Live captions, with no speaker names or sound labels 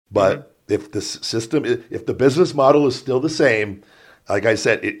But if if the business model is still the same, like I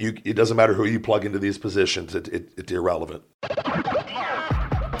said, it doesn't matter who you plug into these positions. It's irrelevant.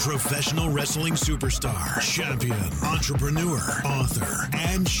 Professional wrestling superstar, champion, entrepreneur, author,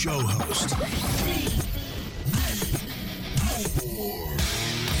 and show host.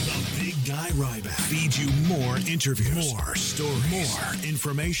 The Big Guy Ryback feeds you more interviews, more stories, more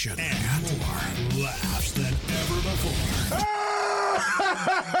information, and more laughs than ever before.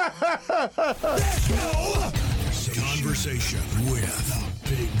 Conversation with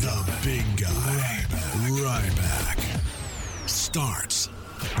the big guy Ryback starts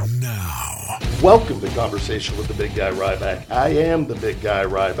now. Welcome to Conversation with the Big Guy Ryback. I am the Big Guy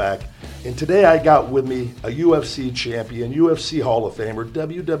Ryback, and today I got with me a UFC champion, UFC Hall of Famer,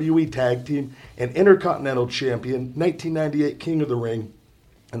 WWE Tag Team, and Intercontinental Champion, 1998 King of the Ring,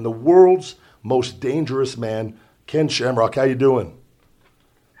 and the world's most dangerous man, Ken Shamrock. How you doing?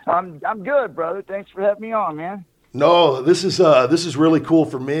 I'm good, brother. Thanks for having me on, man. No, this is really cool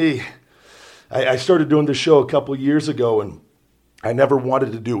for me. I started doing this show a couple years ago, and I never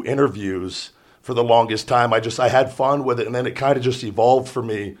wanted to do interviews for the longest time. I had fun with it, and then it kind of just evolved for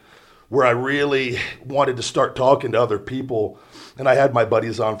me where I really wanted to start talking to other people. And I had my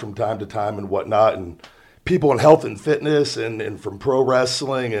buddies on from time to time and whatnot, and people in health and fitness and from pro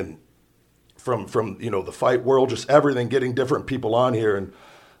wrestling and from the fight world, just everything, getting different people on here. And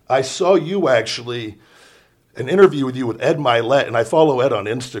I saw you actually, an interview with you with Ed Milet, and I follow Ed on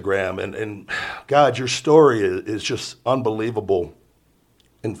Instagram, and God, your story is just unbelievable.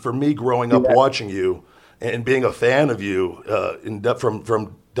 And for me, growing up watching you and being a fan of you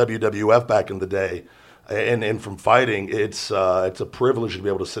from WWF back in the day, and from fighting, it's a privilege to be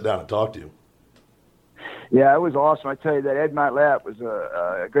able to sit down and talk to you. Yeah, it was awesome. I tell you that Ed Milet was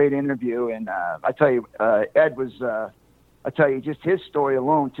a great interview, and I tell you, Ed was. I tell you, just his story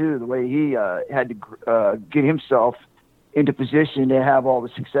alone, too, the way he had to get himself into position to have all the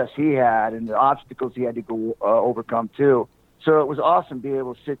success he had and the obstacles he had to go overcome, too. So it was awesome to be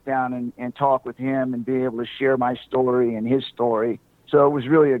able to sit down and talk with him and be able to share my story and his story. So it was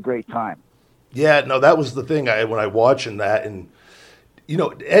really a great time. Yeah, no, that was the thing when I watching that. And,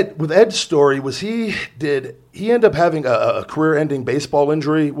 with Ed's story, did he end up having a career-ending baseball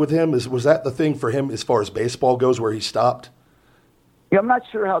injury with him? Was that the thing for him as far as baseball goes, where he stopped? Yeah, I'm not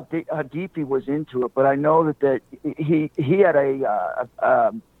sure how deep he was into it, but I know that he had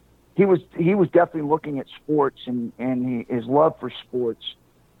he was definitely looking at sports and his love for sports,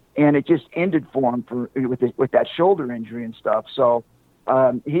 and it just ended for him with that shoulder injury and stuff. So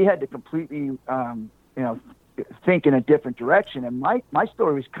he had to completely think in a different direction. And my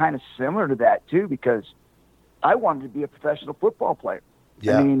story was kind of similar to that too, because I wanted to be a professional football player.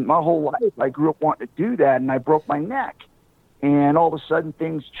 Yeah. I mean, my whole life I grew up wanting to do that, and I broke my neck. And all of a sudden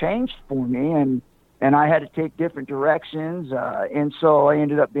things changed for me, and I had to take different directions. And so I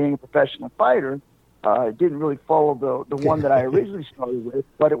ended up being a professional fighter. Didn't really follow the one that I originally started with,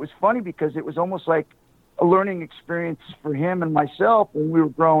 but it was funny because it was almost like a learning experience for him and myself when we were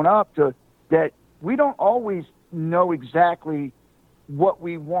growing up, that we don't always know exactly what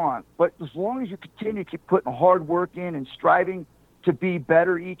we want, but as long as you continue to keep putting hard work in and striving to be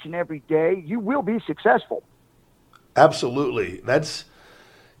better each and every day, you will be successful. Absolutely.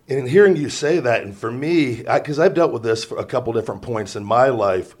 And hearing you say that, and for me, because I've dealt with this for a couple different points in my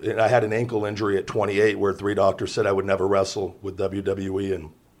life, and I had an ankle injury at 28 where 3 doctors said I would never wrestle with WWE,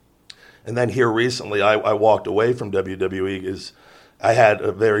 and then here recently I walked away from WWE because I had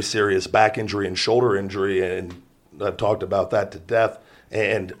a very serious back injury and shoulder injury, and I've talked about that to death.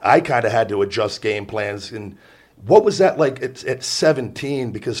 And I kind of had to adjust game plans. And what was that like at 17?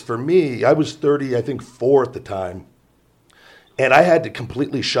 Because for me, I was 30, I think 4 at the time. And I had to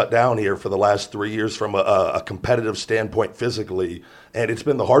completely shut down here for the last 3 years from a competitive standpoint physically. And it's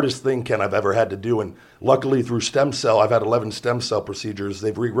been the hardest thing, Ken, I've ever had to do. And luckily through stem cell, I've had 11 stem cell procedures.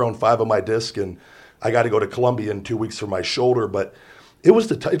 They've regrown 5 of my disc, and I got to go to Columbia in 2 weeks for my shoulder. But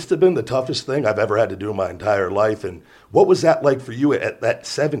it's been the toughest thing I've ever had to do in my entire life. And what was that like for you at that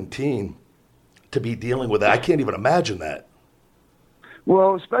 17 to be dealing with that? I can't even imagine that.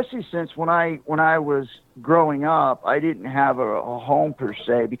 Well, especially since when I was growing up, I didn't have a home per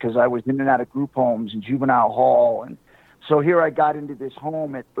se, because I was in and out of group homes and juvenile hall. And so here I got into this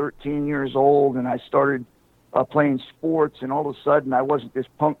home at 13 years old, and I started playing sports, and all of a sudden I wasn't this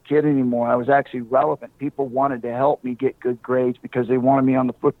punk kid anymore. I was actually relevant. People wanted to help me get good grades because they wanted me on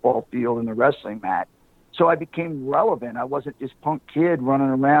the football field and the wrestling mat. So I became relevant. I wasn't this punk kid running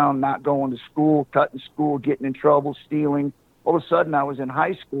around, not going to school, cutting school, getting in trouble, stealing. All of a sudden, I was in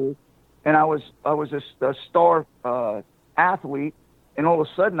high school, and I was a star athlete, and all of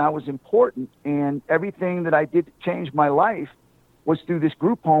a sudden I was important, and everything that I did to change my life was through this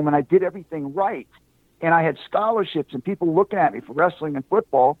group home, and I did everything right. And I had scholarships and people looking at me for wrestling and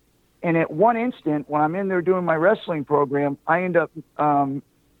football. And at one instant, when I'm in there doing my wrestling program, I end up, doing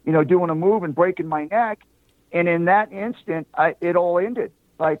a move and breaking my neck. And in that instant, it all ended.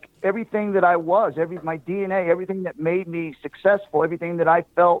 Like everything that I was, my DNA, everything that made me successful, everything that I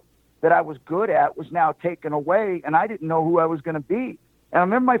felt that I was good at was now taken away, and I didn't know who I was going to be. And I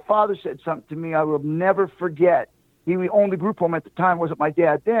remember my father said something to me I will never forget. He owned the group home at the time, wasn't my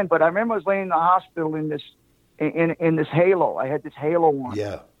dad then, but I remember I was laying in the hospital in this halo. I had this halo on.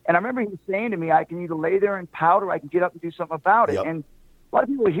 Yeah. And I remember him saying to me, I can either lay there and pout or I can get up and do something about it. Yep. And a lot of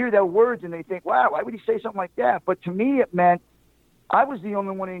people hear those words and they think, wow, why would he say something like that? But to me, it meant I was the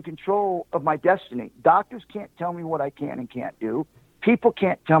only one in control of my destiny. Doctors can't tell me what I can and can't do. People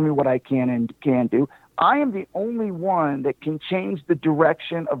can't tell me what I can and can do. I am the only one that can change the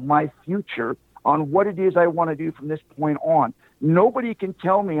direction of my future on what it is I want to do from this point on. Nobody can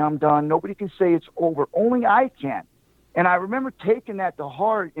tell me I'm done. Nobody can say it's over. Only I can. And I remember taking that to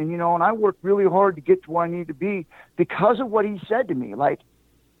heart, and I worked really hard to get to where I need to be because of what he said to me. Like,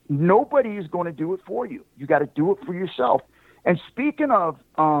 nobody is going to do it for you. You got to do it for yourself. And speaking of,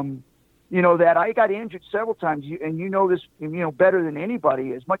 that I got injured several times, and you know this, better than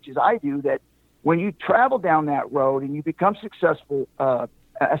anybody, as much as I do, that when you travel down that road and you become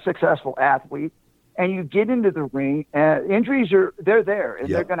a successful athlete, and you get into the ring, injuries they're there, and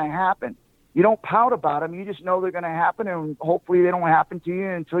they're going to happen. You don't pout about them. You just know they're going to happen, and hopefully they don't happen to you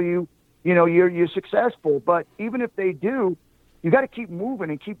until you're successful. But even if they do, you got to keep moving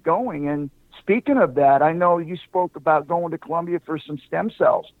and keep going. And speaking of that, I know you spoke about going to Colombia for some stem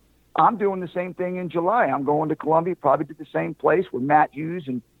cells. I'm doing the same thing in July. I'm going to Colombia, probably to the same place where Matt Hughes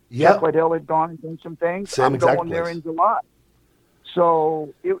and Chuck Liddell had gone and done some things. I'm going there in July.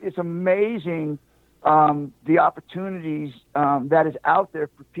 So it's amazing. The opportunities that is out there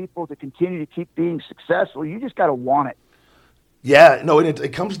for people to continue to keep being successful. You just got to want it. Yeah, no, and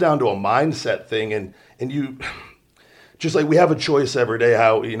it comes down to a mindset thing, and you just like we have a choice every day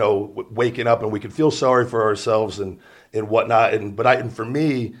how waking up, and we can feel sorry for ourselves and whatnot. And for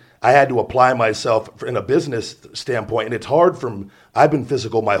me, I had to apply myself in a business standpoint, and it's hard. I've been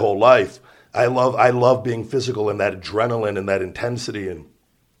physical my whole life. I love being physical and that adrenaline and that intensity, and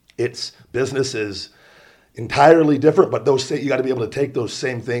business is entirely different, but you got to be able to take those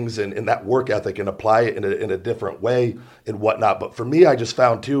same things and that work ethic and apply it in a different way and whatnot. But for me, I just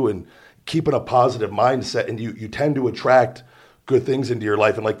found too, and keeping a positive mindset, and you tend to attract good things into your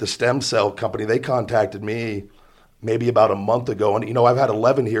life. And like the stem cell company, they contacted me maybe about a month ago, and I've had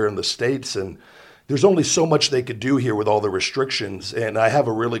 11 here in the States, and there's only so much they could do here with all the restrictions. And I have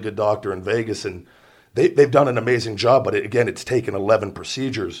a really good doctor in Vegas, and they've done an amazing job, but it's taken 11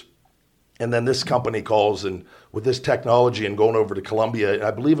 procedures. And then this company calls, and with this technology and going over to Colombia,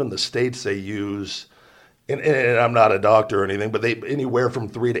 I believe in the States they use, and I'm not a doctor or anything, but anywhere from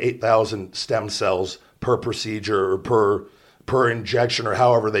 3,000 to 8,000 stem cells per procedure or per injection or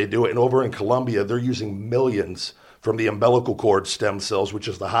however they do it. And over in Colombia, they're using millions from the umbilical cord stem cells, which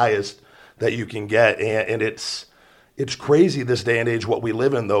is the highest that you can get. And it's crazy this day and age what we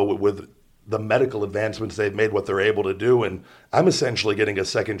live in, though, with the medical advancements they've made, what they're able to do. And I'm essentially getting a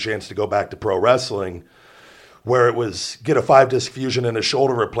second chance to go back to pro wrestling, where it was get a 5-disc fusion and a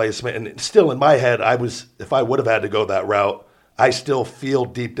shoulder replacement. And still in my head, if I would have had to go that route, I still feel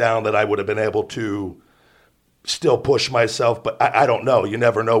deep down that I would have been able to still push myself. But I don't know. You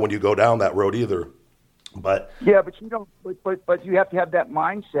never know when you go down that road either. But yeah, but you don't. But you have to have that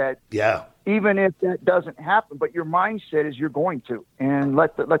mindset. Yeah. Even if that doesn't happen, but your mindset is you're going to, and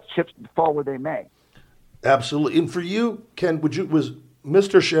let chips fall where they may. Absolutely. And for you, Ken, was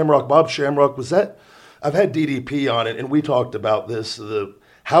Mr. Shamrock, Bob Shamrock, was that? I've had DDP on it, and we talked about this,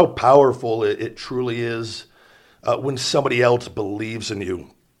 how powerful it truly is when somebody else believes in you,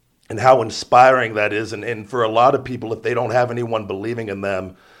 and how inspiring that is. And for a lot of people, if they don't have anyone believing in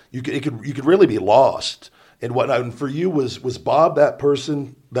them, you could really be lost and whatnot. And for you, was Bob that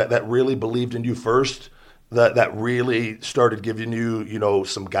person that really believed in you first, that really started giving you,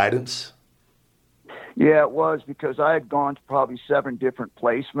 some guidance? Yeah, it was, because I had gone to probably 7 different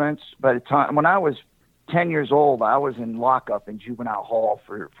placements. By the time, when I was 10 years old, I was in lockup in juvenile hall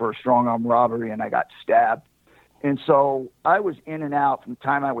for a strong arm robbery, and I got stabbed. And so I was in and out from the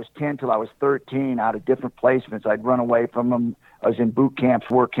time I was 10 till I was 13 out of different placements. I'd run away from them. I was in boot camps,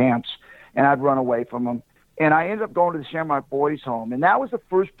 work camps, and I'd run away from them. And I ended up going to the Shamrock Boys Home. And that was the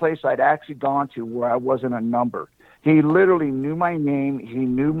first place I'd actually gone to where I wasn't a number. He literally knew my name. He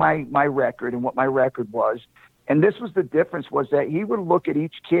knew my record and what my record was. And this was the difference, was that he would look at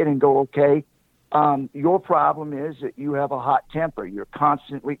each kid and go, okay, your problem is that you have a hot temper. You're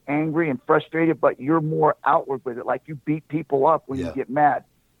constantly angry and frustrated, but you're more outward with it. Like you beat people up when you get mad.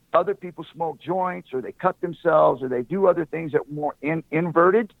 Other people smoke joints, or they cut themselves, or they do other things that were more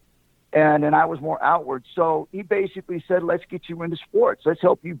inverted. And I was more outward. So he basically said, let's get you into sports. Let's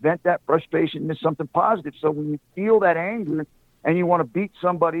help you vent that frustration into something positive. So when you feel that anger and you want to beat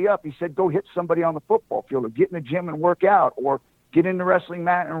somebody up, he said, go hit somebody on the football field, or get in the gym and work out, or get in the wrestling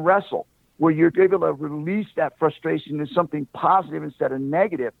mat and wrestle, where you're able to release that frustration into something positive instead of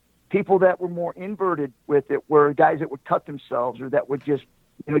negative. People that were more inverted with it were guys that would cut themselves, or that would just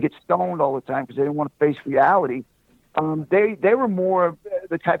get stoned all the time because they didn't want to face reality. They were more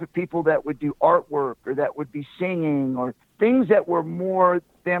the type of people that would do artwork, or that would be singing, or things that were more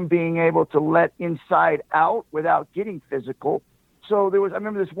them being able to let inside out without getting physical. So I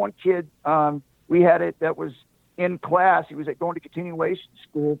remember this one kid, we had it that was in class. He was going to continuation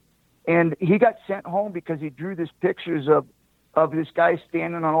school, and he got sent home because he drew these pictures of this guy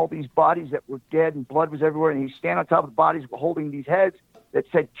standing on all these bodies that were dead and blood was everywhere. And he's standing on top of the bodies holding these heads that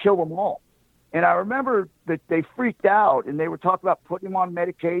said, kill them all. And I remember that they freaked out, and they were talking about putting him on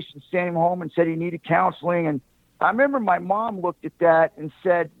medication, sending him home, and said he needed counseling. And I remember my mom looked at that and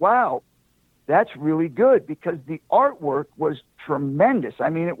said, wow, that's really good, because the artwork was tremendous. I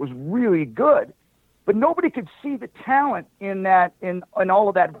mean, it was really good, but nobody could see the talent in that, in all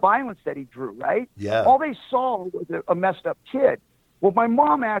of that violence that he drew, right? Yeah. All they saw was a messed up kid. Well, my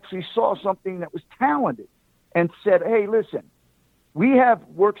mom actually saw something that was talented and said, hey, listen, we have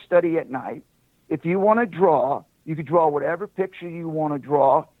work study at night. If you want to draw, you can draw whatever picture you want to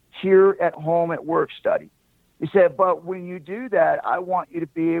draw here at home at work study. He said, but when you do that, I want you to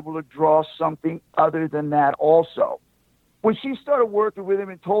be able to draw something other than that also. When she started working with him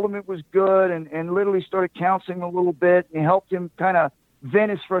and told him it was good, and literally started counseling him a little bit and helped him kind of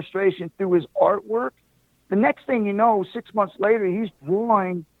vent his frustration through his artwork, the next thing you know, 6 months later, he's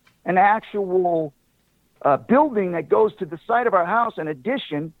drawing an actual building that goes to the side of our house, an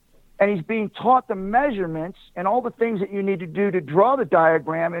addition, and he's being taught the measurements and all the things that you need to do to draw the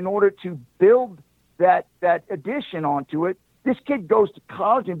diagram in order to build that addition onto it. This kid goes to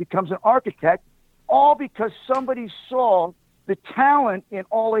college and becomes an architect, all because somebody saw the talent in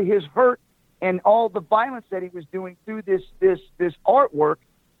all of his hurt and all the violence that he was doing through this artwork.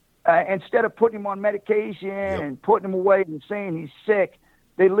 Instead of putting him on medication and putting him away and saying he's sick,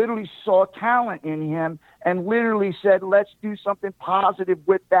 they literally saw talent in him and literally said, let's do something positive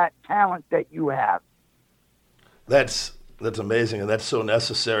with that talent that you have. That's amazing, and that's so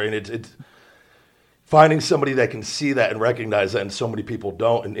necessary. And it's finding somebody that can see that and recognize that, and so many people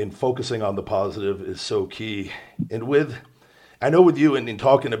don't, and focusing on the positive is so key. And I know with you and in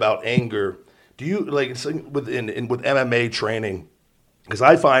talking about anger, do you with MMA training? Because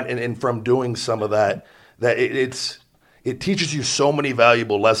I find, and from doing some of that it teaches you so many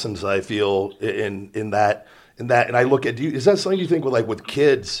valuable lessons, I feel, in that. And I look at, is that something you think with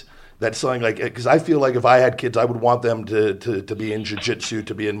kids? That's something because I feel like if I had kids, I would want them to be in jiu-jitsu,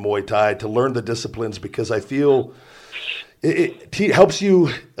 to be in Muay Thai, to learn the disciplines, because I feel it helps you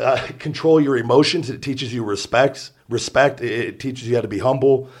control your emotions. It teaches you respect. It teaches you how to be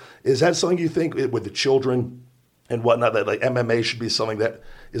humble. Is that something you think with the children and whatnot, that MMA should be something that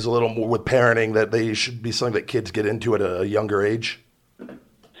is a little more with parenting, that they should be something that kids get into at a younger age?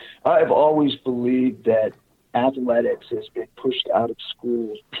 I've always believed that athletics has been pushed out of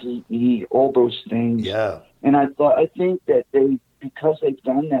schools, PE, all those things. Yeah. And I think that because they've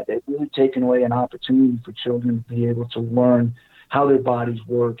done that, they've really taken away an opportunity for children to be able to learn how their bodies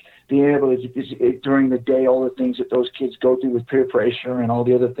work, being able to, during the day, all the things that those kids go through with peer pressure and all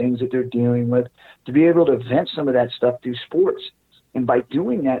the other things that they're dealing with, to be able to vent some of that stuff through sports. And by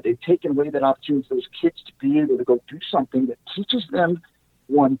doing that, they've taken away that opportunity for those kids to be able to go do something that teaches them,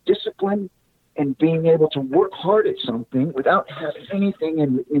 one, discipline, and being able to work hard at something without having anything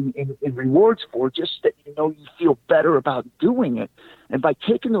in rewards for, just that you feel better about doing it. And by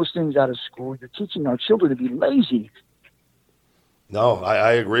taking those things out of school, you're teaching our children to be lazy. No,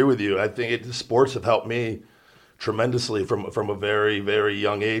 I agree with you. I think sports have helped me tremendously from a very, very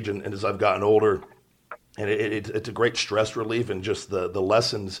young age, and as I've gotten older. And it's a great stress relief, and just the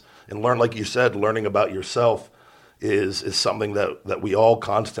lessons, and like you said, learning about yourself is something that we all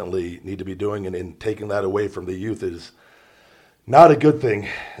constantly need to be doing, and taking that away from the youth is not a good thing,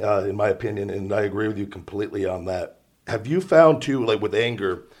 in my opinion, and I agree with you completely on that. Have you found too, with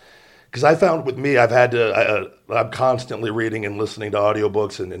anger, because I found with me, I'm constantly reading and listening to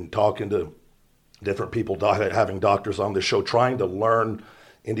audiobooks and talking to different people, having doctors on the show, trying to learn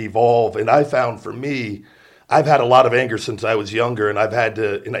and evolve. And I found for me, I've had a lot of anger since I was younger, and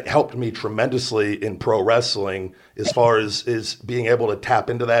and it helped me tremendously in pro wrestling as far as being able to tap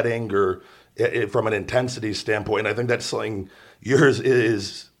into that anger from an intensity standpoint. And I think that's something yours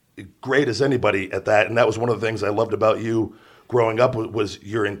is great as anybody at that. And that was one of the things I loved about you growing up was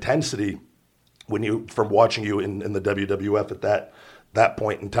your intensity from watching you in the WWF at that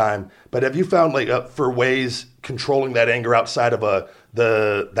point in time. But have you found for ways controlling that anger outside of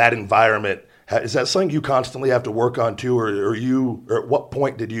that environment? Is that something you constantly have to work on too, or at what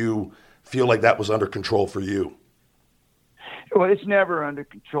point did you feel like that was under control for you? Well, it's never under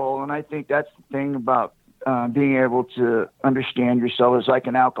control, and I think that's the thing about being able to understand yourself as like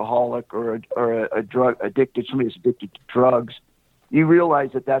an alcoholic or a drug addicted, somebody that's addicted to drugs. You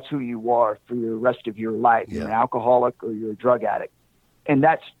realize that that's who you are for the rest of your life. Yeah. You're an alcoholic or you're a drug addict, and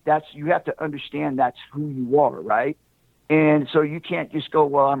that's you have to understand that's who you are, right? And so you can't just go,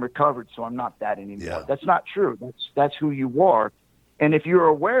 well, I'm recovered, so I'm not that anymore. Yeah. That's not true. That's who you are. And if you're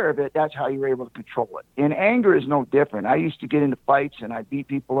aware of it, that's how you're able to control it. And anger is no different. I used to get into fights, and I beat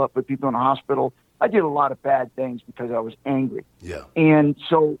people up, put people in the hospital. I did a lot of bad things because I was angry. Yeah. And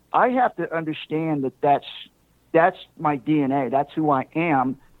so I have to understand that that's my DNA. That's who I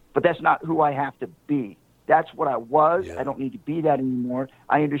am, but that's not who I have to be. That's what I was. Yeah. I don't need to be that anymore.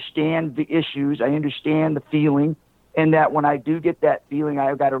 I understand the issues. I understand the feeling. And that when I do get that feeling,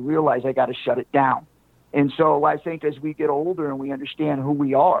 I've got to realize I got to shut it down. And so I think as we get older and we understand who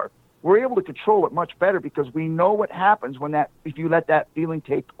we are, we're able to control it much better because we know what happens if you let that feeling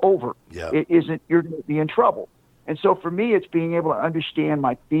take over. Yeah. You're going to be in trouble. And so for me, it's being able to understand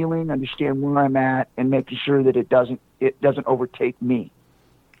my feeling, understand where I'm at, and making sure that it doesn't overtake me.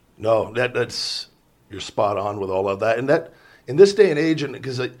 No, that's you're spot on with all of that. And that in this day and age, and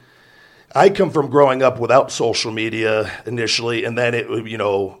because I come from growing up without social media initially, and then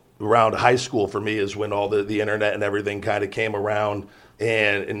around high school for me is when all the internet and everything kind of came around,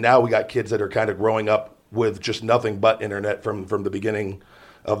 and now we got kids that are kind of growing up with just nothing but internet from the beginning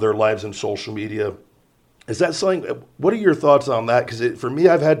of their lives and social media. Is that something? What are your thoughts on that? Because for me,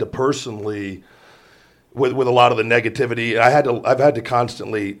 I've had to personally, with a lot of the negativity, I've had to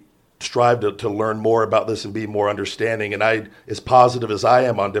constantly strive to learn more about this and be more understanding. And as positive as I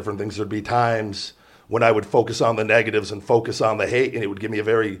am on different things, there'd be times when I would focus on the negatives and focus on the hate, and it would give me a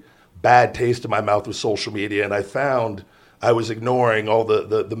very bad taste in my mouth with social media. And I found I was ignoring all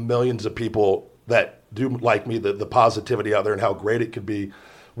the millions of people that do like me, the positivity out there and how great it could be.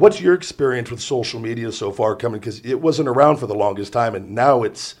 What's your experience with social media so far coming? Because it wasn't around for the longest time, and now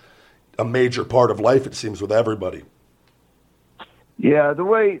it's a major part of life, it seems, with everybody. Yeah, the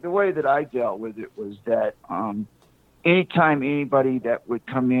way that I dealt with it was that anytime anybody that would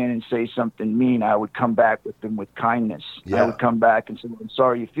come in and say something mean, I would come back with them with kindness. Yeah. I would come back and say, I'm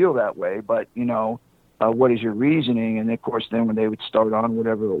sorry you feel that way, but, what is your reasoning? And, of course, then when they would start on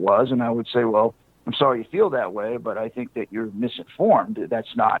whatever it was, and I would say, well, I'm sorry you feel that way, but I think that you're misinformed.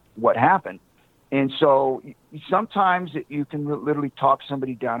 That's not what happened. And so sometimes you can literally talk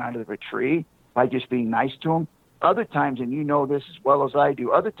somebody down out of a tree by just being nice to them. Other times, and you know this as well as I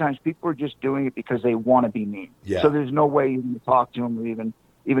do, other times people are just doing it because they want to be mean. Yeah. So there's no way you can talk to them or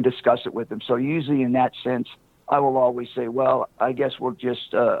even discuss it with them. So usually in that sense, I will always say, well, I guess we'll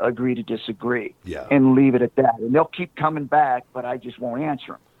just agree to disagree and leave it at that. And they'll keep coming back, but I just won't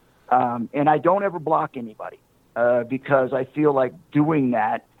answer them. And I don't ever block anybody because I feel like doing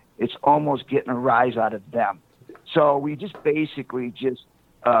that, it's almost getting a rise out of them. So we just basically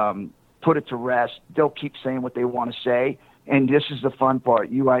put it to rest. They'll keep saying what they want to say. And this is the fun part.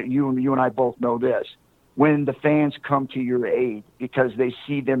 You and I both know this. When the fans come to your aid because they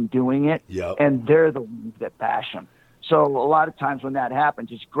see them doing it, and they're the ones that bash them. So a lot of times when that happens,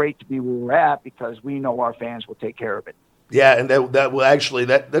 it's great to be where we're at because we know our fans will take care of it. Yeah, and that will actually,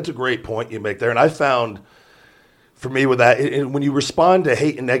 that's a great point you make there. And I found, for me with that, when you respond to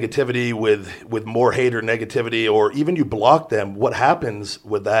hate and negativity with more hate or negativity, or even you block them, what happens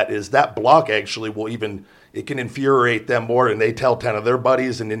with that is that block actually it can infuriate them more, and they tell 10 of their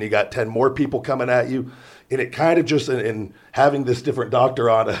buddies, and then you got 10 more people coming at you. And it kind of just, in having this different doctor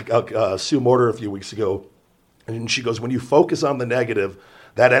on, Sue Morter a few weeks ago, and she goes, when you focus on the negative,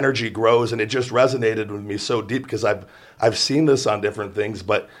 that energy grows, and it just resonated with me so deep because I've seen this on different things,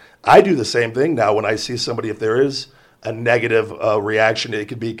 but I do the same thing now when I see somebody, if there is a negative reaction, it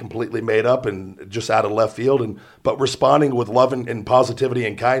could be completely made up and just out of left field, but responding with love and positivity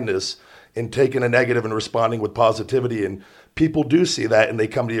and kindness, and taking a negative and responding with positivity, and people do see that and they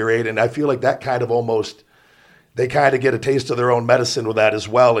come to your aid, and I feel like that kind of almost, they kind of get a taste of their own medicine with that as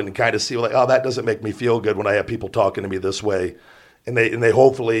well, and kind of see like, oh, that doesn't make me feel good when I have people talking to me this way. and they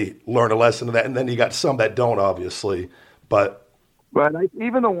hopefully learn a lesson of that. And then you got some that don't, obviously, but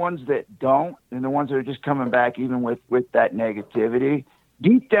even the ones that don't, and the ones that are just coming back, even with that negativity,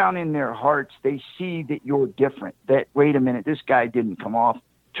 deep down in their hearts, they see that you're different. That, wait a minute, this guy didn't come off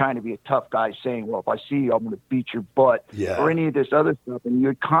trying to be a tough guy saying, well, if I see you, I'm going to beat your butt, or any of this other stuff. And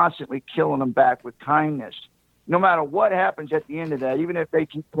you're constantly killing them back with kindness. No matter what happens at the end of that, even if they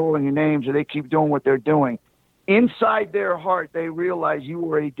keep pulling your names or they keep doing what they're doing, inside their heart, they realize you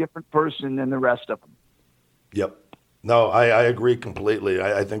were a different person than the rest of them. Yep. No, I agree completely.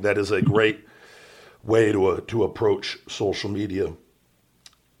 I think that is a great way to approach social media.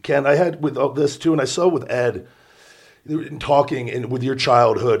 Ken, I had with this too, and I saw with Ed talking and with your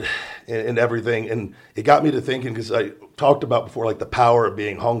childhood and everything, and it got me to thinking, because I talked about before, like the power of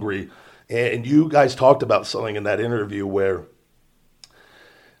being hungry, and you guys talked about something in that interview where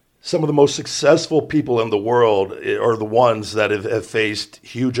some of the most successful people in the world are the ones that have faced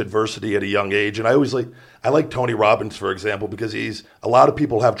huge adversity at a young age. And I like Tony Robbins, for example, because a lot of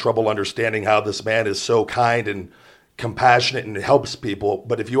people have trouble understanding how this man is so kind and compassionate and helps people.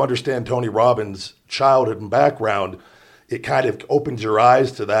 But if you understand Tony Robbins' childhood and background, it kind of opens your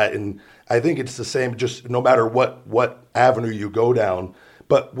eyes to that. And I think it's the same, just no matter what avenue you go down.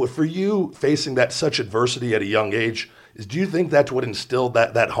 But for you, facing that such adversity at a young age, do you think that's what instilled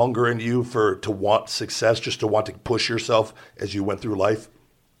that hunger in you to want success, just to want to push yourself as you went through life?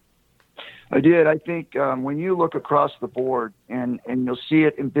 I did. I think when you look across the board, and you'll see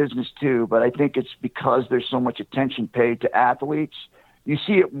it in business too, but I think it's because there's so much attention paid to athletes. You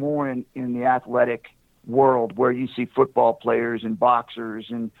see it more in the athletic world, where you see football players and boxers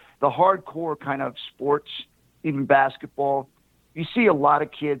and the hardcore kind of sports, even basketball. You see a lot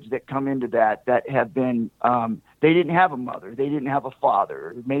of kids that come into that have been, they didn't have a mother, they didn't have a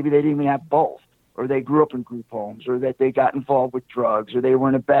father, maybe they didn't even have both, or they grew up in group homes, or that they got involved with drugs, or they were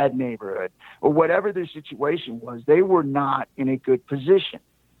in a bad neighborhood, or whatever their situation was, they were not in a good position.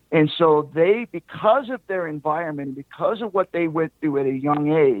 And so because of their environment, and because of what they went through at a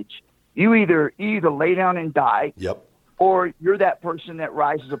young age, you either lay down and die, or you're that person that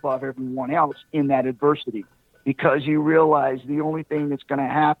rises above everyone else in that adversity. Because you realize the only thing that's going to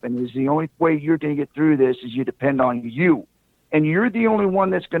happen is the only way you're going to get through this is you depend on you. And you're the only one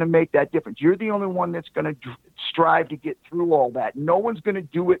that's going to make that difference. You're the only one that's going to strive to get through all that. No one's going to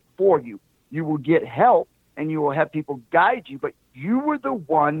do it for you. You will get help and you will have people guide you, but you are the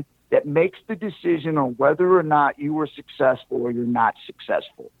one that makes the decision on whether or not you are successful or you're not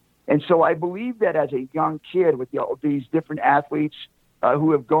successful. And so I believe that as a young kid with these different athletes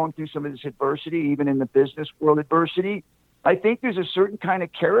who have gone through some of this adversity, even in the business world adversity, I think there's a certain kind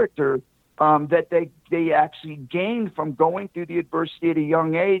of character that they actually gain from going through the adversity at a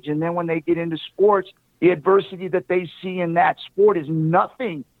young age. And then when they get into sports, the adversity that they see in that sport is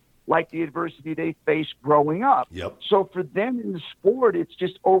nothing like the adversity they faced growing up. So for them in the sport, it's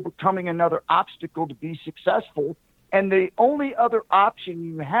just overcoming another obstacle to be successful. And the only other option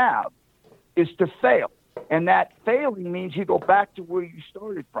you have is to fail. And that failing means you go back to where you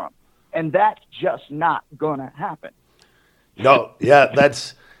started from. And that's just not going to happen. No, yeah,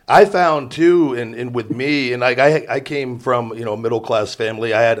 I found too, and with me, and I came from, a middle-class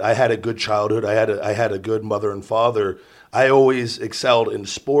family. I had a good childhood. I had a good mother and father. I always excelled in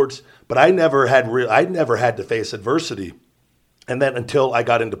sports, but I never had to face adversity. And then until I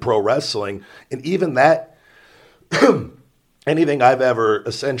got into pro wrestling, and even that, anything I've ever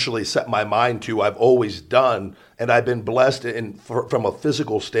essentially set my mind to, I've always done, and I've been blessed from a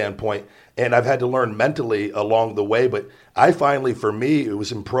physical standpoint, and I've had to learn mentally along the way. But I finally, for me, it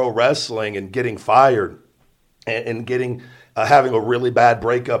was in pro wrestling and getting fired and getting having a really bad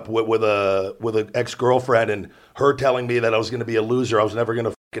breakup with an ex-girlfriend, and her telling me that I was going to be a loser, I was never going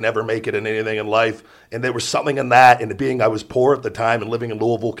to ever make it in anything in life. And there was something in that, and I was poor at the time and living in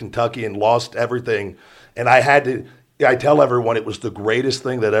Louisville, Kentucky, and lost everything, and I tell everyone it was the greatest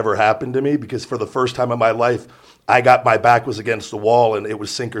thing that ever happened to me, because for the first time in my life, my back was against the wall and it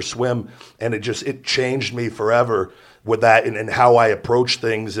was sink or swim. And it changed me forever with that and how I approach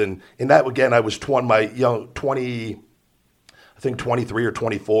things. And in that, again, I was 23 or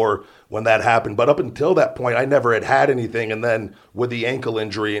 24 when that happened. But up until that point, I never had anything. And then with the ankle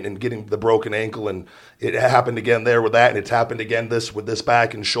injury and getting the broken ankle, and it happened again there with that, and it's happened again with this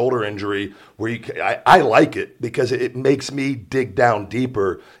back and shoulder injury, where I like it because it makes me dig down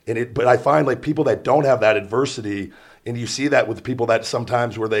deeper. But I find like people that don't have that adversity, and you see that with people that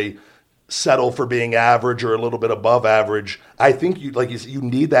sometimes where they settle for being average or a little bit above average. I think you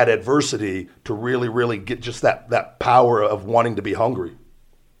need that adversity to really, really get just that power of wanting to be hungry.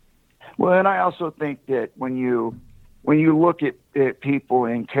 Well, and I also think that when you when you look at people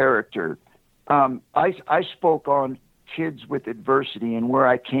in character, I spoke on kids with adversity and where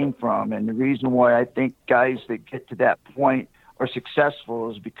I came from, and the reason why I think guys that get to that point are successful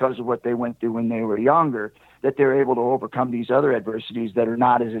is because of what they went through when they were younger, that they're able to overcome these other adversities that are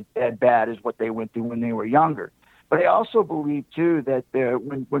not as bad as what they went through when they were younger. But I also believe, too, that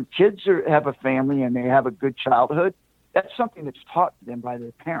when kids have a family and they have a good childhood, that's something that's taught to them by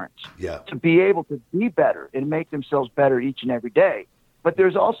their parents. Yeah. To be able to be better and make themselves better each and every day. But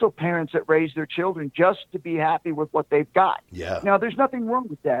there's also parents that raise their children just to be happy with what they've got. Yeah. Now, there's nothing wrong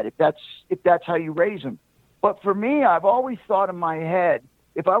with that if that's how you raise them. But for me, I've always thought in my head,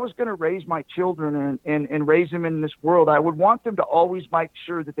 if I was going to raise my children and raise them in this world, I would want them to always make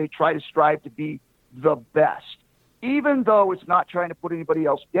sure that they try to strive to be the best, even though it's not trying to put anybody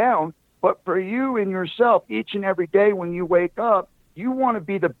else down. But for you and yourself, each and every day when you wake up, you want to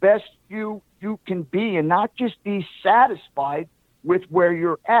be the best you can be and not just be satisfied with where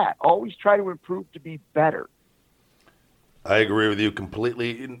you're at. Always try to improve to be better. I agree with you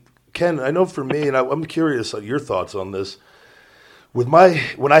completely. Ken, I know for me, and I'm curious on your thoughts on this. When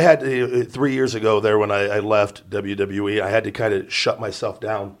I had 3 years ago there, when I left WWE, I had to kind of shut myself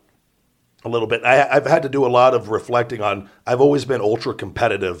down a little bit. I've had to do a lot of reflecting on, I've always been ultra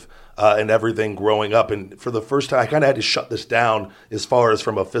competitive in everything growing up. And for the first time, I kind of had to shut this down as far as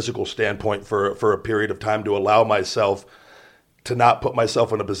from a physical standpoint for a period of time to allow myself to not put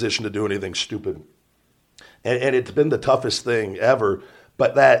myself in a position to do anything stupid. And it's been the toughest thing ever.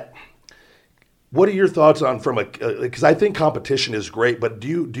 But what are your thoughts on because I think competition is great, but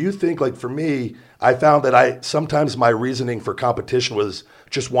do you think, like for me, I found that sometimes my reasoning for competition was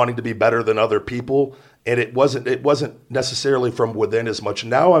just wanting to be better than other people, and it wasn't necessarily from within as much.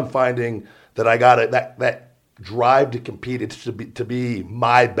 Now I'm finding that I got that drive to compete, it's to be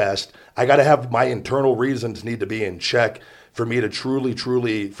my best. I got to have my internal reasons need to be in check for me to truly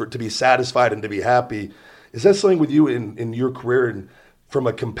to be satisfied and to be happy. Is that something with you in your career and from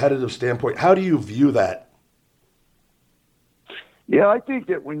a competitive standpoint? How do you view that? Yeah, I think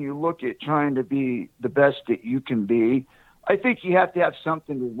that when you look at trying to be the best that you can be, I think you have to have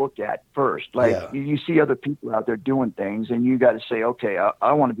something to look at first. Like you see other people out there doing things, and you got to say, okay,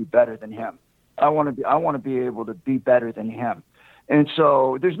 I want to be better than him. I want to be able to be better than him. And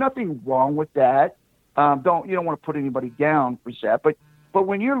so there's nothing wrong with that. You don't want to put anybody down for that. But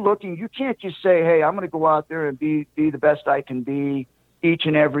when you're looking, you can't just say, hey, I'm going to go out there and be the best I can be each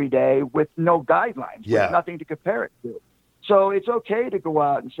and every day with no guidelines, with nothing to compare it to. So it's okay to go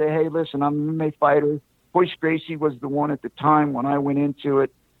out and say, hey, listen, I'm an MMA fighter. Royce Gracie was the one at the time when I went into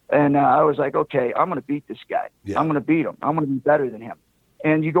it. And I was like, okay, I'm going to beat this guy. Yeah. I'm going to beat him. I'm going to be better than him.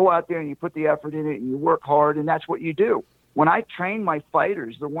 And you go out there and you put the effort in it and you work hard, and that's what you do. When I train my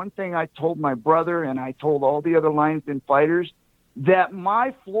fighters, the one thing I told my brother and I told all the other linesman fighters, that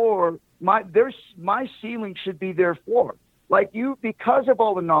my ceiling should be their floor. Like you, because of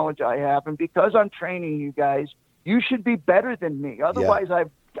all the knowledge I have and because I'm training you guys, you should be better than me. Otherwise,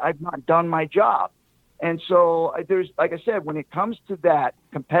 I've not done my job. And so there's, like I said, when it comes to that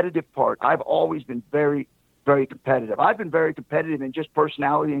competitive part, I've always been very, very competitive. I've been very competitive in just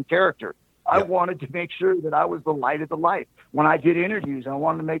personality and character. I wanted to make sure that I was the light of the light. When I did interviews, I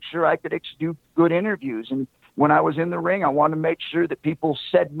wanted to make sure I could do good interviews. And when I was in the ring, I wanted to make sure that people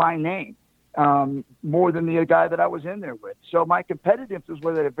said my name more than the guy that I was in there with. So my competitiveness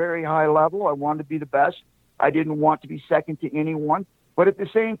was at a very high level. I wanted to be the best. I didn't want to be second to anyone. But at the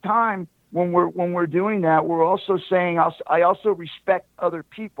same time, when we're doing that, we're also saying I also respect other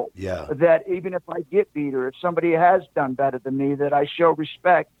people. Yeah. That even if I get beat or if somebody has done better than me, that I show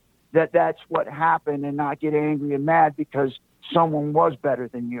respect. That's what happened, and not get angry and mad because someone was better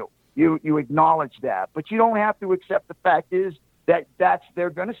than you. You acknowledge that, but you don't have to accept the fact is that they're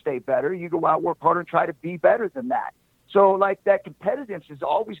going to stay better. You go out, work harder, and try to be better than that. So like that competitiveness has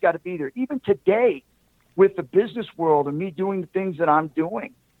always got to be there. Even today, with the business world and me doing the things that I'm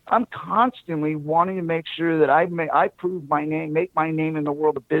doing, I'm constantly wanting to make sure that I prove my name, make my name in the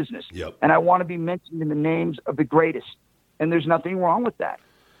world of business. Yep. And I want to be mentioned in the names of the greatest. And there's nothing wrong with that.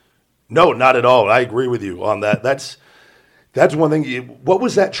 No, not at all. I agree with you on that. That's one thing. What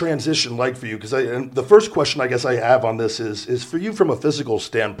was that transition like for you? Because the first question I guess I have on this is for you from a physical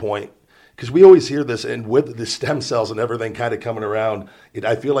standpoint, because we always hear this, and with the stem cells and everything kind of coming around,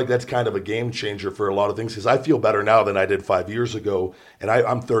 I feel like that's kind of a game changer for a lot of things, because I feel better now than I did 5 years ago, and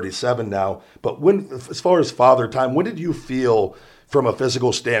I'm 37 now. But as far as father time, when did you feel from a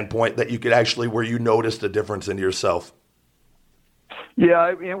physical standpoint that you could actually, where you noticed a difference in yourself? Yeah,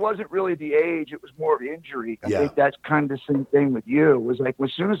 I mean, it wasn't really the age; it was more of injury. I Yeah. think that's kind of the same thing with you. It was like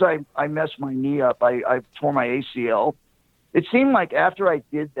as soon as I messed my knee up, I tore my ACL. It seemed like after I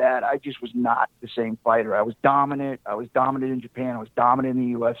did that, I just was not the same fighter. I was dominant. I was dominant in Japan. I was dominant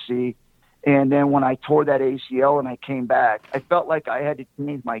in the UFC. And then when I tore that ACL and I came back, I felt like I had to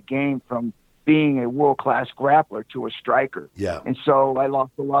change my game from being a world-class grappler to a striker. Yeah. And so I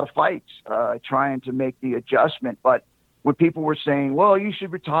lost a lot of fights trying to make the adjustment. But when people were saying, well, you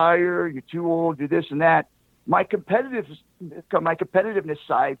should retire, you're too old, do this and that, my competitiveness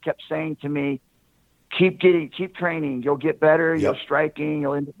side kept saying to me, keep training, you'll get better, Yep. you're striking,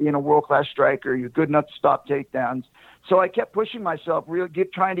 you'll end up being a world-class striker, you're good enough to stop takedowns. So I kept pushing myself,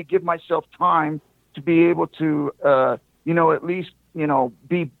 trying to give myself time to be able to, at least,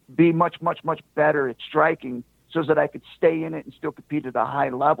 be much, much, much better at striking so that I could stay in it and still compete at a high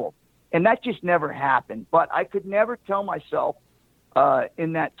level. And that just never happened. But I could never tell myself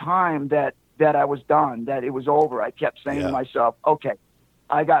in that time that I was done, that it was over. I kept saying to myself, okay,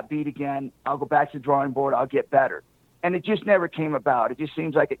 I got beat again. I'll go back to the drawing board. I'll get better. And it just never came about. It just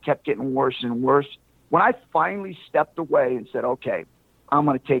seems like it kept getting worse and worse. When I finally stepped away and said, okay, I'm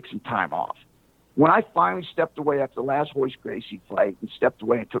going to take some time off. When I finally stepped away after the last Royce Gracie fight and stepped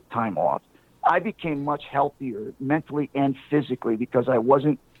away and took time off, I became much healthier mentally and physically because I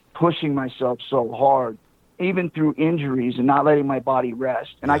wasn't pushing myself so hard, even through injuries and not letting my body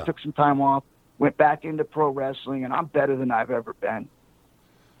rest. And I took some time off, went back into pro wrestling, and I'm better than I've ever been.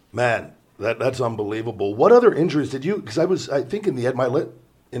 Man, that's unbelievable. What other injuries did you? Because I think in the Ed Milet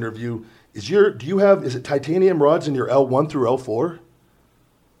interview, is it titanium rods in your L1 through L4?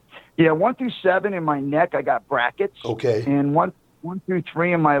 Yeah, 1 through 7 in my neck, I got brackets. Okay. And 1 through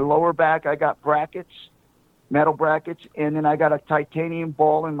 3 in my lower back, I got brackets, metal brackets. And then I got a titanium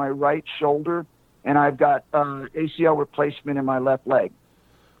ball in my right shoulder, and I've got ACL replacement in my left leg.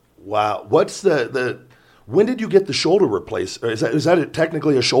 Wow. What's when did you get the shoulder replaced? Is that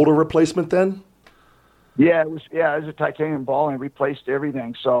technically a shoulder replacement then? Yeah, it was a titanium ball and replaced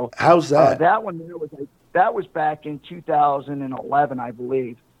everything. So how's that? That was back in 2011, I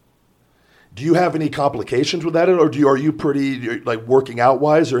believe. Do you have any complications with that, or are you pretty like working out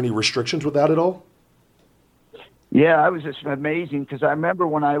wise, or any restrictions with that at all? Yeah, it was just amazing because I remember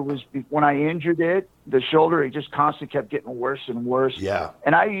when I injured it, the shoulder, it just constantly kept getting worse and worse. Yeah.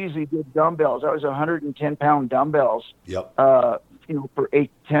 And I usually did dumbbells. I was 110-pound dumbbells. Yep. For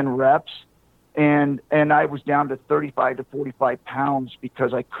 8 to 10 reps, and I was down to 35 to 45 pounds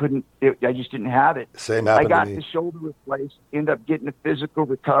because I just didn't have it. Same happened to me. I got to me. the shoulder replaced, ended up getting a physical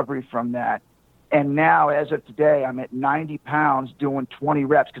recovery from that. And now, as of today, I'm at 90 pounds doing 20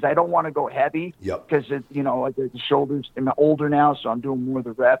 reps because I don't want to go heavy. Yep. Because, the shoulders, I'm older now, so I'm doing more of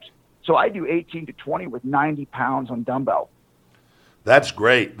the reps. So I do 18 to 20 with 90 pounds on dumbbell. That's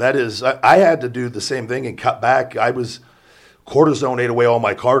great. That is, I had to do the same thing and cut back. Cortisone ate away all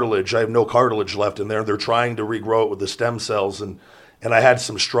my cartilage. I have no cartilage left in there. They're trying to regrow it with the stem cells. And I had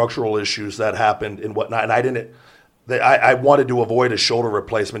some structural issues that happened and whatnot. And I wanted to avoid a shoulder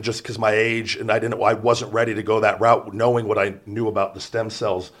replacement just because my age, and I wasn't ready to go that route, knowing what I knew about the stem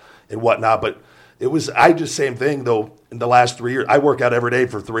cells and whatnot. But same thing though. In the last 3 years, I work out every day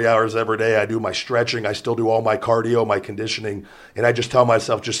for 3 hours every day. I do my stretching. I still do all my cardio, my conditioning, and I just tell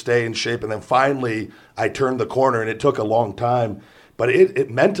myself just stay in shape. And then finally, I turned the corner, and it took a long time. But it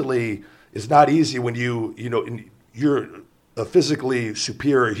mentally is not easy when you're a physically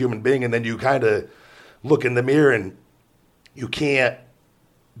superior human being, and then you kind of look in the mirror and you can't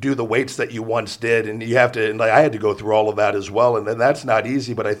do the weights that you once did, and you have to. And I had to go through all of that as well, and that's not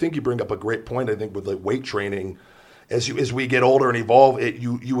easy. But I think you bring up a great point. I think with the weight training, as we get older and evolve,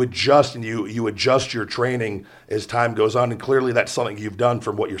 you adjust and you adjust your training as time goes on, and clearly that's something you've done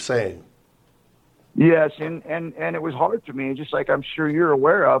from what you're saying. Yes, and it was hard for me, just like I'm sure you're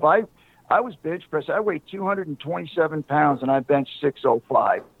aware of. I was bench press. I weighed 227 pounds, and I benched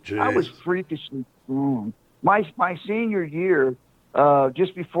 605. Jeez. I was freakishly strong. My senior year,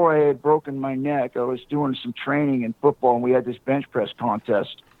 just before I had broken my neck, I was doing some training in football, and we had this bench press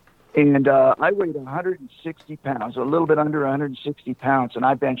contest. And I weighed 160 pounds, a little bit under 160 pounds, and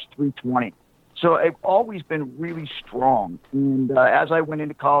I benched 320. So I've always been really strong. And as I went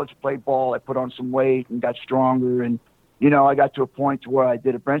into college, played ball, I put on some weight and got stronger. And, I got to a point where I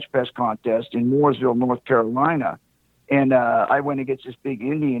did a bench press contest in Mooresville, North Carolina. And I went against this big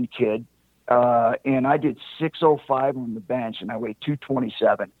Indian kid, and I did 605 on the bench, and I weighed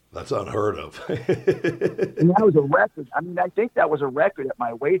 227. That's unheard of. And that was a record. I mean, I think that was a record at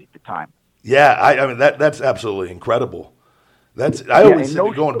my weight at the time. Yeah, I mean that's absolutely incredible. I always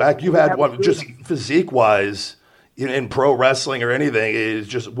say, going back, you had one just physique wise. in pro wrestling or anything is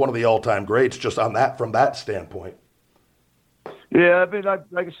just one of the all-time greats just on that, from that standpoint. Yeah,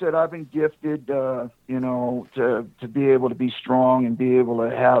 like I said, I've been gifted, to be able to be strong and be able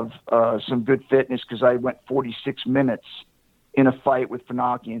to have some good fitness, because I went 46 minutes in a fight with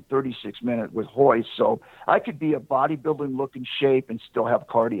Funaki and 36 minutes with Hoist. So I could be a bodybuilding looking shape and still have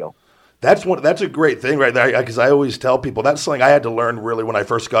cardio. That's a great thing right there, because I always tell people that's something I had to learn really when I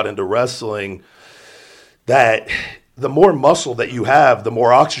first got into wrestling, that the more muscle that you have, the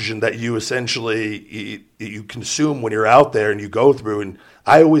more oxygen that you essentially you consume when you're out there and you go through. And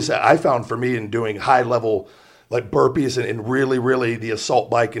I found for me in doing high level like burpees and really, really the assault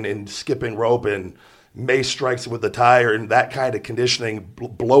bike and skipping rope and mace strikes with the tire and that kind of conditioning,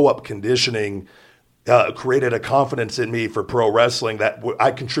 blow up conditioning, created a confidence in me for pro wrestling that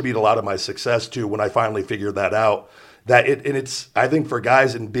I contribute a lot of my success to when I finally figured that out. It's I think for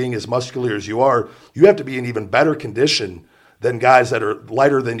guys and being as muscular as you are, you have to be in even better condition than guys that are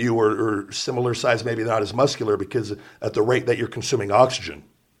lighter than you or similar size, maybe not as muscular, because at the rate that you're consuming oxygen.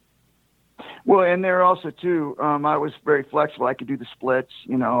 Well, and there also too, I was very flexible. I could do the splits,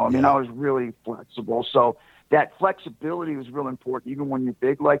 I was really flexible. So that flexibility was real important, even when you're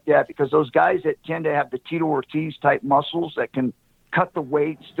big like that, because those guys that tend to have the Tito Ortiz type muscles that can cut the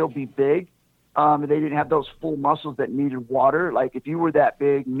weight, still be big, they didn't have those full muscles that needed water. Like if you were that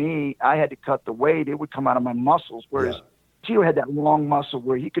big, I had to cut the weight. It would come out of my muscles. Whereas Tito had that long muscle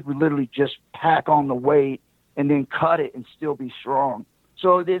where he could literally just pack on the weight and then cut it and still be strong.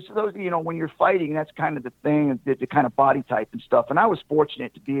 So there's those, when you're fighting, that's kind of the thing, the kind of body type and stuff. And I was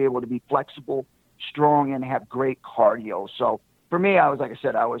fortunate to be able to be flexible, strong, and have great cardio. So for me, I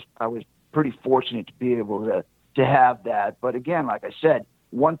was pretty fortunate to be able to have that. But again, like I said,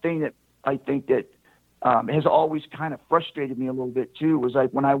 one thing that I think that has always kind of frustrated me a little bit too was like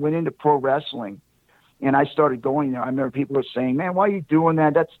when I went into pro wrestling and I started going there, I remember people were saying, "Man, why are you doing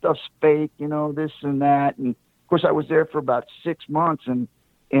that? That stuff's fake, this and that." And of course, I was there for about 6 months,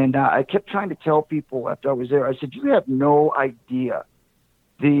 and I kept trying to tell people after I was there, I said, "You have no idea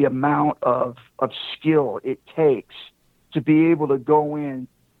the amount of skill it takes to be able to go in,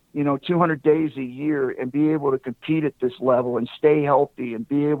 200 days a year and be able to compete at this level and stay healthy and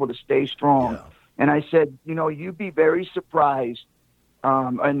be able to stay strong." Yeah. And I said, you'd be very surprised,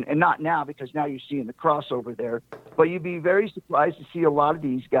 and not now because now you're seeing the crossover there, but you'd be very surprised to see a lot of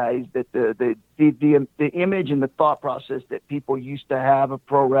these guys that the image and the thought process that people used to have of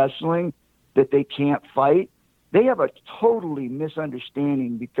pro wrestling, that they can't fight, they have a totally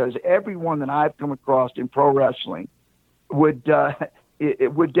misunderstanding, because everyone that I've come across in pro wrestling would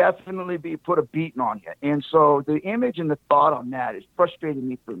it would definitely be put a beating on you. And so the image and the thought on that has frustrated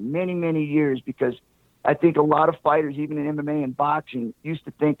me for many, many years, because I think a lot of fighters, even in MMA and boxing, used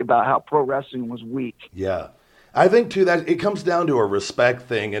to think about how pro wrestling was weak. Yeah. I think, too, that it comes down to a respect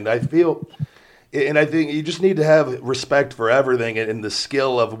thing. And I think you just need to have respect for everything and the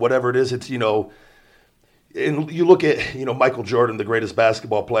skill of whatever it is. It's, and you look at, Michael Jordan, the greatest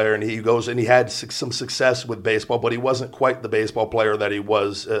basketball player, and he goes and he had some success with baseball, but he wasn't quite the baseball player that he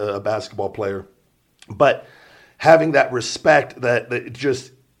was a basketball player. But having that respect, that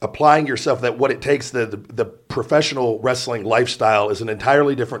just applying yourself, that what it takes, the professional wrestling lifestyle is an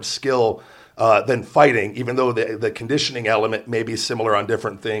entirely different skill than fighting, even though the conditioning element may be similar on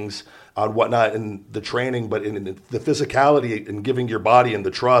different things, on whatnot in the training, but in the physicality and giving your body and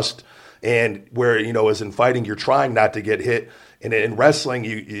the trust. And where, as in fighting, you're trying not to get hit. And in wrestling,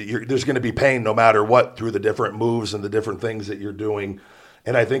 there's going to be pain no matter what through the different moves and the different things that you're doing.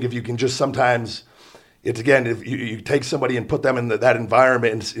 And I think if you can just sometimes, if you take somebody and put them in that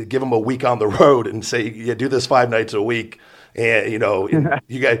environment and give them a week on the road and say, do this 5 nights a week. And,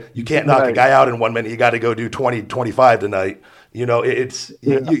 you can't knock a guy out in 1 minute. You got to go do 20, 25 tonight. You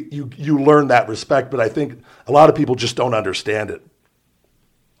learn that respect. But I think a lot of people just don't understand it.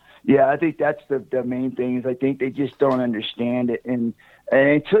 Yeah, I think that's the main thing, is I think they just don't understand it. And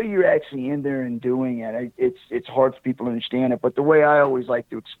until you're actually in there and doing it, it's hard for people to understand it. But the way I always like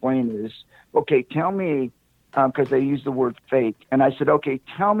to explain it is, okay, tell me, because they use the word fake. And I said, okay,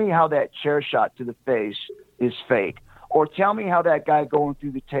 tell me how that chair shot to the face is fake. Or tell me how that guy going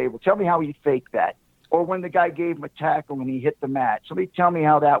through the table, tell me how he faked that. Or when the guy gave him a tackle and he hit the mat, somebody tell me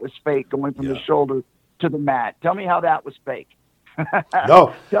how that was fake, going from the shoulder to the mat. Tell me how that was fake.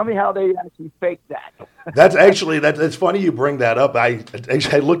 No. Tell me how they actually faked that. That's funny you bring that up. I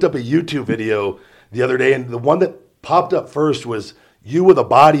looked up a YouTube video the other day, and the one that popped up first was you with a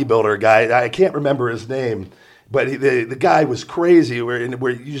bodybuilder guy. I can't remember his name, but the guy was crazy. Where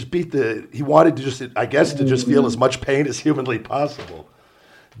you just he wanted to just, I guess, to just feel as much pain as humanly possible.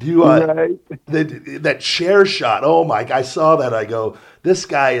 Do you Right. that chair shot? Oh my! I saw that. I go, this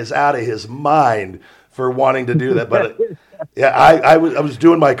guy is out of his mind for wanting to do that. But yeah, I was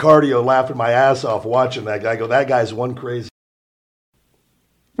doing my cardio, laughing my ass off watching that guy. I go, that guy's one crazy.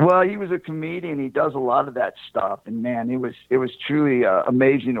 Well, he was a comedian. He does a lot of that stuff, and man, it was truly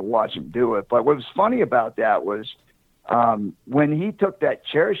amazing to watch him do it. But what was funny about that was when he took that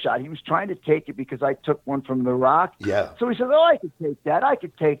chair shot, he was trying to take it because I took one from The Rock. Yeah. So he said, "Oh, I could take that. I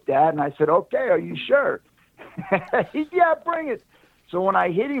could take that." And I said, "Okay, are you sure?" Yeah, bring it. So when I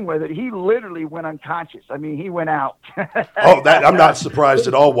hit him with it, he literally went unconscious. I mean, he went out. Oh, I'm not surprised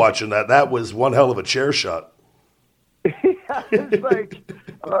at all watching that. That was one hell of a chair shot. It's like,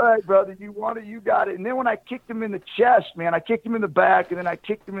 all right, brother, you want it, you got it. And then when I kicked him in the chest, man, I kicked him in the back, and then I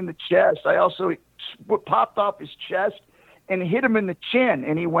kicked him in the chest. I also popped off his chest and hit him in the chin,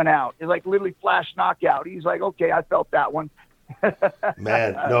 and he went out. It's like literally flash knockout. He's like, okay, I felt that one.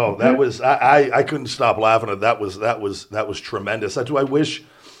 Man, no, that was I couldn't stop laughing at that. That was tremendous. That's why I wish,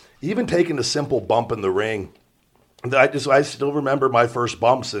 even taking a simple bump in the ring. I still remember my first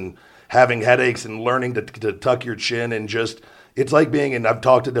bumps and having headaches and learning to tuck your chin and just, it's like being in, I've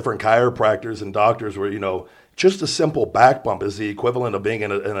talked to different chiropractors and doctors where, just a simple back bump is the equivalent of being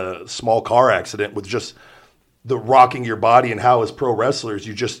in a small car accident with just the rocking your body, and how as pro wrestlers,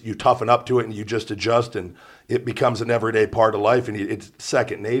 you toughen up to it and you just adjust, and it becomes an everyday part of life, and it's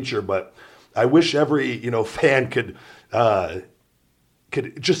second nature. But I wish every, fan could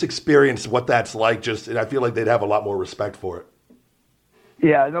just experience what that's like. And I feel like they'd have a lot more respect for it.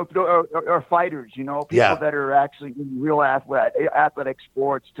 Yeah, or fighters, people that are actually in real athletic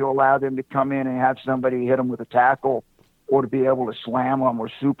sports, to allow them to come in and have somebody hit them with a tackle, or to be able to slam them or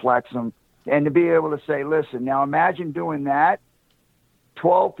suplex them, and to be able to say, listen, now imagine doing that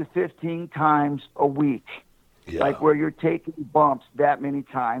 12 to 15 times a week, like where you're taking bumps that many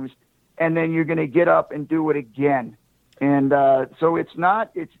times, and then you're going to get up and do it again. And so it's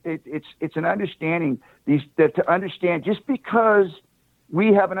an understanding, to understand, just because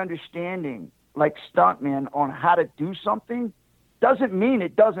we have an understanding like stuntmen on how to do something doesn't mean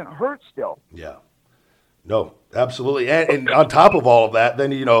it doesn't hurt still. Yeah. No, absolutely. And on top of all of that,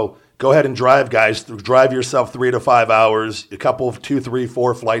 then, go ahead and drive, guys. Drive yourself 3 to 5 hours, a couple of 2, 3,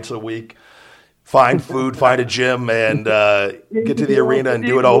 4 flights a week. Find food, find a gym, and get to the arena and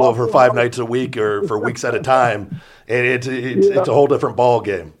do it all over 5 nights a week or for weeks at a time. And it's a whole different ball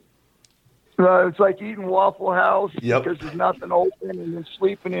game. It's like eating Waffle House because there's nothing open, and then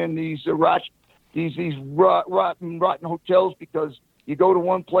sleeping in these rotten hotels because you go to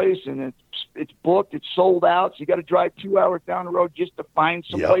one place and it's booked, it's sold out, so you got to drive 2 hours down the road just to find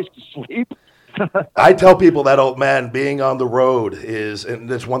some place to sleep. I tell people that, old man, being on the road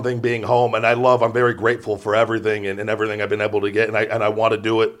and it's one thing being home, and I'm very grateful for everything and everything I've been able to get, and I want to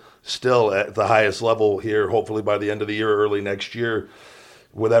do it still at the highest level here, hopefully by the end of the year, early next year,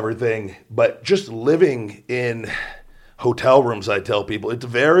 with everything. But just living in hotel rooms, I tell people, it's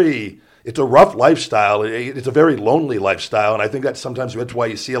a rough lifestyle. It's a very lonely lifestyle. And I think that's why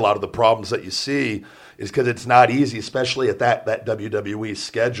you see a lot of the problems that you see, is because it's not easy, especially at that WWE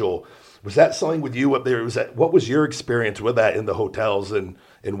schedule. Was that something with you up there? What was your experience with that in the hotels and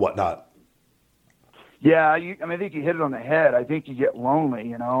whatnot? Yeah, I think you hit it on the head. I think you get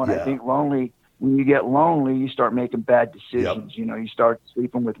lonely, I think when you get lonely, you start making bad decisions. You start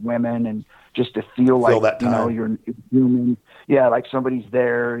sleeping with women, and just to feel like you're human. Yeah, like somebody's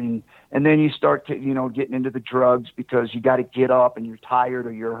there, and then you start getting into the drugs because you got to get up and you're tired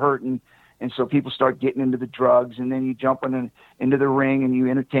or you're hurting, and so people start getting into the drugs, and then you jump into the ring and you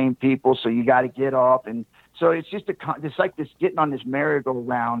entertain people, so you got to get up, and so it's just it's like this getting on this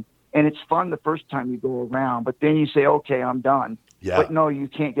merry-go-round, and it's fun the first time you go around, but then you say, okay, I'm done. Yeah. But no, you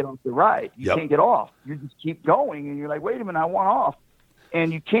can't get off the ride. You can't get off. You just keep going, and you're like, wait a minute, I want off.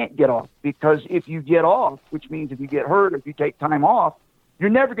 And you can't get off, because if you get off, which means if you get hurt or if you take time off,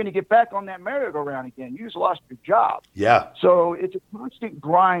 you're never going to get back on that merry-go-round again. You just lost your job. Yeah. So it's a constant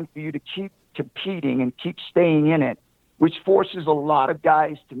grind for you to keep competing and keep staying in it, which forces a lot of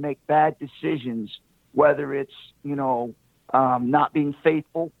guys to make bad decisions, whether it's, not being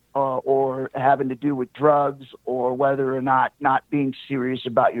faithful, or having to do with drugs, or whether or not being serious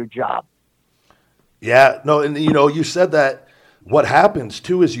about your job. Yeah, no, and you said that what happens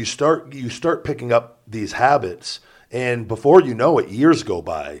too is you start picking up these habits, and before you know it, years go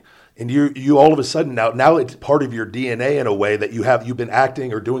by, and you all of a sudden now it's part of your DNA in a way that you've been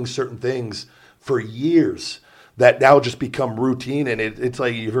acting or doing certain things for years that now just become routine, and it's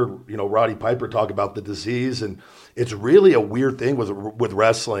like you heard Roddy Piper talk about the disease, and it's really a weird thing with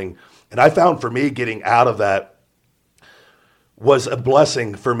wrestling. And I found for me getting out of that was a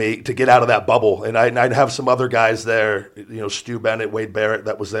blessing for me to get out of that bubble. And I'd have some other guys there, Stu Bennett, Wade Barrett,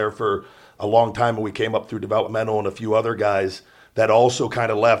 that was there for a long time, and we came up through developmental, and a few other guys that also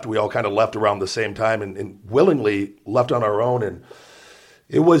kind of left. We all kind of left around the same time and willingly left on our own. And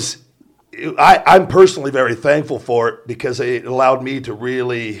I'm personally very thankful for it, because it allowed me to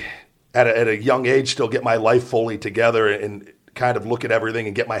really, at a young age, still get my life fully together and kind of look at everything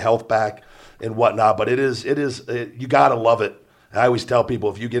and get my health back and whatnot. But you got to love it. I always tell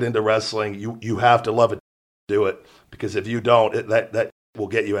people, if you get into wrestling, you have to love it to do it, because if you don't, that will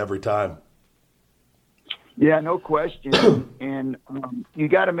get you every time. Yeah, no question. And you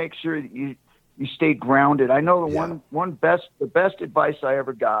got to make sure that you stay grounded. I know the best advice I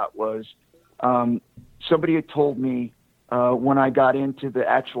ever got was somebody had told me when I got into the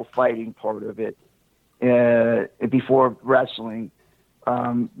actual fighting part of it before wrestling.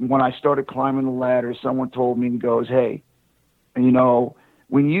 When I started climbing the ladder, someone told me, he goes, "Hey,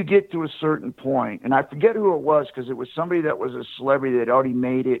 when you get to a certain point," and I forget who it was, because it was somebody that was a celebrity that had already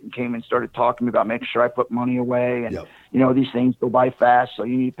made it and came and started talking about making sure I put money away. And, these things go by fast, so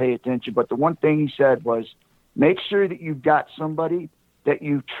you need to pay attention. But the one thing he said was, make sure that you've got somebody that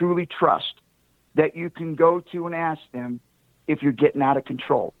you truly trust, that you can go to and ask them if you're getting out of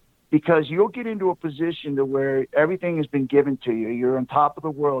control. Because you'll get into a position to where everything has been given to you. You're on top of the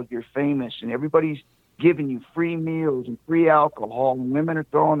world. You're famous, and everybody's giving you free meals and free alcohol, and women are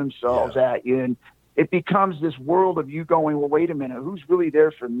throwing themselves at you. And it becomes this world of you going, well, wait a minute, who's really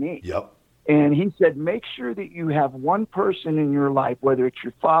there for me? Yep. And he said, make sure that you have one person in your life, whether it's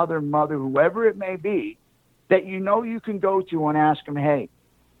your father, mother, whoever it may be, that you can go to and ask them, hey,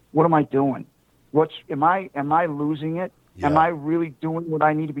 what am I doing? Am I losing it? Yeah. Am I really doing what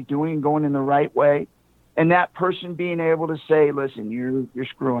I need to be doing and going in the right way? And that person being able to say, listen, you're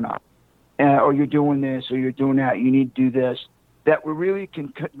screwing up, or you're doing this, or you're doing that. You need to do this. That we really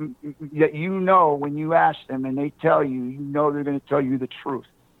can, that when you ask them and they tell you, they're going to tell you the truth,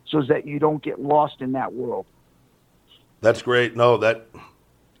 so that you don't get lost in that world. That's great. No,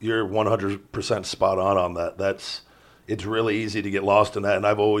 you're 100% spot on that. It's really easy to get lost in that, and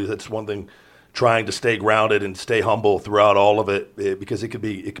that's one thing. Trying to stay grounded and stay humble throughout all of it, because it could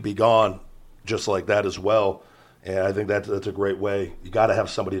be gone just like that as well. And I think that's a great way. You got to have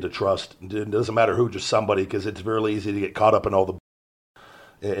somebody to trust. It doesn't matter who, just somebody, because it's really easy to get caught up in all the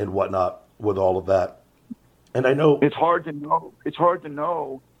and whatnot with all of that. And I know it's hard to know. It's hard to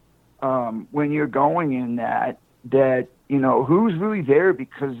know when you're going in that who's really there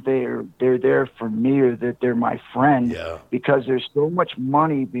because they're there for me, or that they're my friend. Yeah. Because there's so much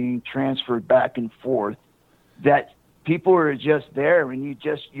money being transferred back and forth that people are just there, and you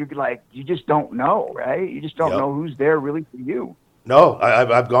just don't know, right? You just don't know who's there really for you. No,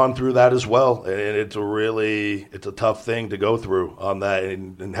 I've gone through that as well, and it's a tough thing to go through on that,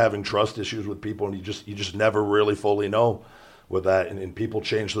 and having trust issues with people, and you just never really fully know with that, and people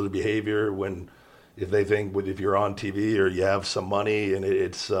change their behavior if they think if you're on TV or you have some money, and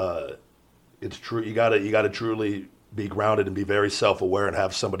it's true. You gotta truly be grounded and be very self-aware and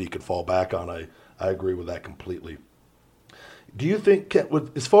have somebody you could fall back on. I agree with that completely. Do you think,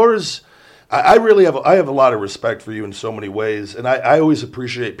 as far as I have a lot of respect for you in so many ways, and I always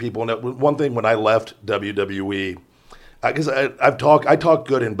appreciate people. And one thing when I left WWE, because I talk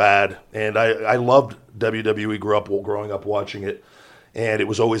good and bad, and I loved WWE growing up watching it, and it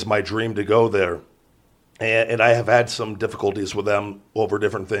was always my dream to go there. And I have had some difficulties with them over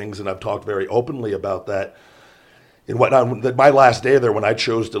different things, and I've talked very openly about that. And whatnot. My last day there, when I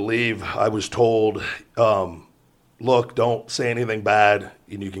chose to leave, I was told, look, don't say anything bad,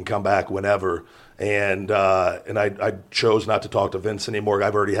 and you can come back whenever. And I chose not to talk to Vince anymore.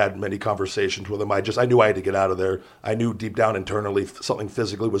 I've already had many conversations with him. I knew I had to get out of there. I knew deep down internally something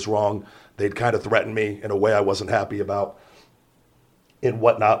physically was wrong. They'd kind of threatened me in a way I wasn't happy about and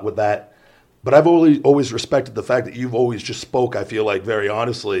whatnot with that. But I've always respected the fact that you've always just spoke, I feel like, very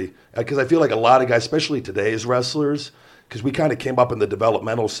honestly. Because I feel like a lot of guys, especially today's wrestlers, because we kind of came up in the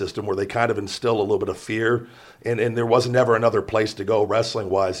developmental system where they kind of instill a little bit of fear, and there was never another place to go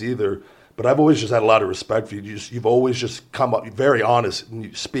wrestling-wise either. But I've always just had a lot of respect for you. You've always just come up very honest, and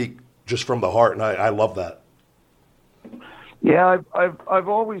you speak just from the heart, and I love that. Yeah, I've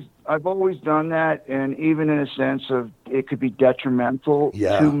always done that, and even in a sense of it could be detrimental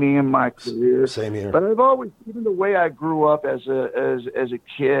to me and my career. Same here. But I've always, even the way I grew up as a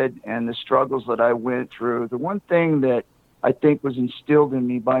kid and the struggles that I went through, the one thing that I think was instilled in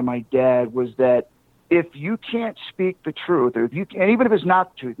me by my dad was that if you can't speak the truth, or and even if it's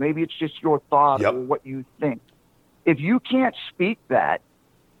not the truth, maybe it's just your thought or what you think. If you can't speak that,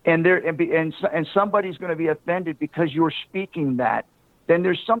 and somebody's going to be offended because you're speaking that, then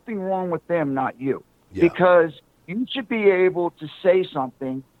there's something wrong with them, not you. Yeah. Because you should be able to say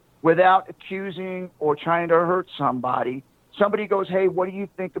something without accusing or trying to hurt somebody. Somebody goes, hey, what do you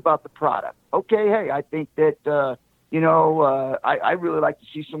think about the product? Okay, hey, I think that, I really like to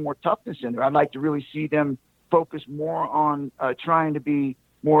see some more toughness in there. I'd like to really see them focus more on trying to be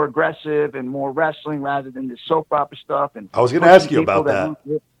more aggressive and more wrestling rather than the soap opera stuff. And I was going to ask you about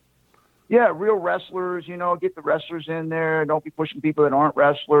that. Yeah, real wrestlers, get the wrestlers in there. Don't be pushing people that aren't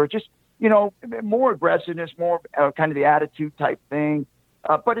wrestlers. Just, more aggressiveness, more kind of the attitude type thing.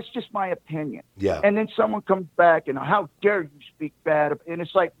 But it's just my opinion. Yeah. And then someone comes back and how dare you speak bad? And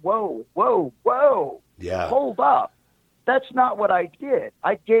it's like, whoa. Yeah. Hold up. That's not what I did.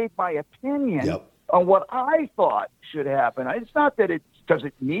 I gave my opinion on what I thought should happen. It's not that it's because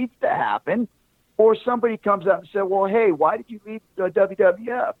it needs to happen. Or somebody comes up and says, well, hey, why did you leave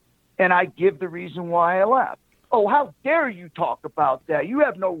WWF? And I give the reason why I left. Oh, how dare you talk about that? You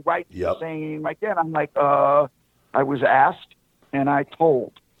have no right to say anything like that. I'm like, I was asked and I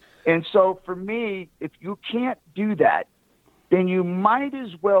told. And so for me, if you can't do that, then you might as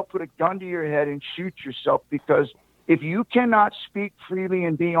well put a gun to your head and shoot yourself, because if you cannot speak freely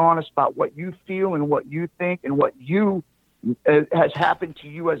and be honest about what you feel and what you think and what you has happened to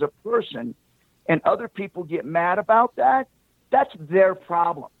you as a person, and other people get mad about that, that's their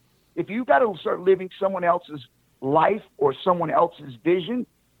problem. If you got to start living someone else's life or someone else's vision,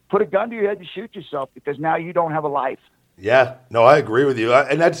 put a gun to your head and shoot yourself, because now you don't have a life. Yeah, no, I agree with you.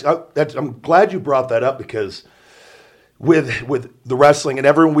 And that's I'm glad you brought that up, because with the wrestling and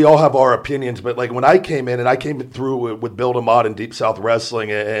everyone, we all have our opinions. But like when I came in, and I came through with Bill DeMott in Deep South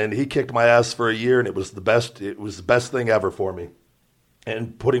Wrestling, and he kicked my ass for a year, and it was the best thing ever for me.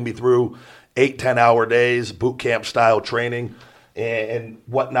 And putting me through 8-10 hour days, boot camp style training and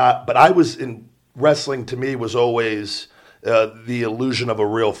whatnot. But I was in wrestling, to me, was always the illusion of a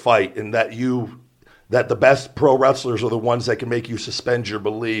real fight, and that the best pro wrestlers are the ones that can make you suspend your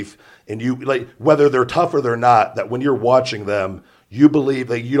belief, and you, like, whether they're tough or they're not, that when you're watching them, you believe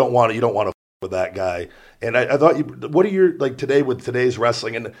that you don't want to f with that guy. And I thought, what are your, like, today with today's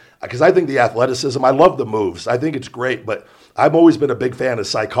wrestling? And because I think the athleticism, I love the moves, I think it's great, but I've always been a big fan of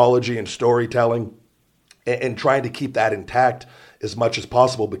psychology and storytelling, and trying to keep that intact as much as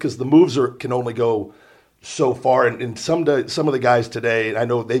possible, because the moves can only go so far. And some of the guys today, I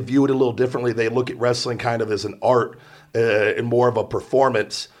know they view it a little differently. They look at wrestling kind of as an art and more of a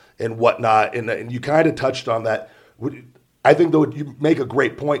performance and whatnot. And you kind of touched on that. I think, though, you make a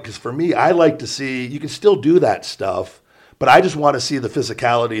great point, because for me, I like to see, you can still do that stuff, but I just want to see the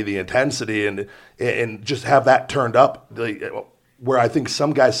physicality, the intensity, and just have that turned up, where I think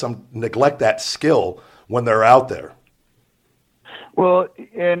some guys neglect that skill when they're out there. Well,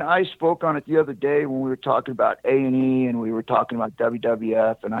 and I spoke on it the other day when we were talking about A&E and we were talking about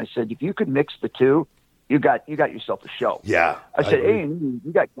WWF, and I said, if you could mix the two, you got yourself a show. Yeah. I said, A&E,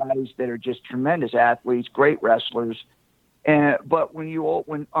 you got guys that are just tremendous athletes, great wrestlers, but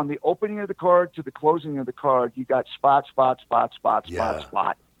when on the opening of the card to the closing of the card, you got spot.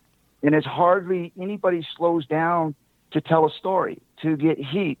 And it's hardly anybody slows down to tell a story, to get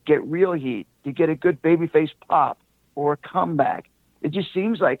heat, get real heat, to get a good babyface pop or a comeback. It just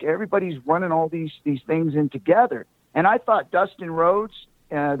seems like everybody's running all these things in together. And I thought Dustin Rhodes,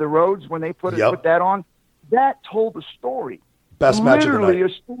 the Rhodes, when they put that on, that told a story. Best match of the night.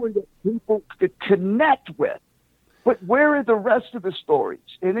 Literally a story that people could connect with. But where are the rest of the stories?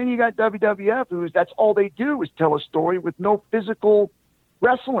 And then you got WWF, that's all they do is tell a story with no physical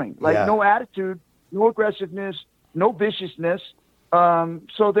wrestling, no attitude, no aggressiveness, no viciousness.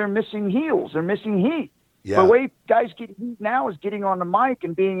 So they're missing heels. They're missing heat. Yeah. The way guys get heat now is getting on the mic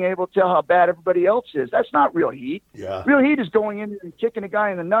and being able to tell how bad everybody else is. That's not real heat. Yeah. Real heat is going in and kicking a guy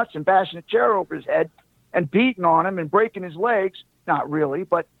in the nuts and bashing a chair over his head and beating on him and breaking his legs. Not really,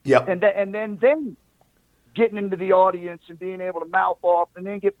 but and then getting into the audience and being able to mouth off and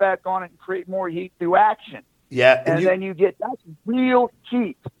then get back on it and create more heat through action. Yeah. And then you get, that's real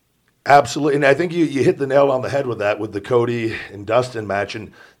heat. Absolutely. And I think you hit the nail on the head with that, with the Cody and Dustin match.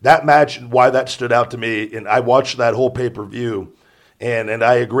 And that match, why that stood out to me, and I watched that whole pay-per-view, and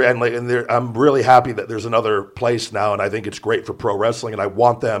I agree. I'm really happy that there's another place now, and I think it's great for pro wrestling, and I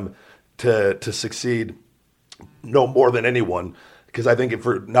want them to succeed no more than anyone, because I think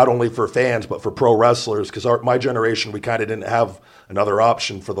not only for fans, but for pro wrestlers, because my generation, we kind of didn't have another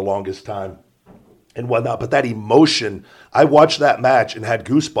option for the longest time and whatnot. But that emotion, I watched that match and had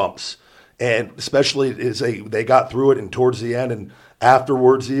goosebumps, and especially as they got through it and towards the end and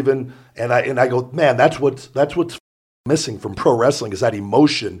afterwards even, and I go, man, that's what's missing from pro wrestling is that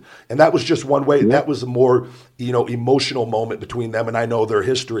emotion. And that was just one way. Yeah. That was a more, emotional moment between them. And I know their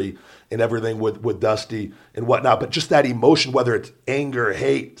history and everything with Dusty and whatnot, but just that emotion, whether it's anger,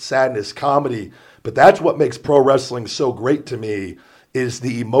 hate, sadness, comedy, but that's what makes pro wrestling so great to me is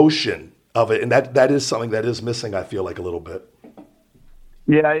the emotion of it. And that is something that is missing, I feel like, a little bit.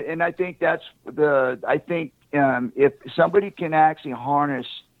 Yeah. And I think if somebody can actually harness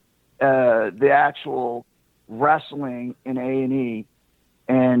the actual wrestling in A&E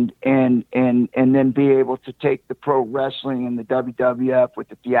and then be able to take the pro wrestling and the WWF with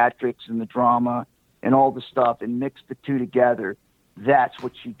the theatrics and the drama and all the stuff and mix the two together, that's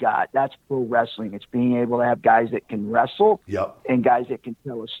what you got. That's pro wrestling. It's being able to have guys that can wrestle and guys that can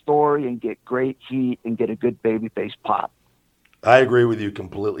tell a story and get great heat and get a good babyface pop. I agree with you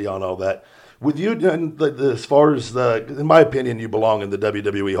completely on all that. With you, as far as in my opinion, you belong in the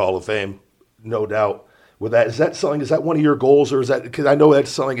WWE Hall of Fame, no doubt. With that, is that one of your goals, or is that, because I know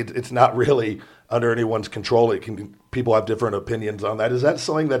that's something it's not really under anyone's control. People have different opinions on that. Is that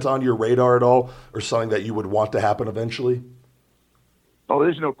something that's on your radar at all, or something that you would want to happen eventually? Oh,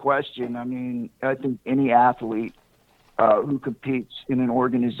 there's no question. I mean, I think any athlete who competes in an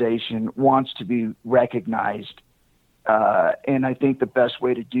organization wants to be recognized. And I think the best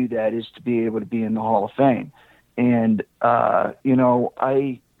way to do that is to be able to be in the Hall of Fame. And,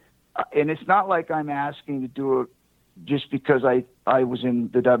 and it's not like I'm asking to do it just because I was in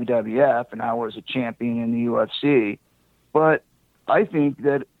the WWF and I was a champion in the UFC, but I think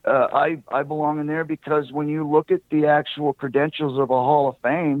that I belong in there because when you look at the actual credentials of a Hall of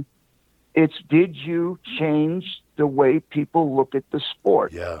Fame, it's, did you change the way people look at the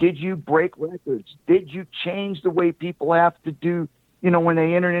sport? Yeah. Did you break records? Did you change the way people have to do, when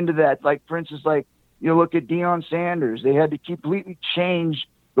they enter into that? Like, for instance, you look at Deion Sanders, they had to completely change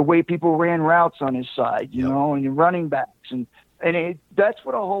the way people ran routes on his side, and your running backs. And that's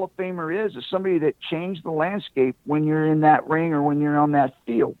what a Hall of Famer is somebody that changed the landscape when you're in that ring or when you're on that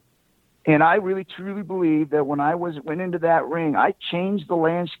field. And I really, truly believe that when I went into that ring, I changed the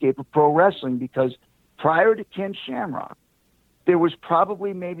landscape of pro wrestling, because prior to Ken Shamrock, there was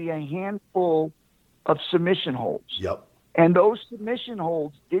probably maybe a handful of submission holds. Yep. And those submission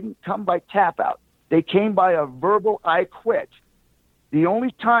holds didn't come by tap out. They came by a verbal "I quit." The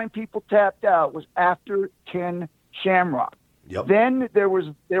only time people tapped out was after Ken Shamrock. Yep. Then there was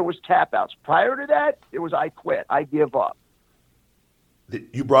tap outs. Prior to that, it was "I quit, I give up."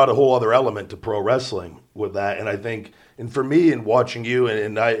 You brought a whole other element to pro wrestling with that, and I think, and for me, in watching you,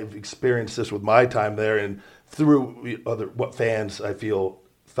 and I've experienced this with my time there, and through what fans I felt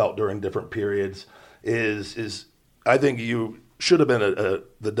during different periods, is I think you should have been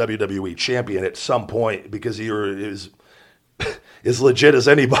the WWE champion at some point, because you were as legit as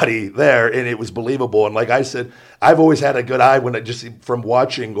anybody there, and it was believable. And like I said, I've always had a good eye from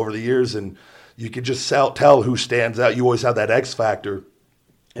watching over the years, and you could just tell who stands out. You always have that X factor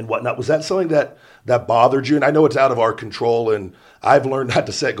and whatnot. Was that something that bothered you? And I know it's out of our control, and I've learned not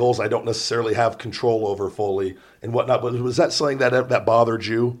to set goals I don't necessarily have control over fully and whatnot, but was that something that bothered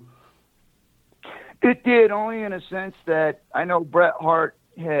you? It did, only in a sense that I know Bret Hart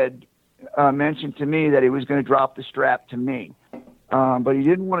had mentioned to me that he was going to drop the strap to me. But he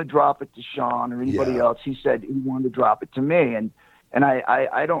didn't want to drop it to Sean or anybody else. He said he wanted to drop it to me. And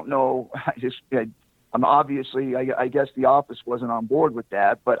I don't know. I'm obviously, I guess the office wasn't on board with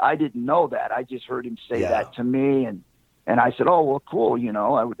that, but I didn't know that. I just heard him say that to me. And I said, oh, well, cool.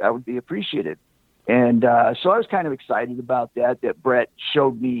 I would be appreciative. And so I was kind of excited about that Bret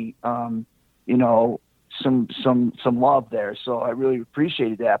showed me, some love there. So I really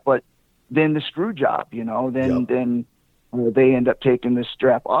appreciated that. But then the screw job, then they end up taking the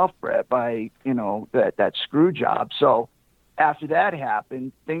strap off Bret by, that screw job. So after that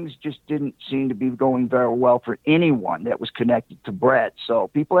happened, things just didn't seem to be going very well for anyone that was connected to Bret. So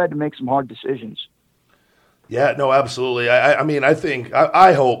people had to make some hard decisions. Yeah, no, absolutely. I mean, I think,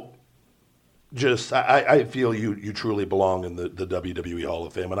 I hope, I feel you truly belong in the WWE Hall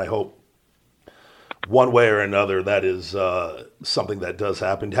of Fame, and I hope one way or another that is something that does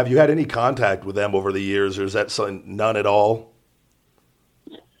happen. Have you had any contact with them over the years, or is that something, none at all?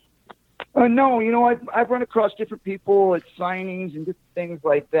 No, I've run across different people at signings and different things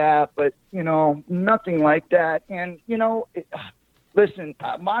like that, but, nothing like that. And, listen,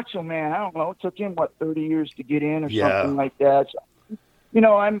 Macho Man, I don't know, it took him, 30 years to get in or something like that. So,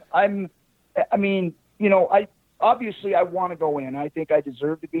 obviously I want to go in. I think I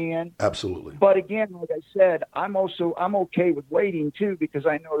deserve to be in. Absolutely. But again, like I said, I'm okay with waiting too, because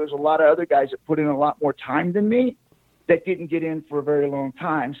I know there's a lot of other guys that put in a lot more time than me that didn't get in for a very long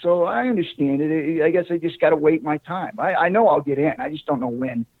time. So I understand it. I guess I just got to wait my time. I know I'll get in. I just don't know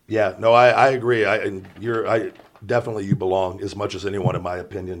when. Yeah, no, I agree. Definitely you belong as much as anyone, in my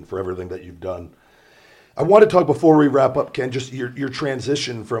opinion, for everything that you've done. I want to talk before we wrap up, Ken, just your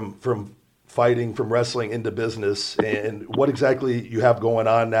transition from fighting, from wrestling into business, and what exactly you have going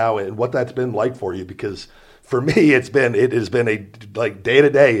on now, and what that's been like for you. Because for me, it has been a like day to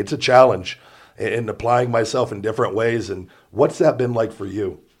day. It's a challenge, and applying myself in different ways. And what's that been like for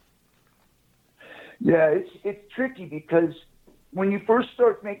you? Yeah, it's tricky because when you first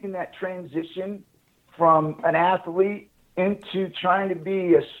start making that transition from an athlete into trying to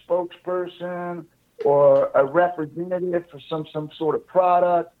be a spokesperson or a representative for some sort of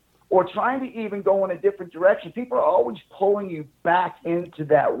product, or trying to even go in a different direction, people are always pulling you back into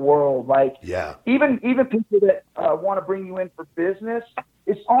that world. Like, even people that want to bring you in for business,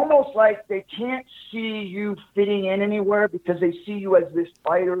 it's almost like they can't see you fitting in anywhere because they see you as this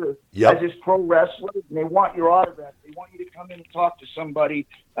fighter, or as this pro wrestler, and they want your autograph. They want you to come in and talk to somebody,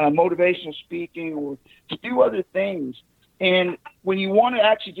 motivational speaking, or to do other things. And when you want to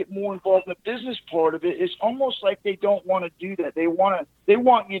actually get more involved in the business part of it, it's almost like they don't want to do that. They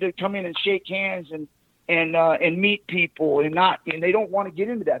want you to come in and shake hands and meet people, and they don't want to get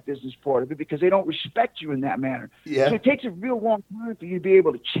into that business part of it because they don't respect you in that manner. Yeah. So it takes a real long time for you to be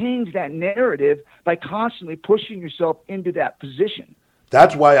able to change that narrative by constantly pushing yourself into that position.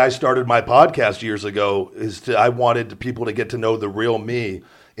 That's why I started my podcast years ago. I wanted people to get to know the real me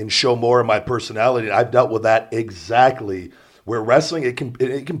and show more of my personality. I've dealt with that exactly. Where wrestling, it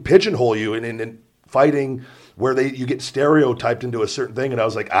can pigeonhole you, and in fighting, where you get stereotyped into a certain thing. And I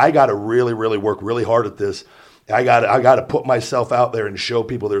was like, I got to really, really work really hard at this. I got to put myself out there and show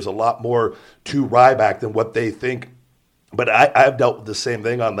people there's a lot more to Ryback than what they think. But I've dealt with the same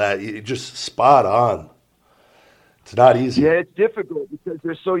thing on that. You just spot on. It's not easy. Yeah, it's difficult because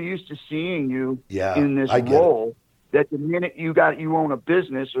they're so used to seeing you in this role that the minute you own a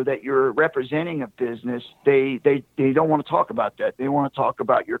business or that you're representing a business, they don't want to talk about that. They want to talk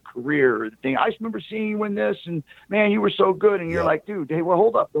about your career or the thing. I just remember seeing you in this, and man, you were so good. And you're like, dude, hey, well,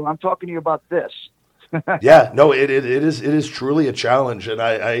 hold up, though. I'm talking to you about this. Yeah, no, it is truly a challenge, and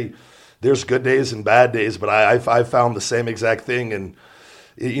I there's good days and bad days, but I found the same exact thing. And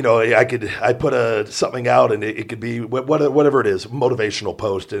I put something out, and it could be whatever it is, motivational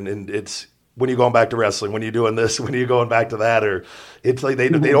post, and it's. When you're going back to wrestling, when you're doing this, when you're going back to that, or it's like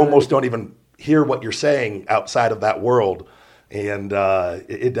they almost don't even hear what you're saying outside of that world, and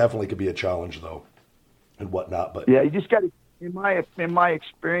it definitely could be a challenge though, and whatnot. But yeah, you just got to, in my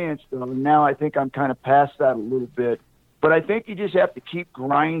experience though, now I think I'm kind of past that a little bit, but I think you just have to keep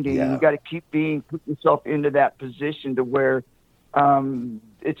grinding. Yeah. You got to keep put yourself into that position to where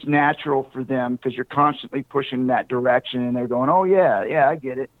it's natural for them because you're constantly pushing that direction, and they're going, oh yeah, I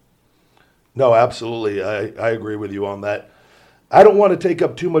get it. No, absolutely. I agree with you on that. I don't want to take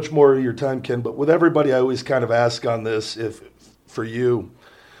up too much more of your time, Ken, but with everybody, I always kind of ask on this, if for you,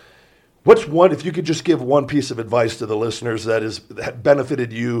 if you could just give one piece of advice to the listeners that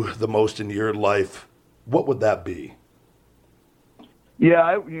benefited you the most in your life, what would that be?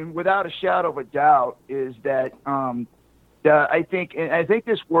 Yeah, without a shadow of a doubt, is that I think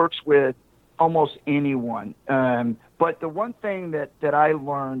this works with almost anyone. But the one thing that I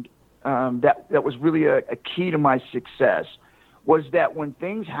learned that was really a key to my success was that when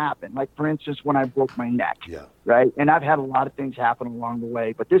things happen, like for instance, when I broke my neck, right? And I've had a lot of things happen along the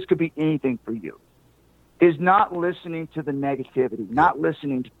way, but this could be anything for you, is not listening to the negativity, not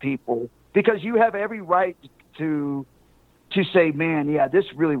listening to people, because you have every right to say, man, yeah, this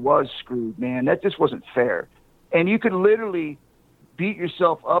really was screwed, man, that this wasn't fair. And you could literally beat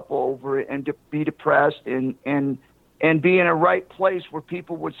yourself up over it and be depressed and be in a right place where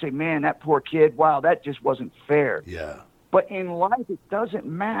people would say, man, that poor kid, wow, that just wasn't fair. Yeah. But in life, it doesn't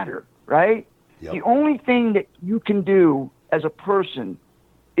matter, right? Yep. The only thing that you can do as a person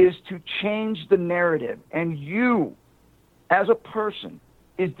is to change the narrative. And you, as a person,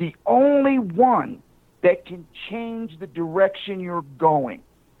 is the only one that can change the direction you're going.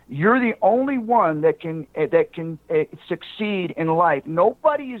 You're the only one that can succeed in life.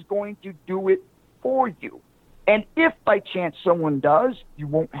 Nobody is going to do it for you. And if by chance someone does, you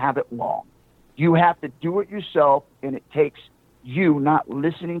won't have it long. You have to do it yourself, and it takes you not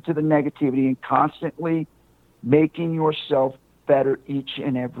listening to the negativity and constantly making yourself better each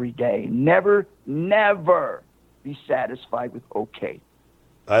and every day. Never, never be satisfied with okay.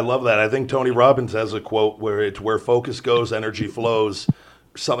 I love that. I think Tony Robbins has a quote where it's where focus goes, energy flows.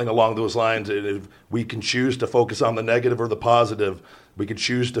 something along those lines. And if we can choose to focus on the negative or the positive. We can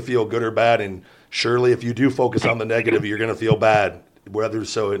choose to feel good or bad. And surely if you do focus on the negative, you're going to feel bad. Whether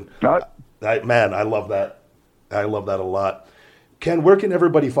so. And man, I love that. I love that a lot. Ken, where can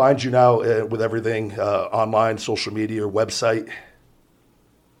everybody find you now with everything online, social media, or website?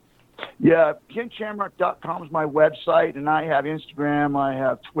 Yeah, KenShamrock.com is my website, and I have Instagram, I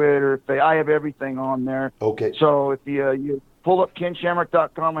have Twitter, I have everything on there. Okay. So if you pull up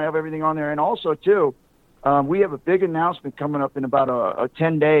KenShamrock.com, I have everything on there. And also, too, we have a big announcement coming up in about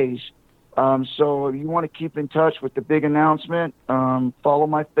 10 days. So if you want to keep in touch with the big announcement, follow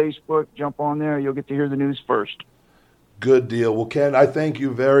my Facebook, jump on there. You'll get to hear the news first. Good deal. Well, Ken, I thank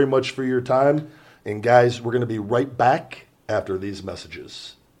you very much for your time. And, guys, we're going to be right back after these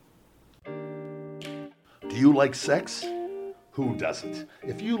messages. Do you like sex? Who doesn't?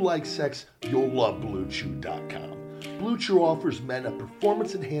 If you like sex, you'll love BlueChew.com. Blue Chew offers men a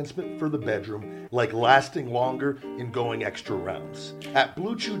performance enhancement for the bedroom, like lasting longer and going extra rounds. At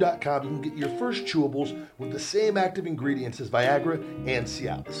BlueChew.com, you can get your first chewables with the same active ingredients as Viagra and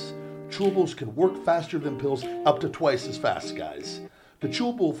Cialis. Chewables can work faster than pills, up to twice as fast, guys. The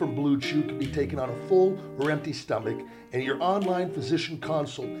chewable from Blue Chew can be taken on a full or empty stomach, and your online physician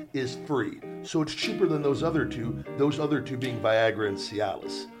consult is free. So it's cheaper than those other two being Viagra and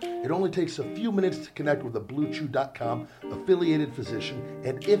Cialis. It only takes a few minutes to connect with a BlueChew.com affiliated physician,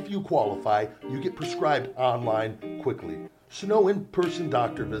 and if you qualify, you get prescribed online quickly. So no in-person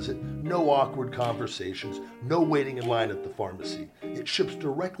doctor visit, no awkward conversations, no waiting in line at the pharmacy. It ships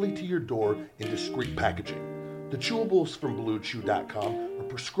directly to your door in discreet packaging. The chewables from BlueChew.com are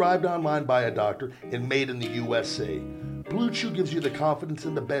prescribed online by a doctor and made in the USA. Blue Chew gives you the confidence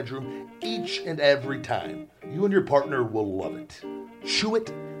in the bedroom each and every time. You and your partner will love it. Chew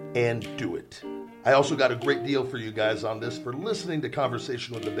it and do it. I also got a great deal for you guys on this for listening to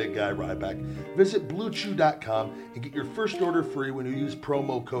Conversation with the Big Guy Ryback. Visit BlueChew.com and get your first order free when you use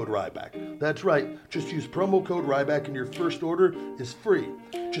promo code Ryback. That's right, just use promo code Ryback and your first order is free.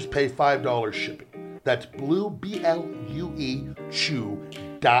 Just pay $5 shipping. That's BLUE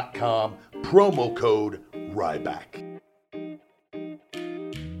Chew.com, promo code Ryback.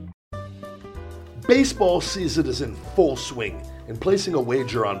 Baseball season is in full swing, and placing a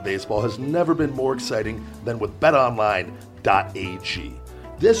wager on baseball has never been more exciting than with BetOnline.ag.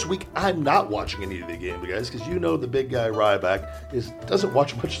 This week, I'm not watching any of the game, guys, because you know the big guy Ryback doesn't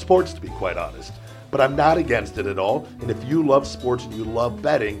watch much sports, to be quite honest. But I'm not against it at all, and if you love sports and you love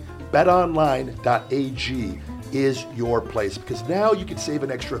betting, BetOnline.ag is your place, because now you can save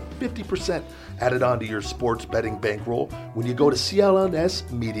an extra 50% added onto your sports betting bankroll when you go to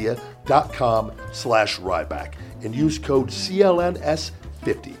clnsmedia.com/Ryback and use code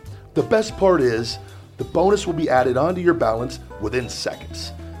CLNS50. The best part is the bonus will be added onto your balance within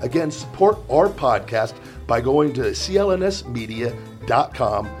seconds. Again, support our podcast by going to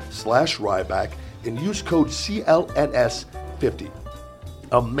clnsmedia.com/Ryback and use code CLNS50.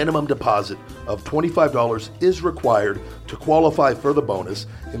 A minimum deposit of $25 is required to qualify for the bonus,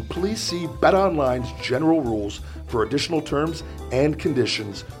 and please see BetOnline's general rules for additional terms and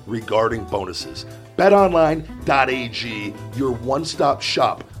conditions regarding bonuses. BetOnline.ag, your one-stop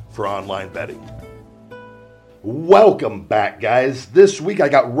shop for online betting. Welcome back, guys. This week I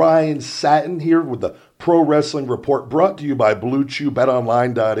got Ryan Satin here with the Pro Wrestling Report, brought to you by Blue Chew,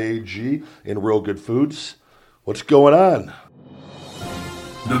 BetOnline.ag, and Real Good Foods. What's going on?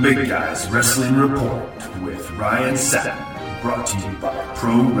 The Big Guys Wrestling Report with Ryan Satin, brought to you by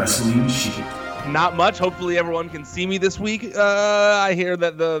Pro Wrestling Sheet. Not much. Hopefully everyone can see me this week. I hear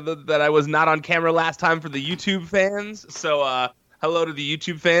that that I was not on camera last time for the YouTube fans. So hello to the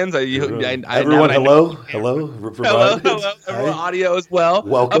YouTube fans. Everyone, hello. Hello. Everyone, audio as well.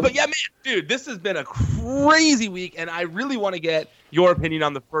 Welcome. But yeah, man, dude, this has been a crazy week, and I really want to get your opinion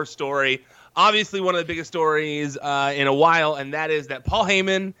on the first story. Obviously, one of the biggest stories in a while, and that is that Paul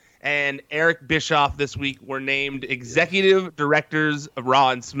Heyman and Eric Bischoff this week were named executive directors of Raw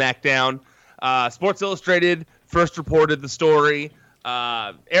and SmackDown. Sports Illustrated first reported the story.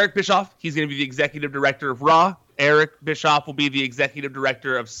 Eric Bischoff, he's going to be the executive director of Raw. Eric Bischoff will be the executive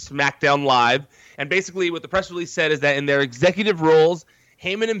director of SmackDown Live. And basically what the press release said is that in their executive roles,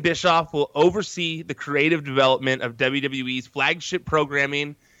 Heyman and Bischoff will oversee the creative development of WWE's flagship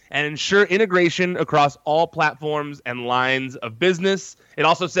programming and ensure integration across all platforms and lines of business. It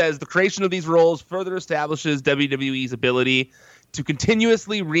also says the creation of these roles further establishes WWE's ability to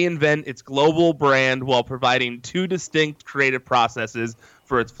continuously reinvent its global brand while providing two distinct creative processes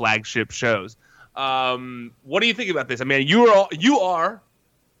for its flagship shows. What do you think about this? I mean, you are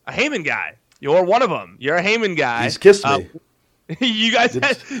a Heyman guy. You're one of them. You're a Heyman guy. He's kissed me. You guys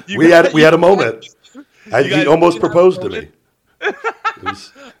we had a moment. He almost proposed to me.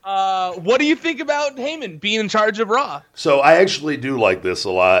 What do you think about Heyman being in charge of Raw? So I actually do like this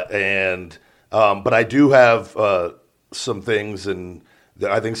a lot, and but I do have some things, and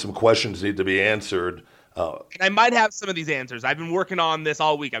I think some questions need to be answered. And I might have some of these answers. I've been working on this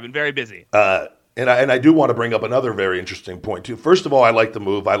all week. I've been very busy. And I do want to bring up another very interesting point too. First of all, I like the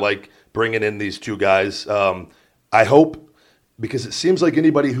move. I like bringing in these two guys. I hope, because it seems like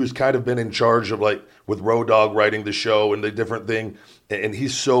anybody who's kind of been in charge of, like, with Road Dogg writing the show and the different thing, and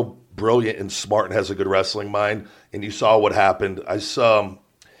he's so brilliant and smart and has a good wrestling mind, and you saw what happened. If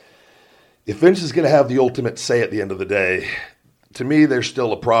Vince is going to have the ultimate say at the end of the day, to me, there's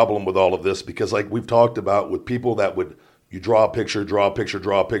still a problem with all of this, because, like we've talked about, with people that would, you draw a picture,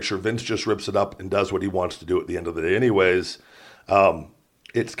 Vince just rips it up and does what he wants to do at the end of the day anyways.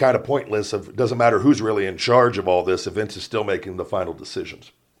 It's kind of pointless. It doesn't matter who's really in charge of all this if Vince is still making the final decisions.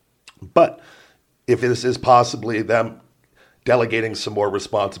 But if this is possibly them delegating some more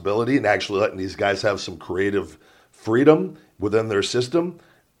responsibility and actually letting these guys have some creative freedom within their system,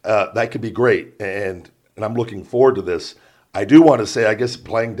 that could be great. And I'm looking forward to this. I do want to say, I guess,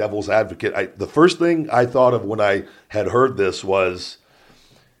 playing devil's advocate, the first thing I thought of when I had heard this was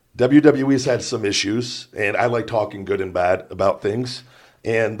WWE's had some issues, and I like talking good and bad about things.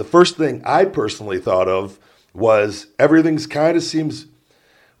 And the first thing I personally thought of was everything's kind of seems,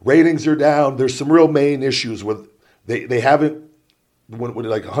 ratings are down. There's some real main issues with, they haven't, when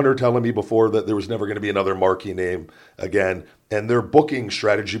like Hunter telling me before that there was never going to be another marquee name again. And their booking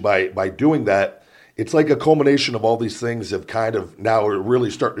strategy by doing that, it's like a culmination of all these things have kind of now are really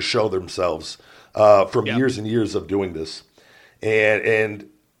starting to show themselves from years and years of doing this. And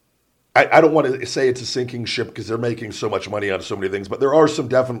I don't want to say it's a sinking ship because they're making so much money on so many things, but there are some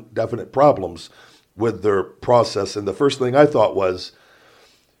definite problems with their process. And the first thing I thought was,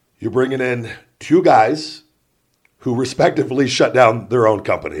 you're bringing in two guys who respectively shut down their own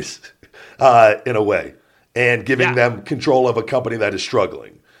companies in a way, and giving them control of a company that is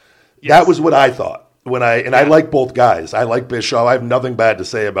struggling. Yes. That was what I thought. I like both guys. I like Bischoff. I have nothing bad to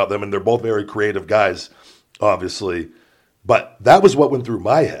say about them, and they're both very creative guys, obviously. But that was what went through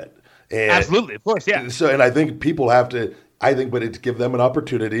my head. And absolutely, of course, yeah. So, and I think people have to. But it's give them an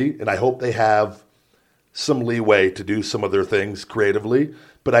opportunity, and I hope they have some leeway to do some of their things creatively.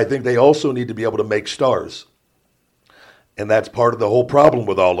 But I think they also need to be able to make stars, and that's part of the whole problem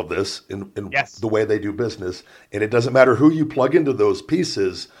with all of this in the way they do business. And it doesn't matter who you plug into those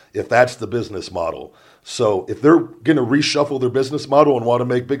pieces if that's the business model. So if they're going to reshuffle their business model and want to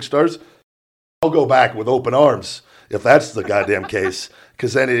make big stars, I'll go back with open arms if that's the goddamn case.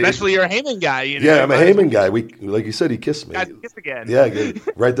 Because then, especially you're a Heyman guy. You know, yeah, I'm a Heyman guy. Like you said, he kissed me. Kiss again. Yeah,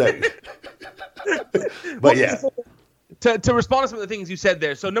 right there. But yeah. To respond to some of the things you said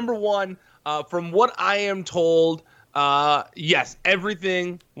there. So number one, from what I am told, yes,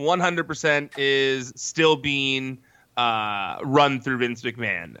 everything 100% is still being run through Vince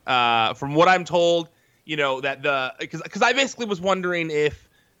McMahon. From what I'm told, you know, that because I basically was wondering if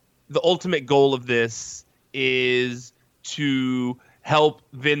the ultimate goal of this is to help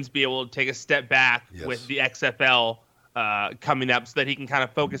Vince be able to take a step back with the XFL coming up, so that he can kind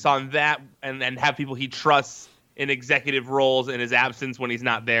of focus on that and have people he trusts in executive roles in his absence when he's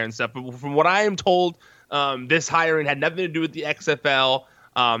not there and stuff. But from what I am told, this hiring had nothing to do with the XFL,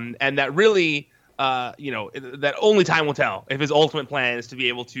 and that really, that only time will tell if his ultimate plan is to be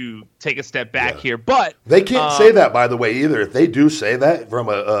able to take a step back here. But they can't say that, by the way, either. If they do say that from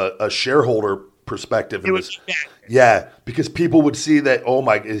a shareholder perspective, because people would see that, oh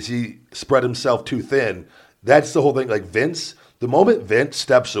my, is he spread himself too thin? That's the whole thing. Like Vince, the moment Vince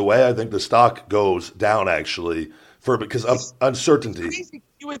steps away, I think the stock goes down actually because of uncertainty. Crazy.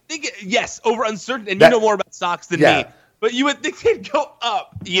 You would think, over uncertainty, and you know more about stocks than me. But you would think they'd go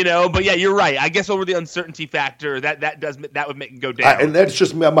up, you know. But yeah, you're right. I guess over the uncertainty factor, that would make it go down. And that's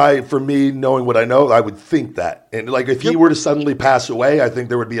just for me knowing what I know. I would think that, and like if he were to suddenly pass away, I think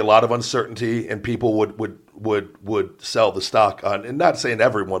there would be a lot of uncertainty, and people would sell the stock on. And not saying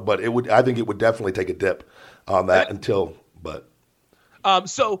everyone, but it would. I think it would definitely take a dip on that until. But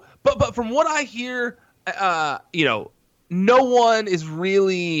but from what I hear, no one is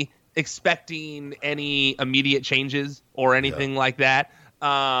really expecting any immediate changes or anything like that.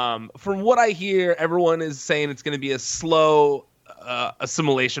 From what I hear, everyone is saying it's going to be a slow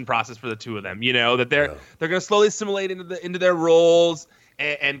assimilation process for the two of them. You know, that they're going to slowly assimilate into their roles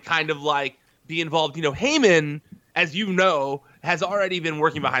and kind of like be involved. You know, Heyman, as you know, has already been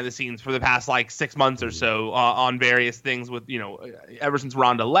working behind the scenes for the past like 6 months or so on various things with, ever since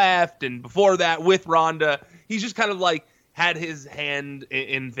Rhonda left, and before that with Rhonda, he's just kind of like had his hand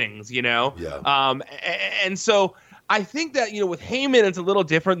in things, you know? Yeah. And so I think that, you know, with Heyman, it's a little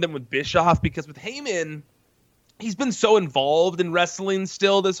different than with Bischoff, because with Heyman, he's been so involved in wrestling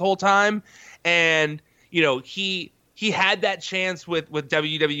still this whole time. And, you know, he had that chance with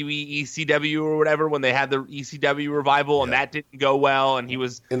WWE, ECW or whatever, when they had the ECW revival, and that didn't go well. And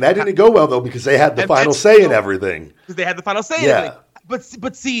that didn't go well, though, because they had the final say in everything. Because they had the final say in everything.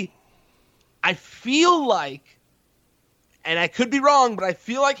 But see, I feel like, and I could be wrong, but I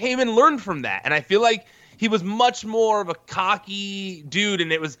feel like Heyman learned from that. And I feel like he was much more of a cocky dude,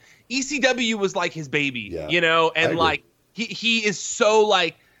 and ECW was like his baby, you know? And like, he is so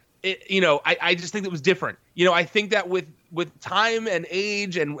like, you know, I just think it was different. You know, I think that with time and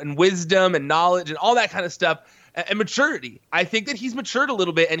age and wisdom and knowledge and all that kind of stuff and maturity, I think that he's matured a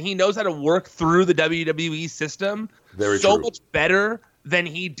little bit, and he knows how to work through the WWE system much better than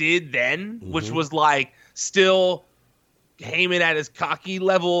he did then, which was like still Heyman at his cocky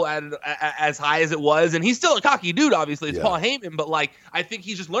level as high as it was. And he's still a cocky dude, obviously. It's Paul Heyman, but like, I think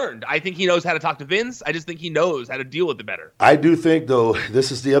he's just learned. I think he knows how to talk to Vince. I just think he knows how to deal with it better. I do think, though,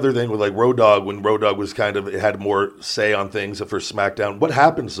 this is the other thing with like Road Dogg, when Road Dogg was had more say on things for SmackDown. What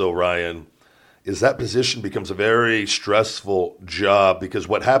happens, though, Ryan, is that position becomes a very stressful job, because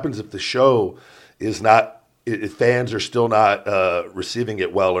what happens if the show is not, if fans are still not receiving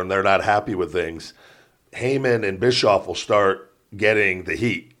it well, and they're not happy with things, Heyman and Bischoff will start getting the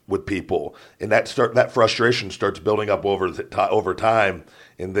heat with people, and that frustration starts building up over time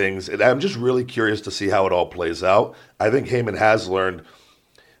and things. And I'm just really curious to see how it all plays out. I think Heyman has learned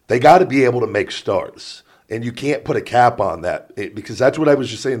they got to be able to make stars, and you can't put a cap on that, because that's what I was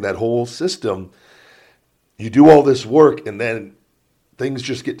just saying. That whole system, you do all this work, and then things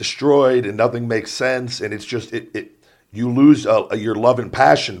just get destroyed, and nothing makes sense, and it's just you lose your love and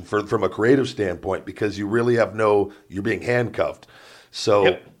passion from a creative standpoint, because you really have you're being handcuffed.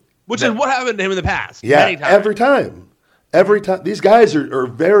 So, which is what happened to him in the past. Yeah, many times. Every time. These guys are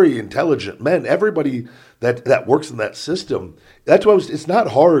very intelligent men. Everybody that works in that system. That's why it's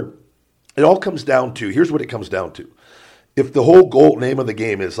not hard. It all comes down to, here's what it comes down to. If the whole name of the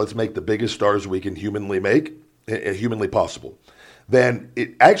game is let's make the biggest stars we can humanly make, humanly possible, then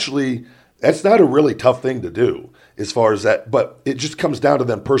that's not a really tough thing to do as far as that. But it just comes down to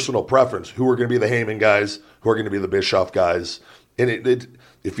then personal preference. Who are going to be the Heyman guys? Who are going to be the Bischoff guys? And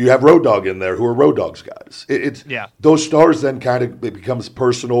if you have Road Dogg in there, who are Road Dogg's guys? Those stars then it becomes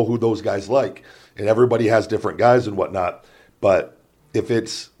personal who those guys like. And everybody has different guys and whatnot. But if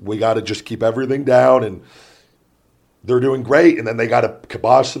we got to just keep everything down, and they're doing great, and then they got to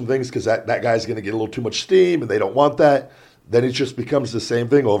kibosh some things because that guy's going to get a little too much steam, and they don't want that, then it just becomes the same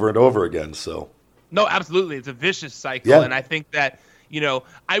thing over and over again. So, no, absolutely. It's a vicious cycle. And I think that, you know,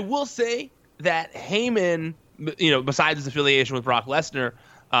 I will say that Heyman, you know, besides his affiliation with Brock Lesnar,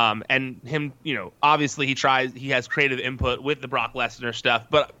 and him, you know, obviously he has creative input with the Brock Lesnar stuff.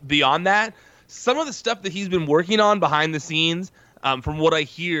 But beyond that, some of the stuff that he's been working on behind the scenes, from what I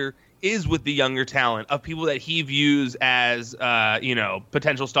hear, is with the younger talent of people that he views as, you know,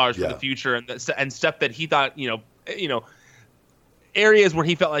 potential stars for the future, and stuff that he thought, you know, areas where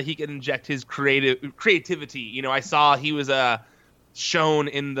he felt like he could inject his creativity. You know, I saw he was shown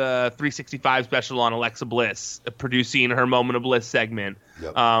in the 365 special on Alexa Bliss, producing her Moment of Bliss segment.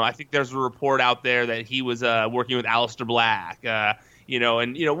 Yep. I think there's a report out there that he was working with Aleister Black. You know,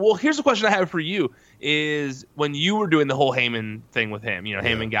 and, you know, well, here's a question I have for you is, when you were doing the whole Heyman thing with him, you know,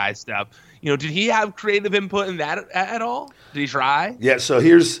 Heyman guy stuff, you know, did he have creative input in that at all? Did he try? Yeah, so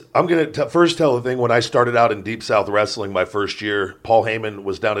I'm going to first tell the thing. When I started out in Deep South Wrestling my first year, Paul Heyman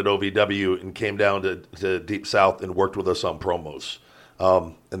was down at OVW and came down to Deep South and worked with us on promos.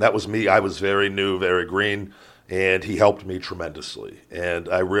 And that was me. I was very new, very green, and he helped me tremendously. And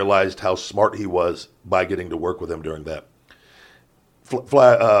I realized how smart he was by getting to work with him during that.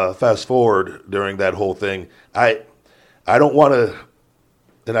 Fast forward during that whole thing, I don't want to,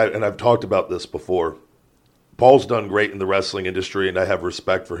 and I've talked about this before. Paul's done great in the wrestling industry, and I have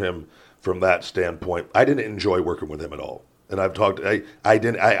respect for him from that standpoint. I didn't enjoy working with him at all, and I've talked. I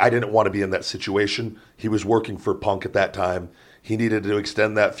didn't want to be in that situation. He was working for Punk at that time. He needed to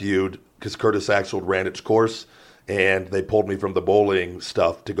extend that feud because Curtis Axel ran its course, and they pulled me from the bowling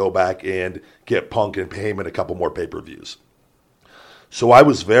stuff to go back and get Punk and Heyman a couple more pay-per-views. So I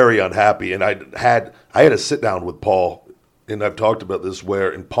was very unhappy, and I had a sit down with Paul, and I've talked about this,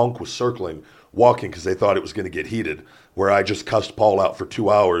 and Punk was circling, walking because they thought it was going to get heated, where I just cussed Paul out for 2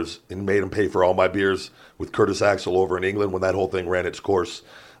 hours and made him pay for all my beers with Curtis Axel over in England when that whole thing ran its course.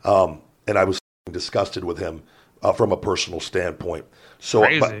 And I was disgusted with him from a personal standpoint. So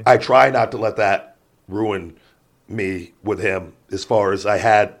I try not to let that ruin me with him as far as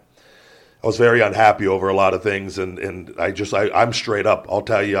I was very unhappy over a lot of things, and I'm straight up. I'll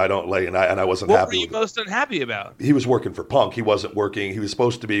tell you, I don't lay, and I wasn't happy. What were you most unhappy about? He was working for Punk. He wasn't working. He was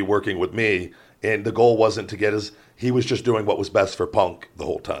supposed to be working with me, and the goal wasn't to get his. He was just doing what was best for Punk the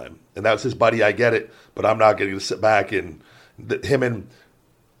whole time, and that was his buddy. I get it, but I'm not going to sit back and him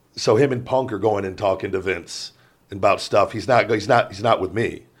and Punk are going and talking to Vince about stuff. He's not with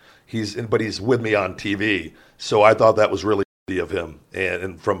me. But he's with me on TV. So I thought that was really of him,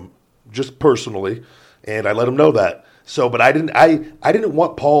 and from just personally, and I let him know that. So, but I didn't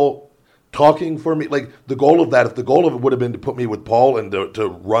want Paul talking for me. Like if the goal of it would have been to put me with Paul and to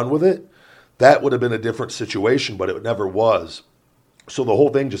run with it, that would have been a different situation, but it never was. So the whole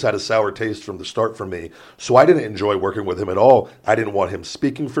thing just had a sour taste from the start for me. So I didn't enjoy working with him at all. I didn't want him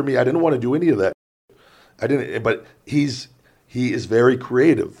speaking for me. I didn't want to do any of that. But he is very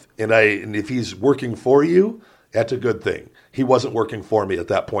creative, and if he's working for you, that's a good thing. He wasn't working for me at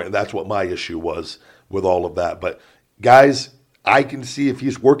that point, and that's what my issue was with all of that. But guys, I can see if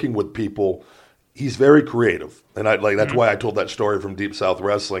he's working with people, he's very creative, and that's why I told that story from Deep South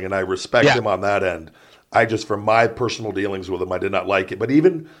Wrestling, and I respect him on that end. From my personal dealings with him, I did not like it. But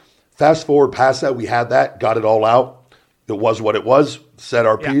even fast forward past that, we had that, got it all out. It was what it was, said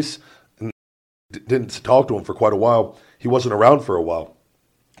our piece, and didn't talk to him for quite a while. He wasn't around for a while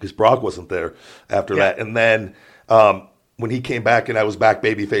because Brock wasn't there after that. And then when he came back and I was back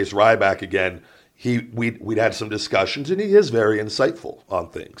babyface Ryback again, we'd had some discussions, and he is very insightful on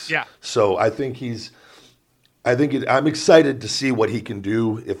things. Yeah. So I'm excited to see what he can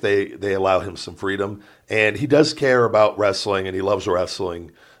do if they allow him some freedom. And he does care about wrestling, and he loves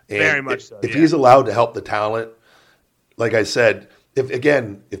wrestling. And very much so. If he's allowed to help the talent, like I said,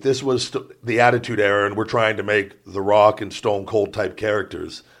 if this was the Attitude Era and we're trying to make The Rock and Stone Cold type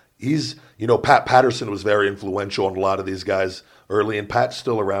characters, Pat Patterson was very influential on a lot of these guys early, and Pat's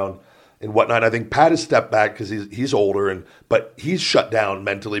still around and whatnot. I think Pat has stepped back because he's older, but he's shut down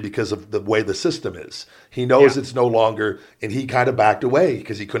mentally because of the way the system is. He knows it's no longer, and he kind of backed away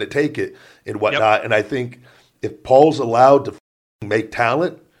because he couldn't take it and whatnot. Yep. And I think if Paul's allowed to make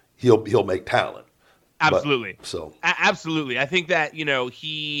talent, he'll make talent. Absolutely. Absolutely. I think that,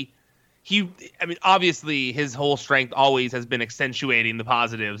 obviously his whole strength always has been accentuating the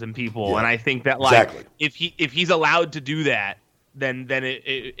positives in people. Yeah. And I think that if he's allowed to do that, then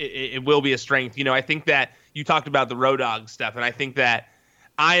it will be a strength. I think that you talked about the Road Dogg stuff, and I think that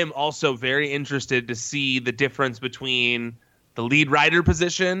I am also very interested to see the difference between the lead writer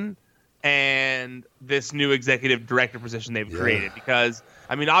position and this new executive director position they've created. Because,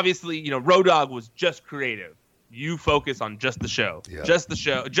 obviously, Road Dogg was just creative. You focus on just the show, just the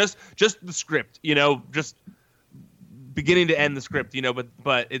show, just the script, just beginning to end the script,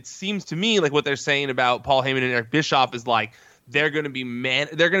 but it seems to me like what they're saying about Paul Heyman and Eric Bischoff is like, they're going to be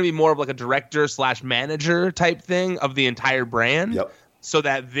more of like a director / manager type thing of the entire brand. Yep. So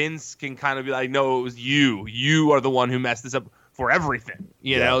that Vince can kind of be like, no, it was you. You are the one who messed this up for everything,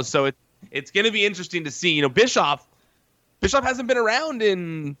 you know? So it's going to be interesting to see, Bischoff hasn't been around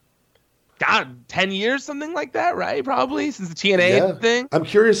in 10 years, something like that, right? Probably since the TNA thing. I'm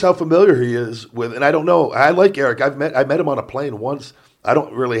curious how familiar he is with, and I don't know. I like Eric. I met him on a plane once. I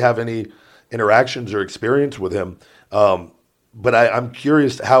don't really have any interactions or experience with him. But I'm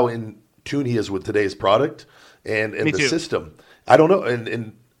curious how in tune he is with today's product and the system. I don't know.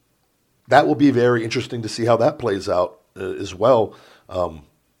 And that will be very interesting to see how that plays out as well.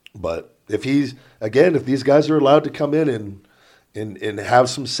 But if these guys are allowed to come in and have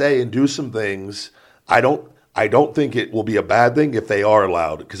some say and do some things, I don't think it will be a bad thing if they are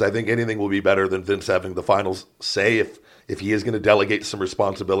allowed, because I think anything will be better than Vince having the final say if he is going to delegate some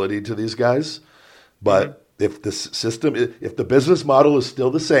responsibility to these guys. But if the system, if the business model is still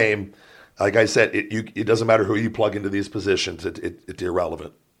the same, like I said, it doesn't matter who you plug into these positions. It's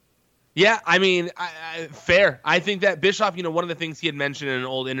irrelevant. Yeah, fair. I think that Bischoff, one of the things he had mentioned in an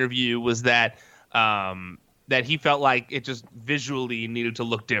old interview was that that he felt like it just visually needed to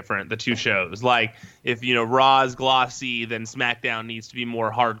look different, the two shows. Like, if, Raw is glossy, then SmackDown needs to be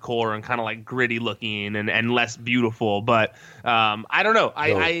more hardcore and kind of like gritty looking and less beautiful. But I don't know.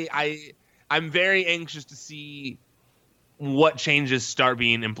 I'm very anxious to see what changes start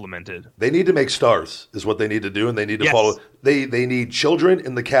being implemented. They need to make stars is what they need to do, and they need to follow. They need children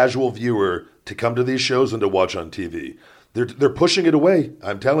and the casual viewer to come to these shows and to watch on TV. They're pushing it away,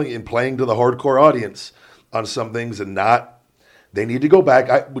 I'm telling you, and playing to the hardcore audience on some things, and not. They need to go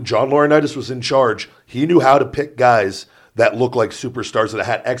back. When John Laurinaitis was in charge, he knew how to pick guys that look like superstars that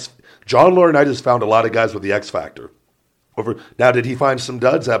had X. John Laurinaitis found a lot of guys with the X factor. Now, did he find some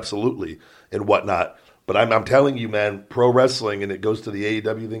duds? Absolutely, and whatnot. But I'm telling you, man, pro wrestling, and it goes to the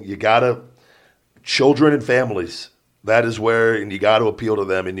AEW thing, you got to, children and families, that is where, and you got to appeal to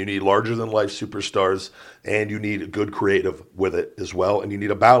them, and you need larger-than-life superstars, and you need a good creative with it as well, and you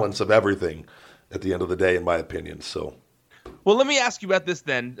need a balance of everything at the end of the day, in my opinion. So, well, let me ask you about this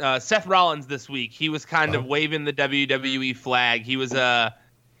then. Seth Rollins this week, he was kind of waving the WWE flag. He was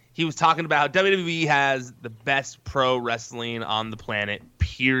talking about how WWE has the best pro wrestling on the planet,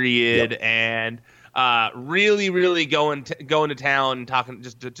 period, and really, really going to town and talking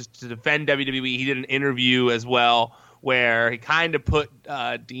just to defend WWE. He did an interview as well where he kind of put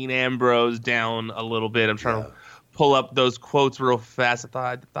Dean Ambrose down a little bit. I'm trying to pull up those quotes real fast.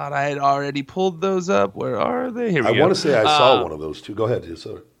 I thought I had already pulled those up. Where are they? Here we go. I want to say I saw one of those too. Go ahead.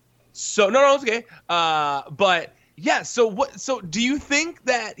 So no, it's okay. But yeah. So do you think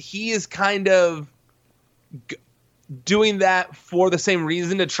that he is kind of doing that for the same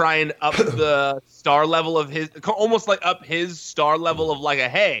reason, to try and up the star level of his, almost like up his star level of like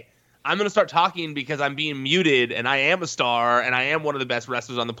hey, I'm going to start talking because I'm being muted and I am a star and I am one of the best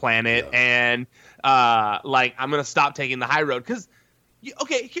wrestlers on the planet. Yeah. And I'm going to stop taking the high road. Because,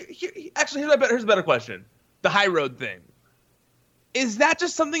 here's a better question. The high road thing. Is that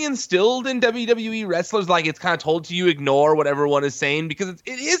just something instilled in WWE wrestlers? Like it's kind of told to you ignore what everyone is saying? Because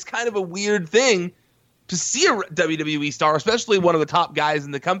it is kind of a weird thing to see a WWE star, especially one of the top guys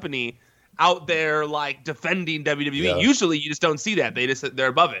in the company, out there like defending WWE. Yeah. Usually you just don't see that. They're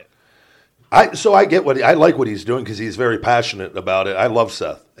above it. I get I like what he's doing because he's very passionate about it. I love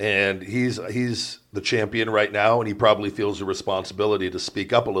Seth, and he's the champion right now, and he probably feels a responsibility to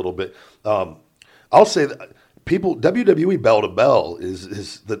speak up a little bit. I'll say that WWE bell to bell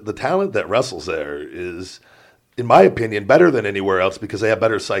is the talent that wrestles there is, in my opinion, better than anywhere else because they have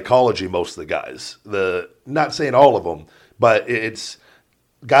better psychology. Most of the guys, not saying all of them, but it's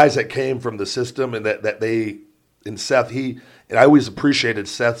guys that came from the system and that they. And Seth, and I always appreciated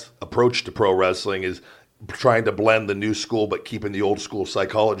Seth's approach to pro wrestling is trying to blend the new school but keeping the old school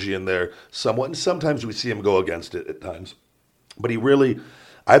psychology in there somewhat. And sometimes we see him go against it at times. But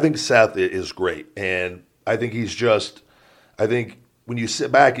I think Seth is great. And I think I think when you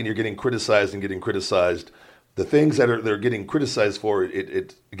sit back and you're getting criticized, the things that they're getting criticized for,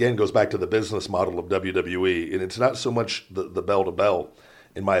 it again goes back to the business model of WWE. And it's not so much the bell to bell,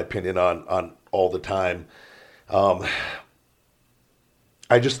 in my opinion, on all the time. I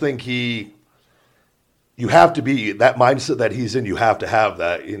just think you have to be that mindset that he's in. You have to have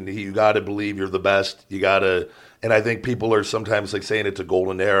that, and you got to believe you're the best. You got to, and I think people are sometimes like saying it's a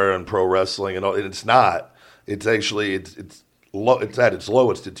golden era in pro wrestling, and it's not. It's actually it's low. It's at its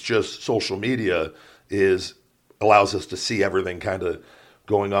lowest. It's just social media allows us to see everything kind of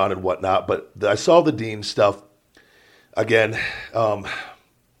going on and whatnot. But I saw the Dean stuff again.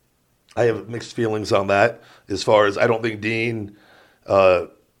 I have mixed feelings on that. As far as I don't think Dean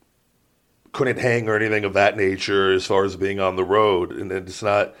couldn't hang or anything of that nature as far as being on the road. And it's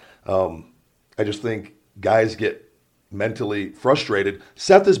not I just think guys get mentally frustrated.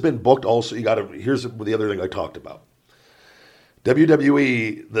 Seth has been booked also. Here's the other thing I talked about.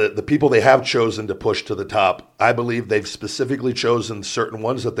 WWE, the people they have chosen to push to the top, I believe they've specifically chosen certain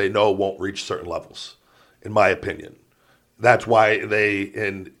ones that they know won't reach certain levels, in my opinion. That's why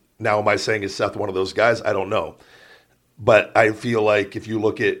and now am I saying is Seth one of those guys? I don't know. But I feel like if you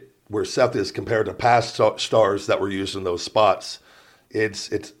look at where Seth is compared to past stars that were used in those spots, it's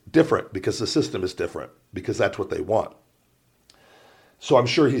different because the system is different because that's what they want. So I'm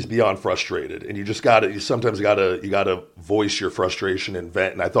sure he's beyond frustrated, and you sometimes gotta voice your frustration and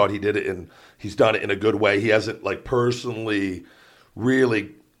vent. And I thought he did it, and he's done it in a good way. He hasn't like personally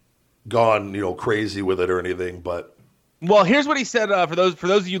really gone crazy with it or anything, but. Well, here's what he said for those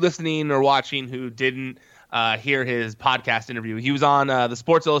of you listening or watching who didn't hear his podcast interview. He was on the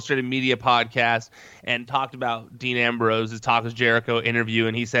Sports Illustrated Media podcast and talked about Dean Ambrose's Talk with Jericho interview,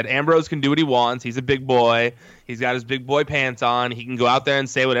 and he said Ambrose can do what he wants. He's a big boy. He's got his big boy pants on. He can go out there and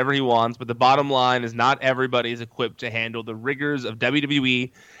say whatever he wants, but the bottom line is not everybody is equipped to handle the rigors of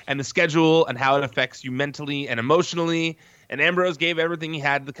WWE and the schedule and how it affects you mentally and emotionally. And Ambrose gave everything he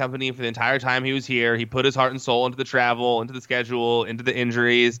had to the company for the entire time he was here. He put his heart and soul into the travel, into the schedule, into the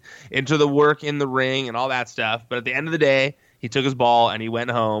injuries, into the work in the ring and all that stuff. But at the end of the day, he took his ball and he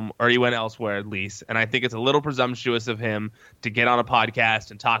went home, or he went elsewhere at least. And I think it's a little presumptuous of him to get on a podcast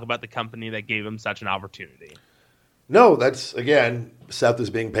and talk about the company that gave him such an opportunity. No, that's, again, Seth is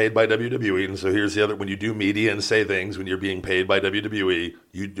being paid by WWE. And so here's the other, when you do media and say things, when you're being paid by WWE,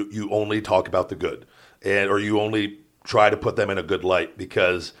 you only talk about the good, or you only try to put them in a good light,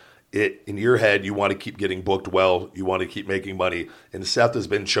 because in your head, you want to keep getting booked well. You want to keep making money. And Seth has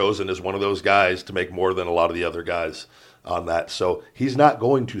been chosen as one of those guys to make more than a lot of the other guys on that. So he's not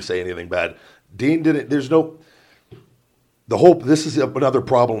going to say anything bad. Dean didn't. This is another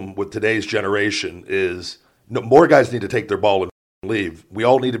problem with today's generation is more guys need to take their ball and leave. We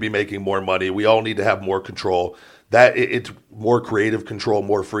all need to be making more money. We all need to have more control. It's more creative control,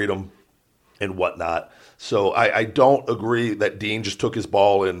 more freedom and whatnot. So I don't agree that Dean just took his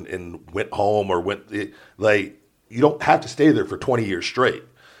ball and went home or you don't have to stay there for 20 years straight.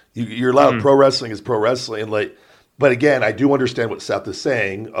 You're allowed. Pro wrestling is pro wrestling. But again, I do understand what Seth is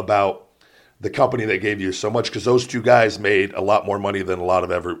saying about the company that gave you so much, because those two guys made a lot more money than a lot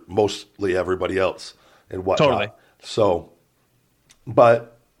of mostly everybody else and whatnot. Totally. So,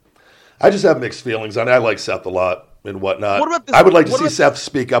 but I just have mixed feelings on it. I like Seth a lot and whatnot. What about this, I would like to see Seth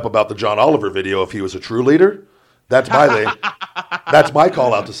speak up about the John Oliver video if he was a true leader. That's my that's my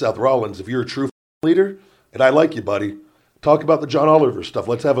call out to Seth Rollins. If you're a true leader, and I like you, buddy, talk about the John Oliver stuff.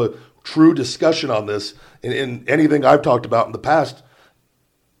 Let's have a true discussion on this. In anything I've talked about in the past,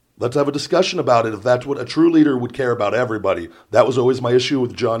 let's have a discussion about it. If that's what a true leader would care about everybody. That was always my issue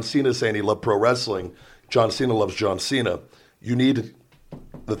with John Cena saying he loved pro wrestling. John Cena loves John Cena. You need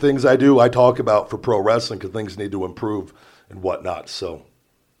the things I do, I talk about for pro wrestling because things need to improve and whatnot. So,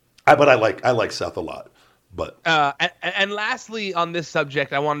 I like Seth a lot. But and lastly on this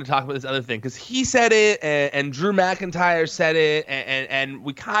subject, I wanted to talk about this other thing because he said it and Drew McIntyre said it and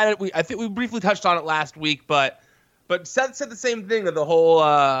I think we briefly touched on it last week, but Seth said the same thing of the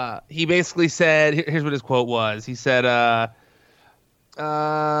whole. He basically said, here's what his quote was. He said,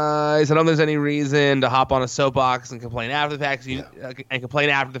 I don't think there's any reason to hop on a soapbox and complain after the fact.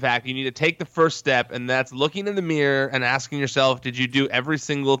 You need to take the first step, and that's looking in the mirror and asking yourself, did you do every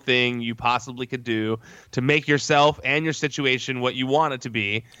single thing you possibly could do to make yourself and your situation what you want it to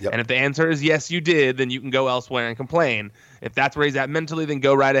be? Yep. And if the answer is yes, you did, then you can go elsewhere and complain. If that's where he's at mentally, then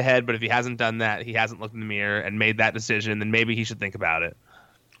go right ahead. But if he hasn't done that, he hasn't looked in the mirror and made that decision, then maybe he should think about it.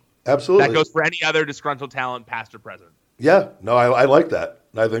 Absolutely. That goes for any other disgruntled talent, past or present. Yeah, no, I like that.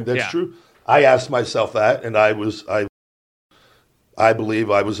 I think that's true. I asked myself that, and I believe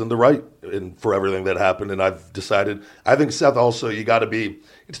I was in the right for everything that happened, and I've decided. I think Seth also, you got to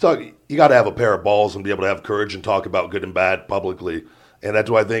have a pair of balls and be able to have courage and talk about good and bad publicly, and that's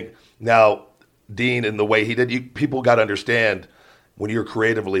why I think now Dean and the way he did, people got to understand when you're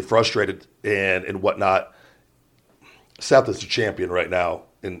creatively frustrated and whatnot. Seth is a champion right now,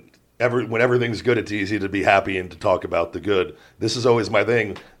 and when everything's good, it's easy to be happy and to talk about the good. This is always my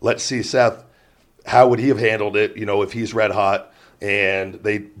thing. Let's see Seth. How would he have handled it? If he's red hot and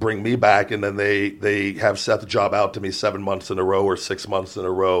they bring me back and then they have Seth job out to me 7 months in a row or 6 months in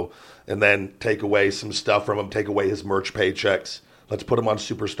a row and then take away some stuff from him, take away his merch paychecks. Let's put him on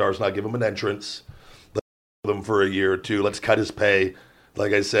Superstars, not give him an entrance. Let's put him for a year or two. Let's cut his pay.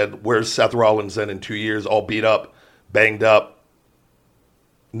 Like I said, where's Seth Rollins in 2 years, all beat up, banged up,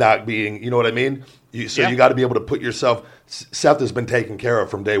 not being, you know what I mean? You got to be able to put yourself. Seth has been taken care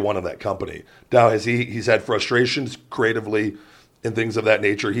of from day one in that company. Now, he's had frustrations creatively and things of that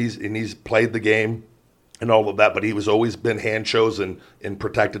nature. He's played the game and all of that, but he was always been hand chosen and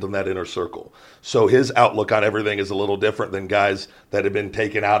protected in that inner circle. So his outlook on everything is a little different than guys that have been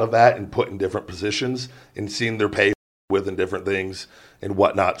taken out of that and put in different positions and seen their pay with and different things and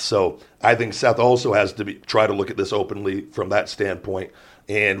whatnot. So I think Seth also has to try to look at this openly from that standpoint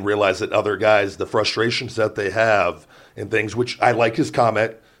and realize that other guys, the frustrations that they have and things, which I like his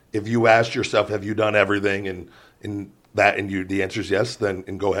comment. If you asked yourself, have you done everything and the answer is yes, then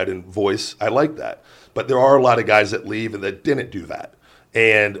and go ahead and voice. I like that. But there are a lot of guys that leave and that didn't do that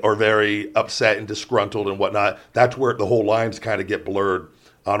and are very upset and disgruntled and whatnot. That's where the whole lines kind of get blurred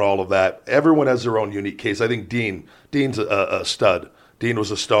on all of that. Everyone has their own unique case. I think Dean's a stud. Dean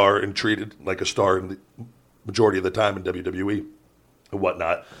was a star and treated like a star in the majority of the time in WWE and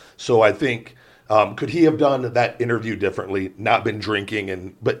whatnot. So I think, could he have done that interview differently, not been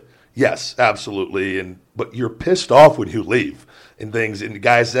drinking? But yes, absolutely. But you're pissed off when you leave and things. And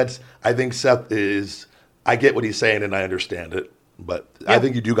guys, I think Seth is, I get what he's saying and I understand it. But I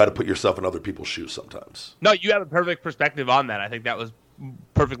think you do got to put yourself in other people's shoes sometimes. No, you have a perfect perspective on that. I think that was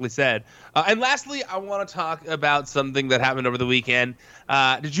perfectly said. And lastly, I want to talk about something that happened over the weekend.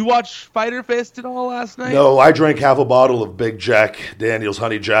 Did you watch Fighter Fist at all last night? No, I drank half a bottle of Big Jack Daniels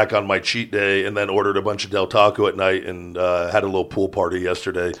Honey Jack on my cheat day and then ordered a bunch of Del Taco at night and had a little pool party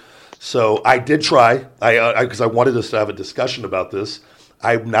yesterday. So I did try, because I wanted us to have a discussion about this.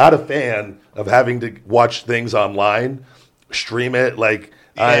 I'm not a fan of having to watch things online, stream it.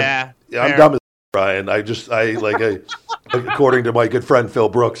 I'm dumb as Brian. According to my good friend Phil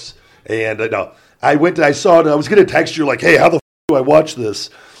Brooks, And no, I saw it. I was going to text you like, hey, how the do I watch this?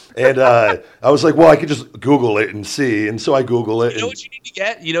 And I was like, well, I could just Google it and see. And so I Google it. You know what you need to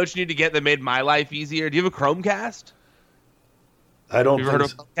get? You know what you need to get that made my life easier? Do you have a Chromecast? I don't Have you ever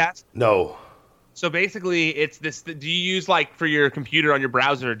heard of a Chromecast? No. So basically, it's this. Do you use like for your computer on your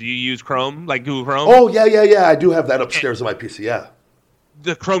browser? Do you use Chrome, like Google Chrome? Oh yeah. I do have that upstairs on my PC. Yeah.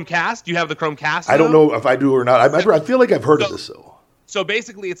 The Chromecast. Do you have the Chromecast? I don't know if I do or not. I feel like I've heard of this though. So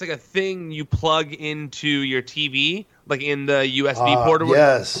basically, it's like a thing you plug into your TV, like in the USB port. Or whatever.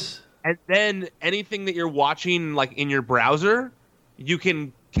 Yes. And then anything that you're watching, like in your browser, you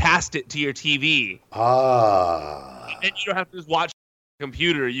can cast it to your TV. And you don't have to just watch the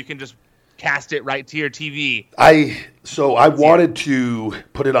computer. You can just cast it right to your TV. I wanted to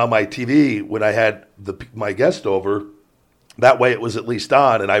put it on my TV when I had my guest over. That way it was at least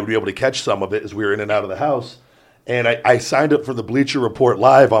on, and I would be able to catch some of it as we were in and out of the house. And I signed up for the Bleacher Report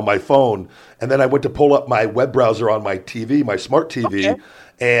Live on my phone, and then I went to pull up my web browser on my TV, my smart TV,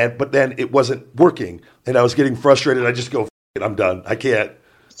 but then it wasn't working, and I was getting frustrated. I just go, I'm done. I can't.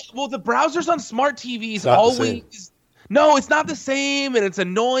 Well, the browsers on smart TVs always no, it's not the same, and it's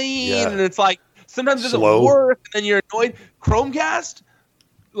annoying, and it's like sometimes it doesn't work, and then you're annoyed. Chromecast,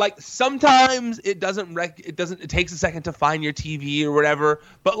 like sometimes it takes a second to find your TV or whatever,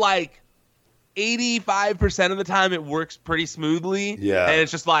 but like 85% of the time it works pretty smoothly. Yeah. And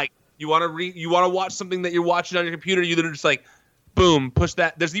it's just like you want to watch something that you're watching on your computer, you literally just like boom, push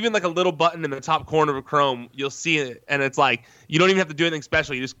that. There's even like a little button in the top corner of Chrome. You'll see it, and it's like you don't even have to do anything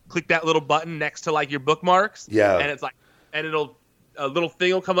special. You just click that little button next to like your bookmarks. Yeah. And it's like, and a little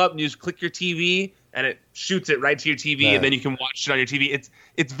thing will come up, and you just click your TV, and it shoots it right to your TV, and then you can watch it on your TV.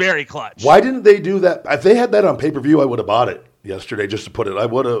 It's very clutch. Why didn't they do that? If they had that on pay-per-view, I would have bought it yesterday just to put it. I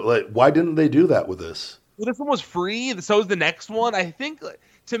would have why didn't they do that with this? Well, this one was free. So is the next one. I think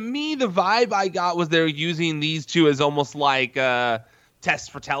to me the vibe I got was they're using these two as almost like tests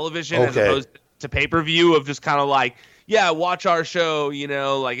for television as opposed to pay-per-view of just kind of like, yeah, watch our show,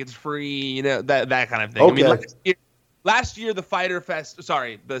 like it's free, that kind of thing. Okay. I mean, last year the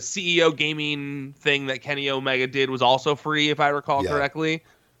the CEO gaming thing that Kenny Omega did was also free, if I recall correctly.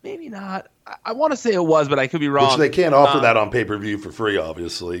 Maybe not. I want to say it was, but I could be wrong. Which they can't offer that on pay-per-view for free,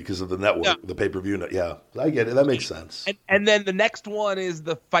 obviously, because of the network, the pay-per-view. Yeah, I get it. That makes sense. And then the next one is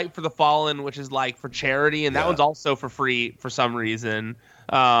the Fight for the Fallen, which is like for charity, and that one's also for free for some reason.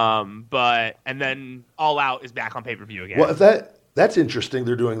 And then All Out is back on pay-per-view again. Well, if that's interesting.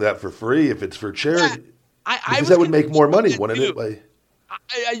 They're doing that for free if it's for charity. Because that would make more money, wouldn't it?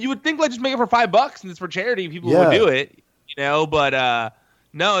 You would think just make it for $5 and it's for charity. People would do it, but.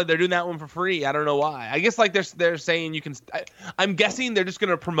 No, they're doing that one for free. I don't know why. I guess like they're saying you can. I'm guessing they're just going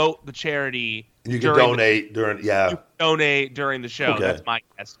to promote the charity. You can donate during. Yeah. You can donate during the show. Okay. That's my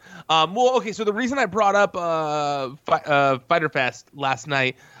guess. So the reason I brought up Fyter Fest last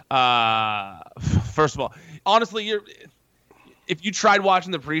night. First of all, honestly, if you tried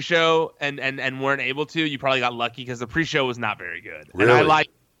watching the pre-show and weren't able to, you probably got lucky because the pre-show was not very good. Really? And I like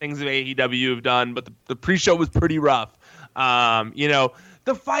things that AEW have done, but the pre-show was pretty rough.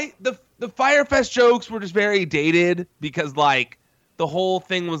 The Fyter Fest jokes were just very dated because like the whole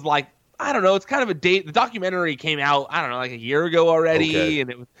thing was like, I don't know, it's kind of a date. The documentary came out, I don't know, like a year ago already,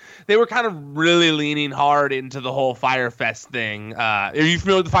 and they were kind of really leaning hard into the whole Fyter Fest thing. Are you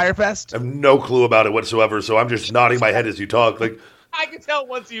familiar with the Fyter Fest? I have no clue about it whatsoever, so I'm just nodding my head as you talk. Like I can tell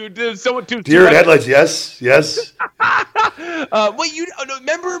once you did someone too. Deer in headlights, yes. Wait,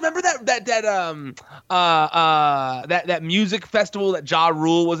 remember that music festival that Ja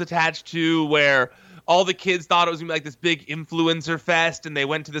Rule was attached to, where all the kids thought it was gonna be like this big influencer fest, and they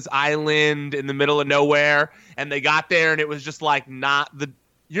went to this island in the middle of nowhere, and they got there, and it was just like You're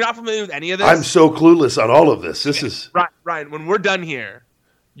not familiar with any of this? I'm so clueless on all of this. This is Ryan. When we're done here,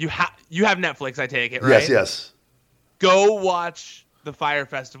 you have Netflix, I take it, right? Yes. Go watch the Fyter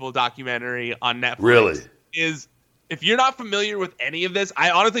Festival documentary on Netflix. Really? If you're not familiar with any of this,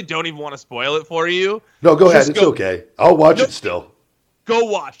 I honestly don't even want to spoil it for you. No, go ahead. It's okay. I'll watch it still. Go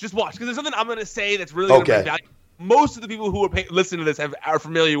watch. Just watch. Because there's something I'm going to say that's really going to bring value. Most of the people who are listening to this are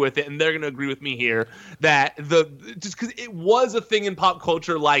familiar with it, and they're going to agree with me here that just because it was a thing in pop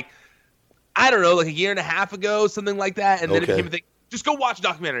culture, like, I don't know, like a year and a half ago, something like that, and then it became a thing. Just go watch a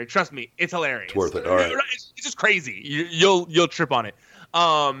documentary. Trust me, it's hilarious. It's worth it. All right. It's just crazy. You'll trip on it.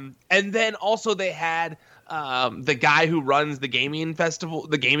 And then also they had the guy who runs the gaming festival,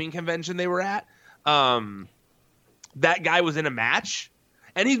 the gaming convention they were at. That guy was in a match,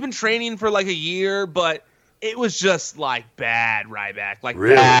 and he's been training for like a year, but it was just like bad, Ryback. Like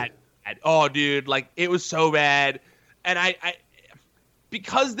really? Bad. Oh, dude, like it was so bad. And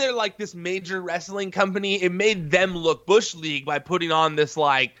because they're like this major wrestling company, it made them look Bush League by putting on this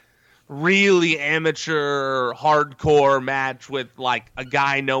like really amateur hardcore match with like a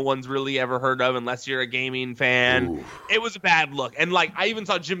guy no one's really ever heard of unless you're a gaming fan. Ooh. It was a bad look. And like I even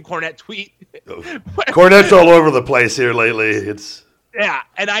saw Jim Cornette tweet. Cornette's all over the place here lately. Yeah,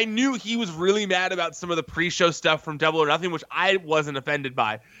 and I knew he was really mad about some of the pre-show stuff from Double or Nothing, which I wasn't offended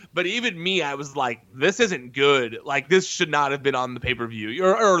by. But even me, I was like, this isn't good. Like, this should not have been on the pay-per-view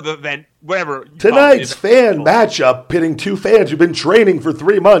or the event, whatever. Tonight's fan matchup pitting two fans who've been training for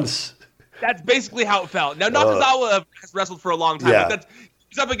 3 months. That's basically how it felt. Now, Nakazawa has wrestled for a long time, but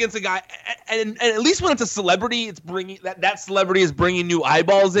he's up against a guy, and at least when it's a celebrity, it's bringing that celebrity is bringing new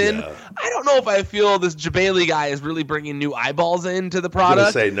eyeballs in. Yeah. I don't know if I feel this Jabali guy is really bringing new eyeballs into the product.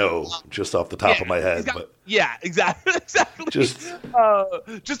 I'm gonna say no, just off the top of my head. Yeah, exactly. Just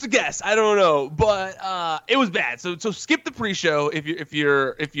a guess. I don't know, but it was bad. So skip the pre-show if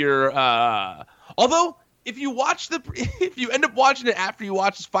you're. Although if you end up watching it after you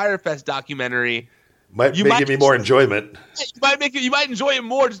watch this Fyre Fest documentary. You might give me more enjoyment. You might enjoy it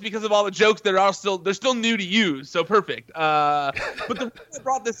more just because of all the jokes that are they're still new to you. So perfect. But the reason I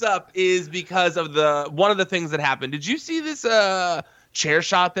brought this up is because of one of the things that happened. Did you see this chair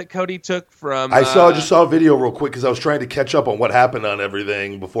shot that Cody took from? I just saw a video real quick because I was trying to catch up on what happened on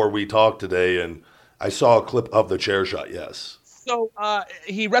everything before we talked today, and I saw a clip of the chair shot. Yes. So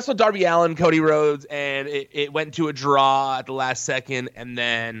he wrestled Darby Allin, Cody Rhodes, and it went to a draw at the last second, and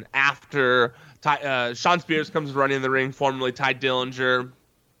then after. Sean Spears comes running in the ring, formerly Ty Dillinger,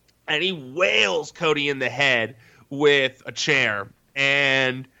 and he wails Cody in the head with a chair.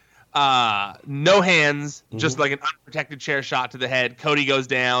 And no hands, just like an unprotected chair shot to the head. Cody goes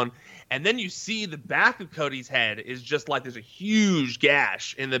down. And then you see the back of Cody's head is just like there's a huge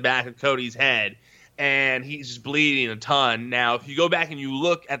gash in the back of Cody's head. And he's just bleeding a ton. Now, if you go back and you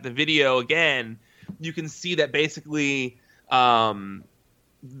look at the video again, you can see that basically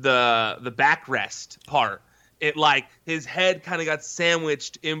the backrest part, it like his head kind of got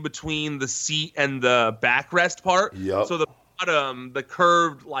sandwiched in between the seat and the backrest part. Yep. So the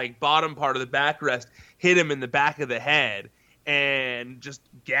curved like bottom part of the backrest hit him in the back of the head and just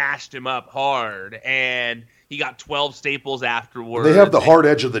gashed him up hard. And he got 12 staples afterwards. They have the hard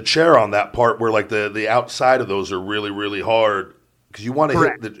edge of the chair on that part where like the outside of those are really, really hard because you want to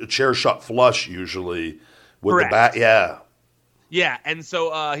hit the chair shot flush usually with the back. Yeah. Yeah, and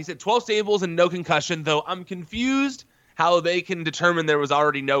so he said 12 staples and no concussion, though I'm confused how they can determine there was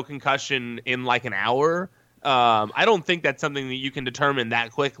already no concussion in like an hour. I don't think that's something that you can determine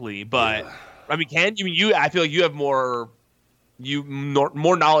that quickly, but I mean, I feel like you have more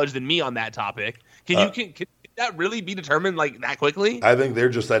knowledge than me on that topic. Can that really be determined like that quickly? I think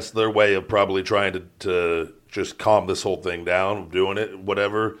that's their way of probably trying to just calm this whole thing down, doing it,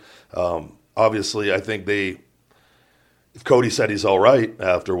 whatever. Obviously, I think if Cody said he's all right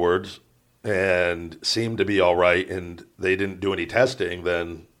afterwards and seemed to be all right and they didn't do any testing,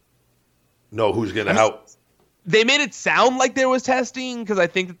 then who's going to help? They made it sound like there was testing because I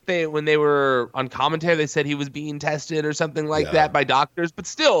think that when they were on commentary, they said he was being tested or something like that by doctors. But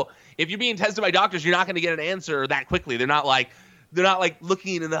still, if you're being tested by doctors, you're not going to get an answer that quickly. They're not like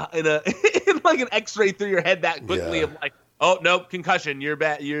looking in like an X-ray through your head that quickly of like, oh no, concussion, you're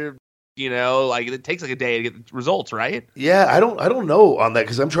bad, like it takes like a day to get the results, right? Yeah, I don't know on that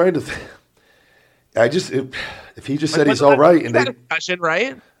because I'm trying to. If he just said he's all right and had a concussion,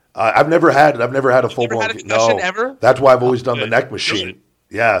 right? I've never had a full blown concussion ever. That's why I've always done the neck machine. Good.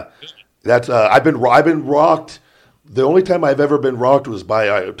 Yeah, that's I've been rocked. The only time I've ever been rocked was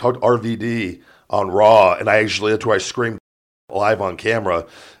I talked RVD on Raw, and that's where I screamed live on camera.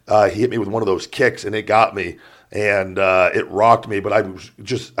 He hit me with one of those kicks, and it got me. And it rocked me, but I was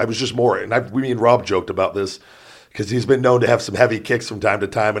just more. And me and Rob joked about this because he's been known to have some heavy kicks from time to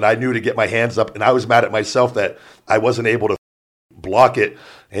time, and I knew to get my hands up, and I was mad at myself that I wasn't able to block it,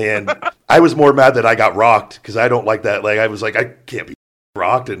 and I was more mad that I got rocked because I don't like that. Like I was like, I can't be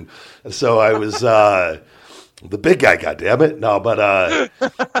rocked, and so I was the big guy. God damn it, no, but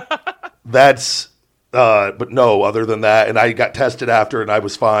that's. But no, other than that, and I got tested after, and I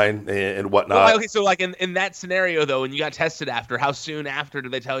was fine and whatnot. Well, okay, so like in that scenario, though, when you got tested after, how soon after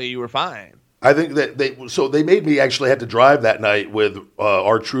did they tell you were fine? I think that they made me actually have to drive that night with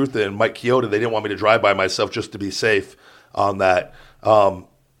R-Truth and Mike Chioda. They didn't want me to drive by myself just to be safe on that. So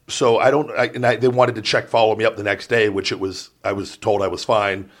they wanted to follow me up the next day, which I was told I was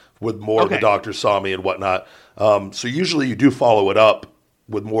fine with more. Okay. The doctors saw me and whatnot. So usually you do follow it up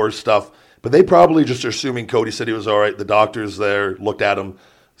with more stuff. But they probably just are assuming Cody said he was all right. The doctors there looked at him,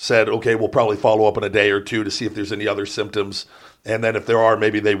 said, okay, we'll probably follow up in a day or two to see if there's any other symptoms. And then if there are,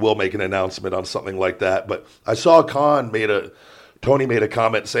 maybe they will make an announcement on something like that. But I saw Tony made a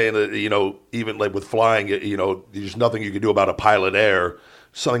comment saying that, even like with flying, there's nothing you can do about a pilot error,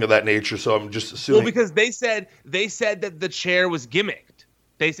 something of that nature. So I'm just assuming. Well, because they said that the chair was gimmicked.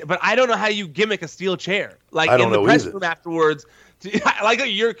 But I don't know how you gimmick a steel chair. Like in the press room afterwards, I like how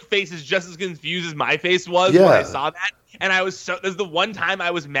your face is just as confused as my face was when I saw that. And this is the one time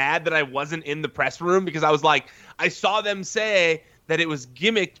I was mad that I wasn't in the press room, because I was like, I saw them say that it was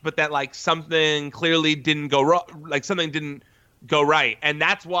gimmicked, but that like something clearly didn't go wrong, like something didn't go right. And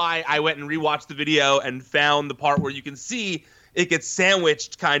that's why I went and rewatched the video and found the part where you can see it gets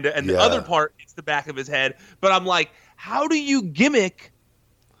sandwiched kind of, and the other part hits the back of his head. But I'm like, how do you gimmick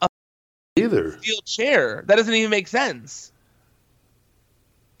a steel chair? That doesn't even make sense.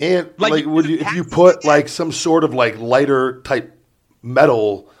 And if you put like some sort of like lighter type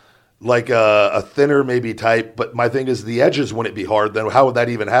metal, like a thinner maybe type, but my thing is the edges wouldn't be hard, then how would that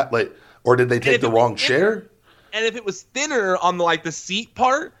even happen? Like, or did they take the wrong chair? And if it was thinner on the seat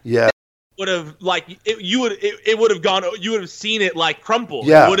part, would have you would have gone. You would have seen it like crumple.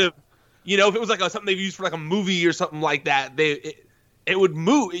 Yeah. It would have, if it was like something they've used for like a movie or something like that, it would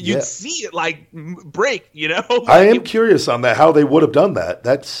move. You'd see it like break. I am curious on that, how they would have done that.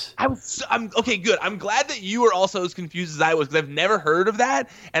 I'm okay. Good. I'm glad that you were also as confused as I was, because I've never heard of that.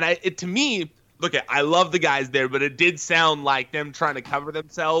 And to me, look, I love the guys there, but it did sound like them trying to cover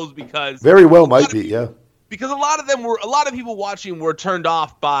themselves, because very well might be, yeah. Because a lot of people watching were turned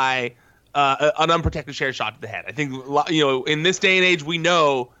off by an unprotected chair shot to the head. I think in this day and age, we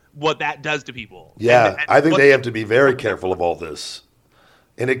know what that does to people. Yeah, and I think they have to be very careful of all this.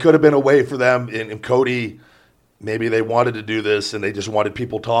 And it could have been a way for them, and Cody, maybe they wanted to do this and they just wanted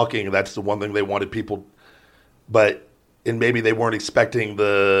people talking. And that's the one thing they wanted people, and maybe they weren't expecting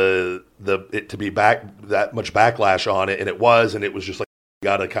it to be that much backlash on it, and it was just like, we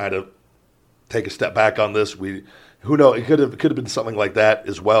got to kind of take a step back on this. Who knows? It could have been something like that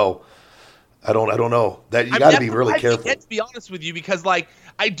as well. I don't know. That you got to be really careful. To be honest with you, because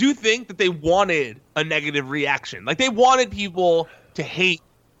I do think that they wanted a negative reaction. Like, they wanted people to hate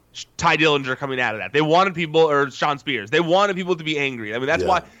Ty Dillinger coming out of that. They wanted people, or Sean Spears. They wanted people to be angry. I mean, that's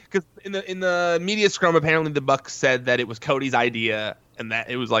why. Because in the media scrum, apparently the Bucks said that it was Cody's idea and that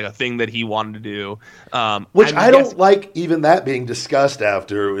it was like a thing that he wanted to do. Which I don't like even that being discussed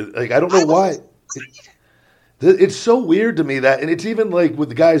after. Like, I don't know why. It's so weird to me that, and it's even like with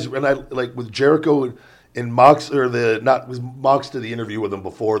the guys, and I like with Jericho and Mox, or was Mox to the interview with them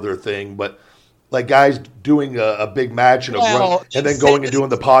before their thing, but like guys doing a big match and and then going and doing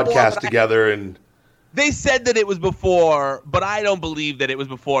the podcast together. And they said that it was before, but I don't believe that it was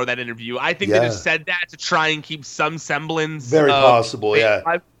before that interview. I think they just said that to try and keep some semblance. Very possible,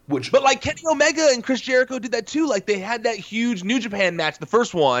 yeah. But like Kenny Omega and Chris Jericho did that too. Like, they had that huge New Japan match, the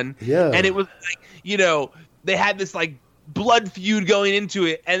first one, and it was like, they had this like blood feud going into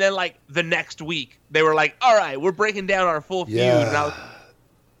it, and then like the next week they were like, all right, we're breaking down our full feud. And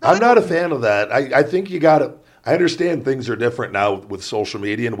I'm not a fan of that. I think you got to. I understand things are different now with social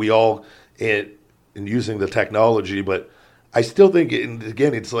media, and we all in using the technology, but I still think,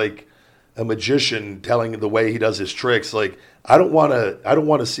 again, it's like a magician telling the way he does his tricks. Like, I don't want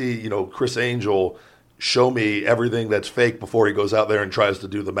to see Chris Angel show me everything that's fake before he goes out there and tries to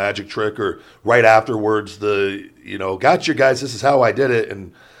do the magic trick, or right afterwards gotcha guys, this is how I did it.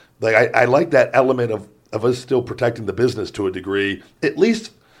 And like, I like that element of us still protecting the business to a degree, at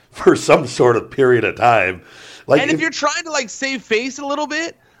least for some sort of period of time. Like, and if you're trying to like save face a little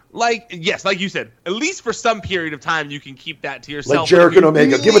bit, like, yes, like you said, at least for some period of time you can keep that to yourself. Like Jericho and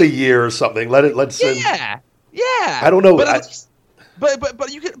Omega, give it a year or something. Let's yeah. I don't know.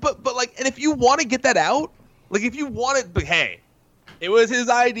 But you can, but like, and if you want to get that out, like if you want it, but hey, it was his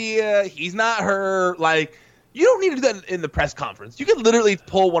idea. He's not her. Like, you don't need to do that in the press conference. You can literally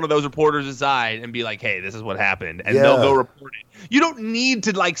pull one of those reporters aside and be like, hey, this is what happened, and they'll go report it. You don't need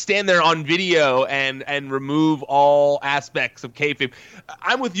to like stand there on video and remove all aspects of kayfabe.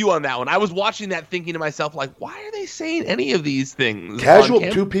 I'm with you on that one. I was watching that thinking to myself, like, why are they saying any of these things? Casual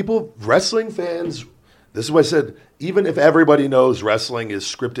two people, wrestling fans. This is what I said. Even if everybody knows wrestling is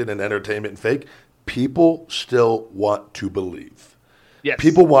scripted and entertainment and fake, people still want to believe. Yes.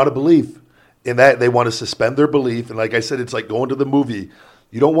 People want to believe. In that, they want to suspend their belief. And like I said, it's like going to the movie.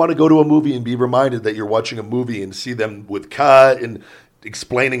 You don't want to go to a movie and be reminded that you're watching a movie and see them with cut and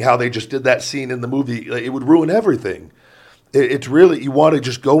explaining how they just did that scene in the movie. It would ruin everything. It's really, you want to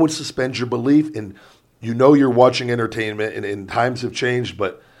just go and suspend your belief, and you're watching entertainment, and times have changed,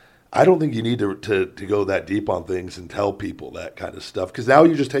 but I don't think you need to go that deep on things and tell people that kind of stuff, because now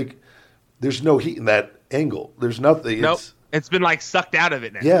you just there's no heat in that angle. There's nothing. Nope. It's been like sucked out of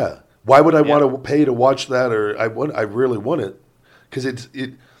it now. Yeah. Why would I want to pay to watch that? Or I really wouldn't, because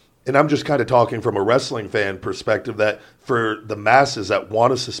and I'm just kind of talking from a wrestling fan perspective, that for the masses that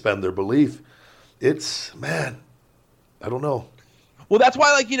want to suspend their belief, man, I don't know. Well, that's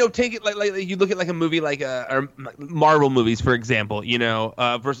why, like, take it like you look at like a movie like or Marvel movies, for example,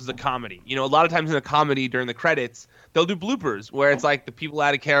 versus a comedy. A lot of times in a comedy during the credits, they'll do bloopers where it's like the people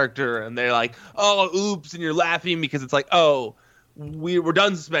out of character and they're like, oh, oops, and you're laughing because it's like, oh, we're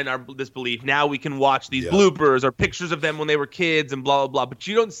done suspending our disbelief. Now we can watch these bloopers or pictures of them when they were kids and blah, blah, blah. But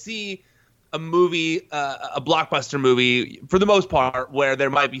you don't see a movie, a blockbuster movie, for the most part, where there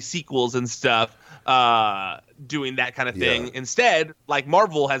might be sequels and stuff doing that kind of thing. Yeah. Instead, like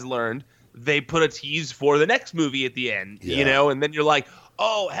Marvel has learned, they put a tease for the next movie at the end, and then you're like,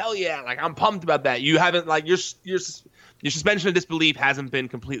 oh, hell yeah, like I'm pumped about that. You haven't, like, your suspension of disbelief hasn't been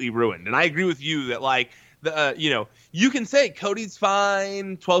completely ruined. And I agree with you that, like, you can say Cody's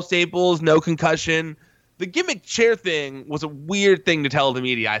fine, 12 staples, no concussion. The gimmick chair thing was a weird thing to tell the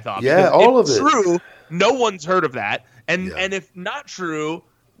media, I thought. Yeah, all of it. True, no one's heard of that. And if not true,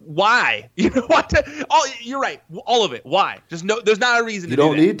 why? What? You're right. All of it. Why? Just no. There's not a reason. You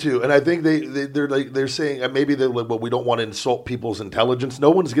don't need to. And I think they're saying maybe they're like, well, we don't want to insult people's intelligence. No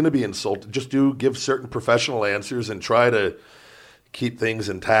one's going to be insulted. Just give certain professional answers and try to keep things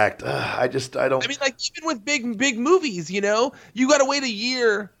intact. I don't. I mean, like, even with big movies, you got to wait a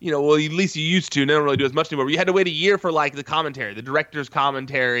year. Well, at least you used to. They don't really do as much anymore. But you had to wait a year for, like, the commentary, the director's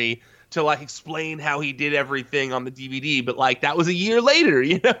commentary, to, like, explain how he did everything on the DVD. But, like, that was a year later.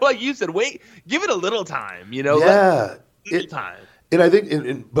 Like you said, wait, give it a little time. Yeah, time. And I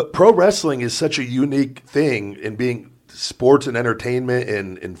think, but pro wrestling is such a unique thing in being sports and entertainment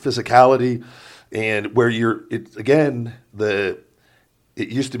and physicality, and where it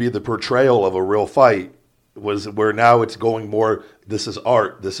used to be the portrayal of a real fight, was where now it's going more, this is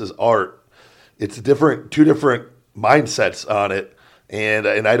art. It's two different mindsets on it.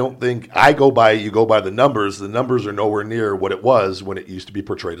 And I don't think you go by the numbers. The numbers are nowhere near what it was when it used to be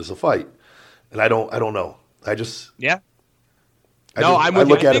portrayed as a fight. And I don't know. I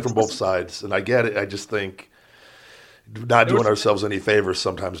look at it from both sides, and I get it. I just think not doing ourselves any favors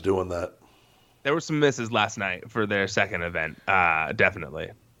sometimes doing that. There were some misses last night for their second event,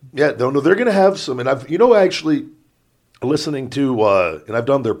 definitely. Yeah, no, they're going to have some. And I've, actually listening to, and I've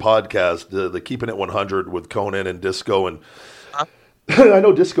done their podcast, the Keeping It 100 with Conan and Disco. And I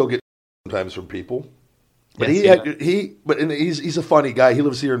know Disco gets sometimes from people. But he's a funny guy. He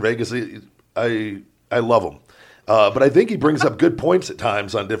lives here in Vegas. I love him. But I think he brings up good points at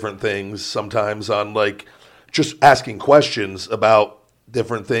times on different things, sometimes on, like, just asking questions about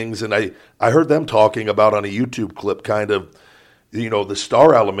different things. And I heard them talking about on a YouTube clip kind of, the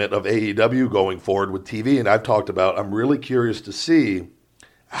star element of AEW going forward with TV. And I've talked about, I'm really curious to see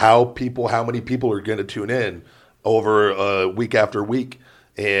how many people are going to tune in over week after week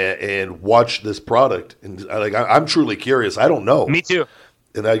and watch this product. And I'm truly curious. I don't know. Me too.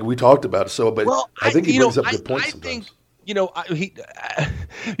 And we talked about it. So, but I think he brings up good points sometimes.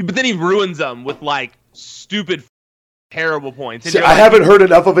 But then he ruins them with, like, stupid, terrible points. See, I haven't heard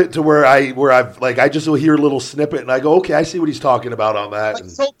enough of it to where I just will hear a little snippet and I go, okay, I see what he's talking about on that. Like,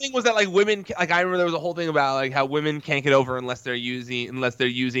 this whole thing was that, like, women, like, I remember there was a whole thing about, like, how women can't get over unless they're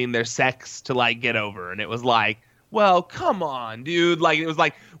using their sex to, like, get over. And it was like, well, come on, dude. Like, it was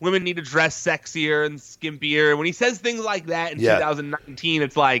like women need to dress sexier and skimpier. And when he says things like that in 2019,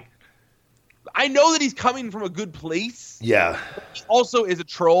 it's like, I know that he's coming from a good place. Yeah. But he also is a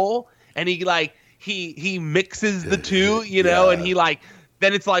troll, and he mixes the two, and he, like,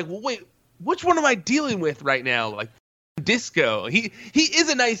 then it's like, well, wait, which one am I dealing with right now? Like, Disco. He is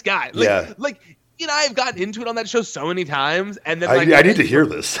a nice guy. Like, he and I have gotten into it on that show so many times, and then, like, I need to hear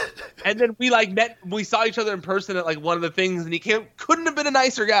this. And then we saw each other in person at, like, one of the things, and he couldn't have been a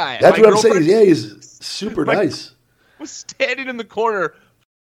nicer guy. That's what I'm saying. Yeah, he's super nice. Was standing in the corner,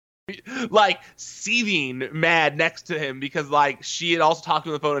 like, seething mad next to him because, like, she had also talked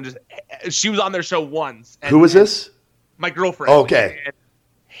to him on the phone and she was on their show once. Who was this? My girlfriend. Okay. And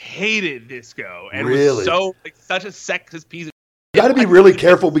hated Disco and really? Was so, like, such a sexist piece of. You got to be really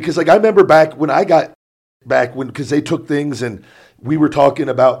careful because, like, I remember because they took things and we were talking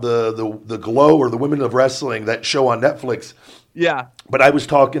about the Glow or the Women of Wrestling, that show on Netflix. Yeah. But I was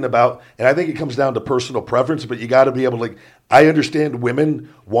talking about, and I think it comes down to personal preference, but you got to be able to, like, I understand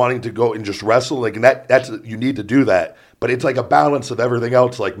women wanting to go and just wrestle, like, and that's you need to do that. But it's like a balance of everything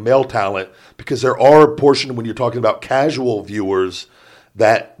else, like male talent, because there are a portion when you're talking about casual viewers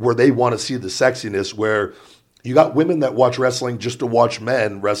where they want to see the sexiness, where You got women that watch wrestling just to watch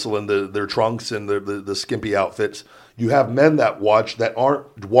men wrestle in their trunks and the skimpy outfits. You have men that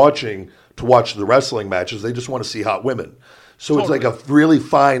aren't watching to watch the wrestling matches. They just want to see hot women. So It's like a really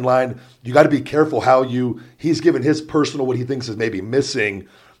fine line. You got to be careful how he's given his personal, what he thinks is maybe missing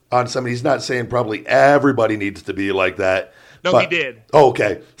on somebody. He's not saying probably everybody needs to be like that. No, he did. Oh,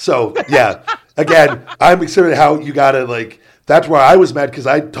 okay. So, yeah. Again, I'm considering how you got to, that's where I was mad because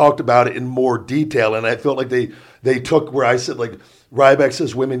I talked about it in more detail, and I felt like they took where I said, Ryback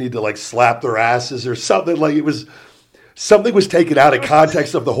says women need to, slap their asses or something. Something was taken out of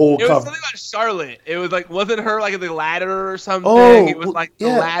context of the whole. It was something about Charlotte. It was wasn't her in the ladder or something? Oh, it was the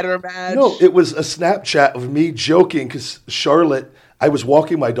ladder match. No, it was a Snapchat of me joking because Charlotte. I was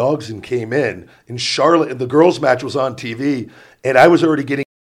walking my dogs and came in, and Charlotte and the girls' match was on TV, and I was already getting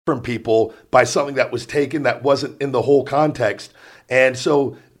from people by something that was taken that wasn't in the whole context, and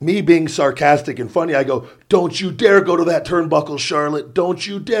so. Me being sarcastic and funny, I go, don't you dare go to that turnbuckle, Charlotte. Don't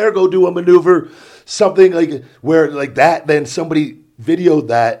you dare go do a maneuver. Something where that. Then somebody videoed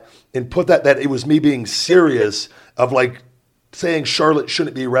that and put that it was me being serious of saying Charlotte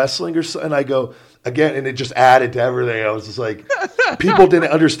shouldn't be wrestling or something. And I go, again, and it just added to everything. I was just people didn't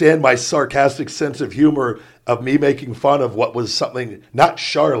understand my sarcastic sense of humor of me making fun of what was something, not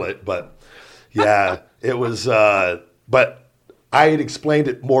Charlotte, but yeah, it was, but I had explained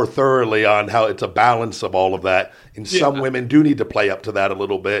it more thoroughly on how it's a balance of all of that. And some women do need to play up to that a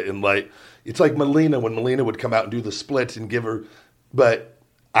little bit. And it's like Melina, when Melina would come out and do the splits and give her, but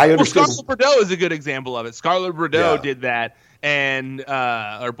I understand. Well, Scarlett Bordeaux is a good example of it. Scarlett Bordeaux did that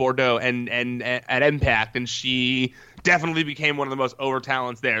or Bordeaux and at Impact, and she definitely became one of the most over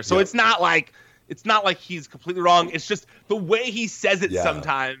talents there. So it's not like he's completely wrong. It's just the way he says it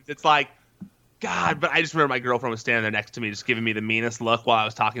sometimes. It's God, but I just remember my girlfriend was standing there next to me, just giving me the meanest look while I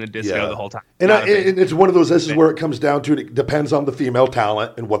was talking to Disco the whole time. And it's one of those. This is where it comes down to. It depends on the female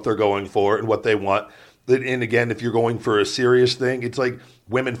talent and what they're going for and what they want. And again, if you're going for a serious thing, it's like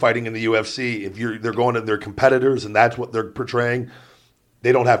women fighting in the UFC. If they're going to their competitors and that's what they're portraying,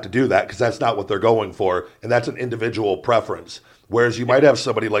 they don't have to do that because that's not what they're going for, and that's an individual preference. Whereas you might have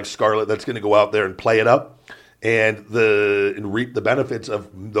somebody like Scarlett that's going to go out there and play it up and reap the benefits of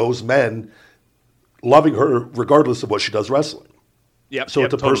those men loving her regardless of what she does wrestling. So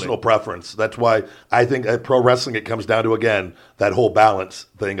it's a personal preference. That's why I think at pro wrestling it comes down to, again, that whole balance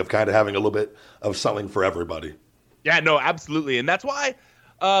thing of kind of having a little bit of something for everybody. Yeah, no, absolutely. And that's why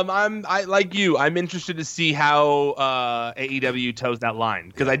I'm interested to see how AEW toes that line,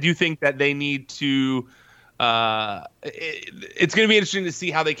 because I do think that they need to it's going to be interesting to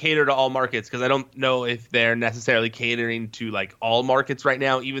see how they cater to all markets, because I don't know if they're necessarily catering to all markets right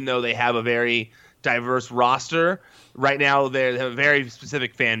now, even though they have a very diverse roster. Right now they have a very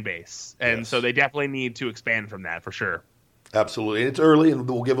specific fan base, and so they definitely need to expand from that for sure. Absolutely. And it's early, and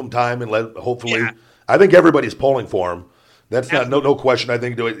we'll give them time and hopefully I think everybody's pulling for them. That's not no question. I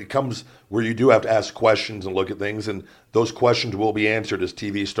think it comes where you do have to ask questions and look at things, and those questions will be answered as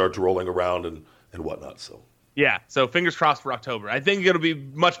TV starts rolling around and whatnot. So fingers crossed for October. I think it'll be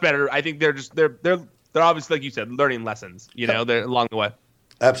much better. I think they're obviously, like you said, learning lessons, they're along the way.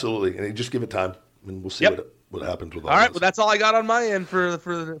 Absolutely. And just give it time. And we'll see what happens with all right, this. well, that's all I got on my end for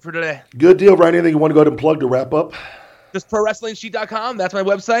today. Good deal, Ryan. Anything you want to go ahead and plug to wrap up? Just ProWrestlingSheet.com. That's my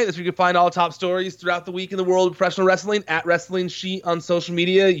website. That's where you can find all top stories throughout the week in the world of professional wrestling. At Wrestling Sheet on social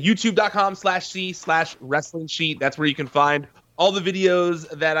media. YouTube.com/C/Wrestling Sheet. That's where you can find all the videos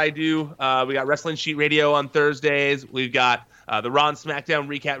that I do. We got Wrestling Sheet Radio on Thursdays. We've got the Raw and SmackDown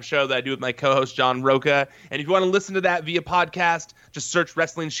recap show that I do with my co-host John Roca. And if you want to listen to that via podcast, just search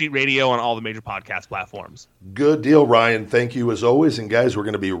Wrestling Sheet Radio on all the major podcast platforms. Good deal, Ryan. Thank you as always. And guys, we're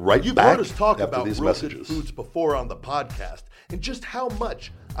going to be right You've back heard us talk after about these Real messages. Good Foods before on the podcast, and just how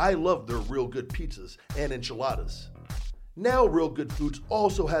much I love their Real Good pizzas and enchiladas. Now Real Good Foods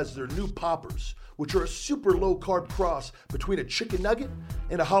also has their new poppers, which are a super low-carb cross between a chicken nugget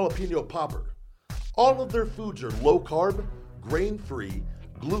and a jalapeno popper. All of their foods are low-carb, grain-free,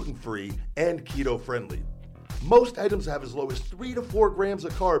 gluten-free, and keto-friendly. Most items have as low as 3 to 4 grams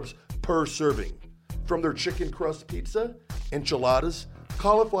of carbs per serving. From their chicken crust pizza, enchiladas,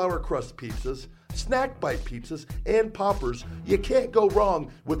 cauliflower crust pizzas, snack bite pizzas, and poppers, you can't go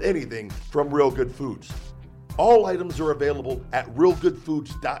wrong with anything from Real Good Foods. All items are available at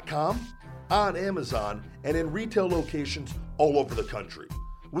realgoodfoods.com, on Amazon, and in retail locations all over the country,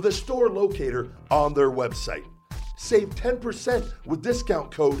 with a store locator on their website. Save 10% with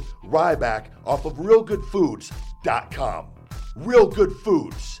discount code RYBACK off of realgoodfoods.com. Real Good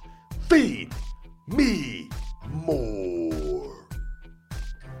Foods. Feed me more.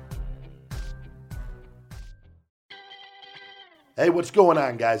 Hey, what's going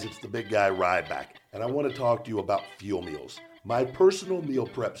on, guys? It's the big guy Ryback, and I want to talk to you about Fuel Meals, my personal meal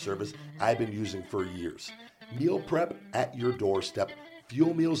prep service I've been using for years. Meal prep at your doorstep.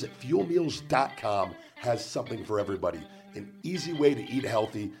 Fuel Meals at fuelmeals.com has something for everybody. An easy way to eat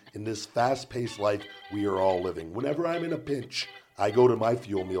healthy in this fast-paced life we are all living. Whenever I'm in a pinch, I go to my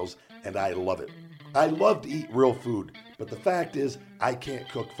Fuel Meals, and I love it. I love to eat real food, but the fact is, I can't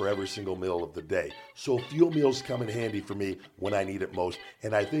cook for every single meal of the day. So Fuel Meals come in handy for me when I need it most,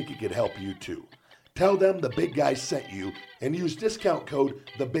 and I think it could help you too. Tell them the big guy sent you and use discount code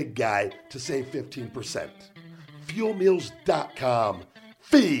the big guy to save 15%. Fuelmeals.com.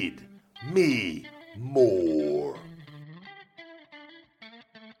 Feed me more.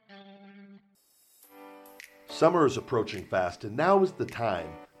 Summer is approaching fast, and now is the time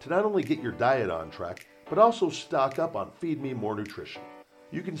to not only get your diet on track, but also stock up on Feed Me More Nutrition.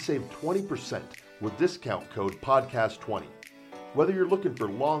 You can save 20% with discount code PODCAST20. Whether you're looking for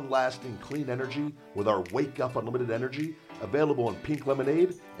long-lasting clean energy with our Wake Up Unlimited Energy, available in pink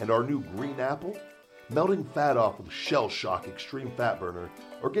lemonade and our new green apple, melting fat off with Shell Shock Extreme Fat Burner,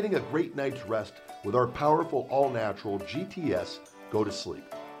 or getting a great night's rest with our powerful all-natural GTS Go to Sleep.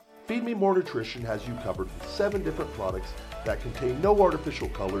 Feed Me More Nutrition has you covered with 7 different products that contain no artificial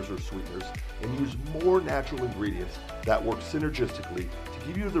colors or sweeteners and use more natural ingredients that work synergistically to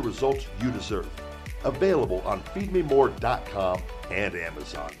give you the results you deserve. Available on feedmemore.com and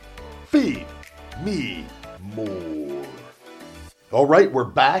Amazon. Feed me more. All right, we're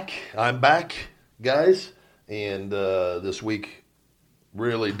back. I'm back, guys. And this week,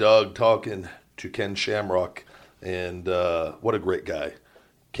 really dug talking to Ken Shamrock. And what a great guy.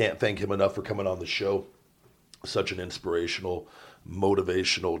 Can't thank him enough for coming on the show. Such an inspirational,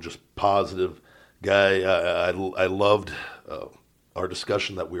 motivational, just positive guy. I loved our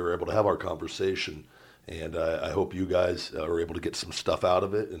discussion that we were able to have, our conversation. And I hope you guys are able to get some stuff out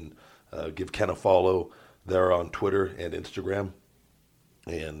of it, and give Ken a follow there on Twitter and Instagram.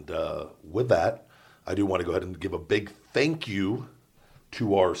 And with that, I do want to go ahead and give a big thank you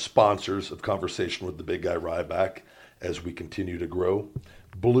to our sponsors of Conversation with the Big Guy Ryback as we continue to grow.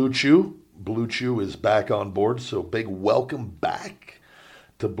 Blue Chew. Blue Chew is back on board, so big welcome back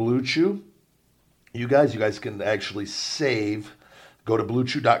to Blue Chew. You guys can actually save. Go to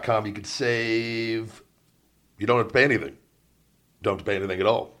bluechew.com. You can save. You don't have to pay anything. Don't have to pay anything at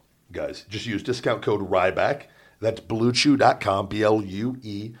all, guys. Just use discount code Ryback. That's bluechew.com,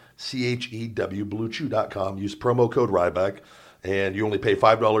 BLUECHEW, bluechew.com. Use promo code Ryback, and you only pay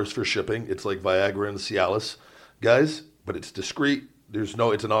 $5 for shipping. It's like Viagra and Cialis, guys, but it's discreet. You deal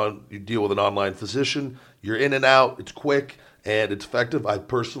with an online physician. You're in and out. It's quick and it's effective. I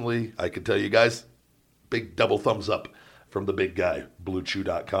can tell you guys, big double thumbs up from the big guy,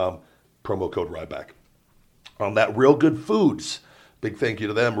 bluechew.com, promo code Ryback. On that, Real Good Foods, big thank you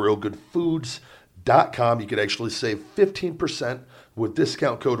to them, realgoodfoods.com. You can actually save 15% with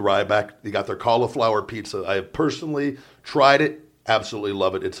discount code Ryback. They got their cauliflower pizza. I have personally tried it. Absolutely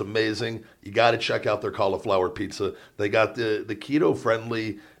love it. It's amazing. You got to check out their cauliflower pizza. They got the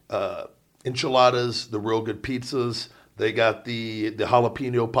keto-friendly enchiladas, the Real Good pizzas. They got the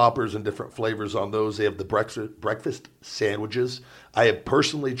jalapeno poppers and different flavors on those. They have the breakfast sandwiches. I have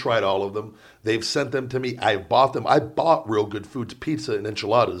personally tried all of them. They've sent them to me. I've bought them. I bought Real Good Foods pizza and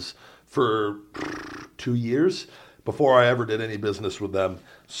enchiladas for 2 years before I ever did any business with them.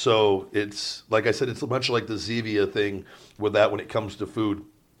 So it's, like I said, it's much like the Zevia thing with that when it comes to food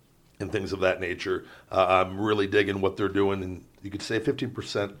and things of that nature. I'm really digging what they're doing, and you could save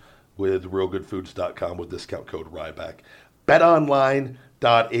 15% with realgoodfoods.com with discount code Ryback.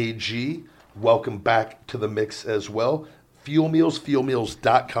 betonline.ag, welcome back to the mix as well. Fuel Meals,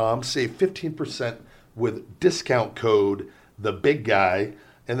 fuelmeals.com, save 15% with discount code The Big Guy.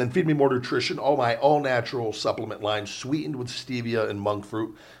 And then Feed Me More Nutrition, my all-natural supplement line, sweetened with stevia and monk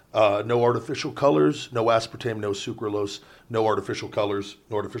fruit. No artificial colors, no aspartame, no sucralose, no artificial colors,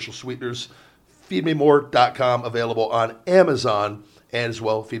 no artificial sweeteners. FeedMeMore.com, available on Amazon as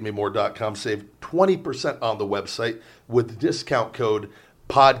well. FeedMeMore.com, save 20% on the website with discount code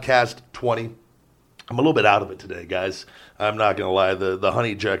PODCAST20. I'm a little bit out of it today, guys. I'm not going to lie. The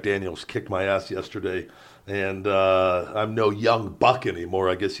Honey Jack Daniels kicked my ass yesterday. And I'm no young buck anymore,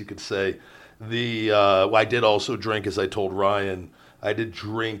 I guess you could say. I did also drink, as I told Ryan, I did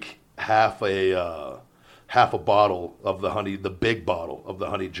drink half a bottle of the big bottle of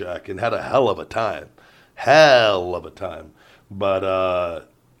the Honey Jack, and had a hell of a time. But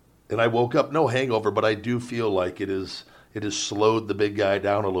and I woke up, no hangover, but I do feel like it has slowed the big guy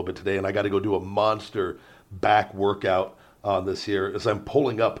down a little bit today, and I got to go do a monster back workout on this here as I'm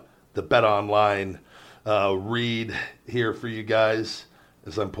pulling up the Bet Online read here for you guys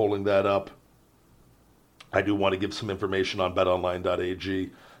as I'm pulling that up. I do want to give some information on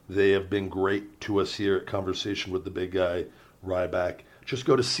betonline.ag. They have been great to us here at Conversation with the Big Guy, Ryback. Just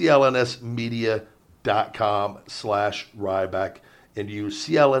go to clnsmedia.com/Ryback and use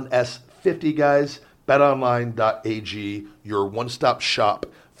CLNS50, guys. BetOnline.ag, your one-stop shop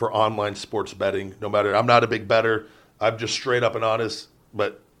for online sports betting. No matter, I'm not a big bettor. I'm just straight up and honest,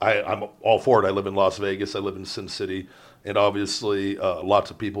 but I'm all for it. I live in Las Vegas. I live in Sin City. And obviously,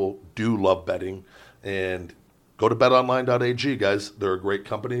 lots of people do love betting. And go to betonline.ag, guys. They're a great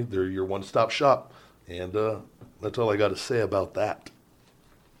company. They're your one-stop shop. And that's all I got to say about that.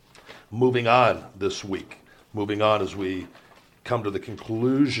 Moving on this week. Moving on as we come to the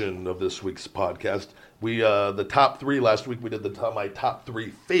conclusion of this week's podcast. We the top three last week. We did my top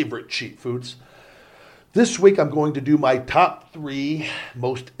three favorite cheat foods. This week I'm going to do my top three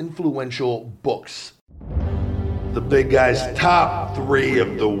most influential books. The Big Guy's top three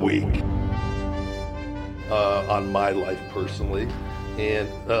of the week on my life personally. And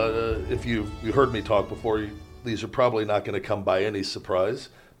if you heard me talk before, these are probably not going to come by any surprise.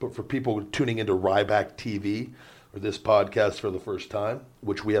 But for people tuning into Ryback TV or this podcast for the first time,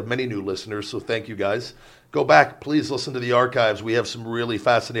 which we have many new listeners, so thank you guys. Go back, please listen to the archives. We have some really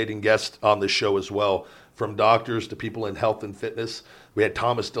fascinating guests on this show as well, from doctors to people in health and fitness. We had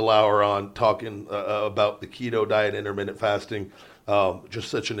Thomas DeLauer on talking about the keto diet, intermittent fasting. Just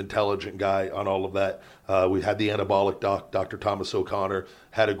such an intelligent guy on all of that. We had the anabolic doc, Dr. Thomas O'Connor,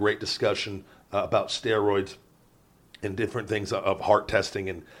 had a great discussion about steroids and different things of heart testing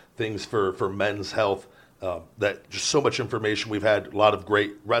and things for men's health. That just so much information. We've had a lot of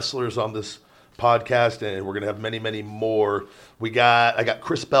great wrestlers on this podcast, and we're going to have many, many more. I got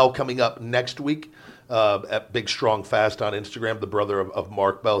Chris Bell coming up next week at Big Strong Fast on Instagram, the brother of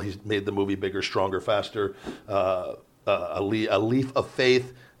Mark Bell. He's made the movie Bigger, Stronger, Faster, a Leaf of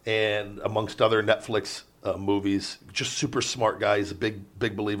Faith, and amongst other Netflix movies. Just super smart guy. He's a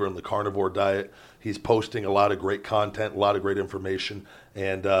big believer in the carnivore diet. He's posting a lot of great content, a lot of great information,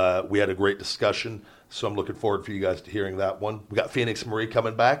 and we had a great discussion. So I'm looking forward for you guys to hearing that one. We got Phoenix Marie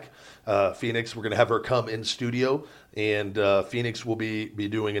coming back. Phoenix, we're going to have her come in studio, and Phoenix will be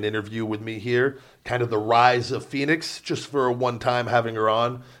doing an interview with me here, kind of the rise of Phoenix, just for a one time having her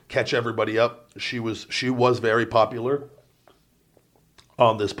on, catch everybody up. She was very popular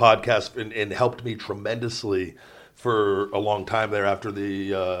on this podcast and helped me tremendously for a long time there after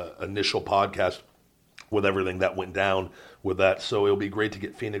the initial podcast with everything that went down with that. So it'll be great to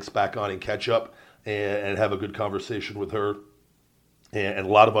get Phoenix back on and catch up and have a good conversation with her. And a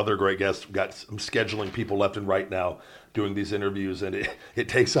lot of other great guests. I'm scheduling people left and right now doing these interviews, and it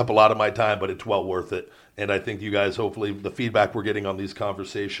takes up a lot of my time, but it's well worth it. And I think you guys, hopefully, the feedback we're getting on these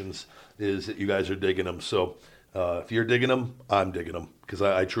conversations is that you guys are digging them. So if you're digging them, I'm digging them, because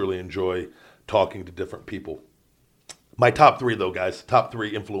I truly enjoy talking to different people. My top three, though, guys, top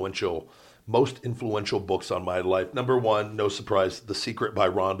three most influential books on my life. Number one, no surprise, The Secret by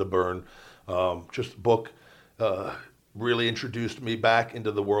Rhonda Byrne. Just a book really introduced me back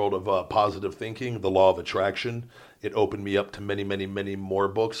into the world of positive thinking, the law of attraction. It opened me up to many, many, many more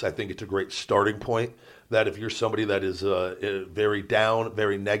books. I think it's a great starting point that if you're somebody that is very down,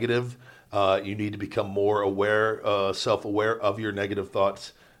 very negative, you need to become more aware, self-aware of your negative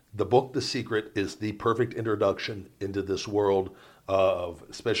thoughts. The book, The Secret, is the perfect introduction into this world of,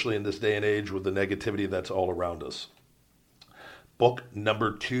 especially in this day and age with the negativity that's all around us. Book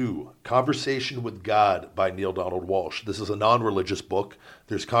number 2, Conversation with God by Neale Donald Walsch. This is a non-religious book.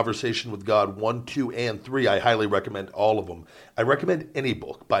 There's Conversation with God 1, 2, and 3. I highly recommend all of them. I recommend any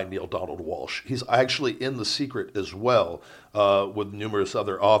book by Neale Donald Walsch. He's actually in The Secret as well, with numerous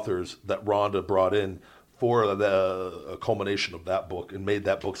other authors that Rhonda brought in for the culmination of that book and made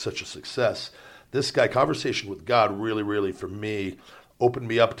that book such a success. This guy, Conversation with God, really, really, for me, opened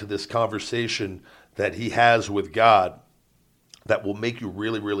me up to this conversation that he has with God that will make you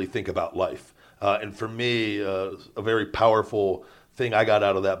really, really think about life. And for me, a very powerful thing I got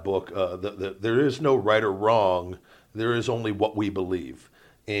out of that book, there is no right or wrong. There is only what we believe.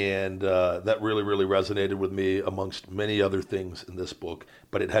 And that really, really resonated with me amongst many other things in this book.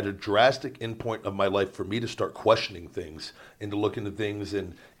 But it had a drastic endpoint of my life for me to start questioning things and to look into things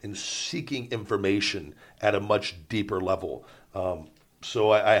and seeking information at a much deeper level.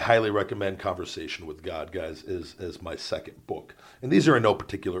 So I highly recommend Conversation with God, guys, as my second book. And these are in no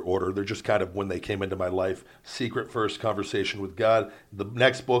particular order. They're just kind of when they came into my life. Secret first, Conversation with God. The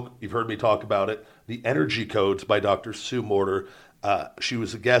next book, you've heard me talk about it, The Energy Codes by Dr. Sue Morter. She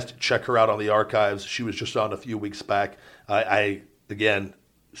was a guest. Check her out on the archives. She was just on a few weeks back. I again,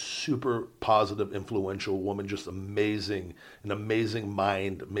 super positive, influential woman, just amazing, an amazing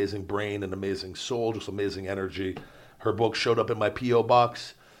mind, amazing brain, an amazing soul, just amazing energy. Her book showed up in my P.O.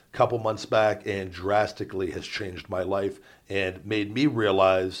 box a couple months back and drastically has changed my life and made me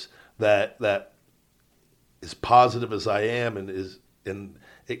realize that as positive as I am and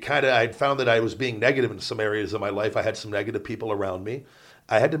it kind of, I'd found that I was being negative in some areas of my life. I had some negative people around me.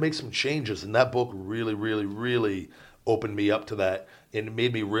 I had to make some changes, and that book really, really, really opened me up to that and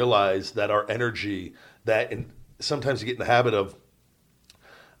made me realize that our energy, and sometimes you get in the habit of,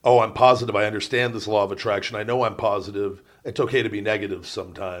 oh, I'm positive. I understand this law of attraction. I know I'm positive. It's okay to be negative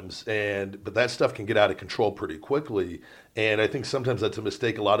sometimes. But that stuff can get out of control pretty quickly. And I think sometimes that's a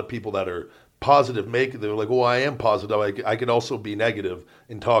mistake. A lot of people that are positive they're like, oh, I am positive. I can also be negative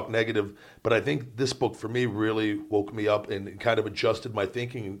and talk negative. But I think this book for me really woke me up and kind of adjusted my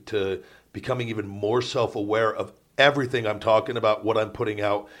thinking to becoming even more self-aware of everything I'm talking about, what I'm putting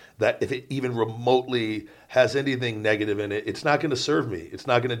out, that if it even remotely has anything negative in it, it's not going to serve me. It's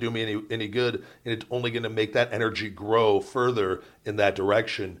not going to do me any good, and it's only going to make that energy grow further in that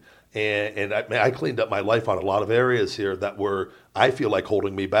direction. And I cleaned up my life on a lot of areas here that were, I feel like,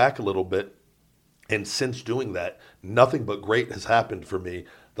 holding me back a little bit. And since doing that, nothing but great has happened for me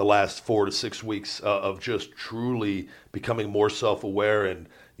the last 4 to 6 weeks of just truly becoming more self-aware. And,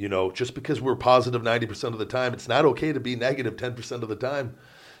 just because we're positive 90% of the time, it's not okay to be negative 10% of the time.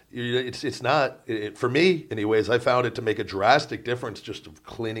 It's not, for me anyways, I found it to make a drastic difference just of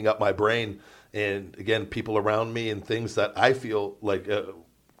cleaning up my brain. And again, people around me and things that I feel like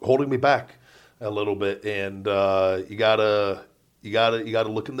holding me back a little bit. And you gotta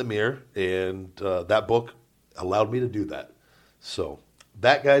look in the mirror, and that book allowed me to do that. So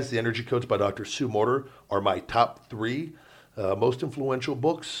that, guys, The Energy Codes by Dr. Sue Morter are my top 3 most influential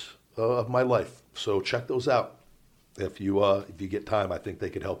books of my life. So check those out if you get time. I think they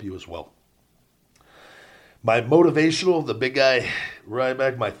could help you as well. My motivational, the big guy, right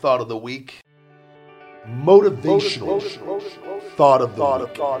back, my thought of the week. Motivational thought of the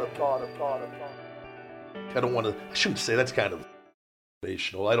week. I shouldn't say that's kind of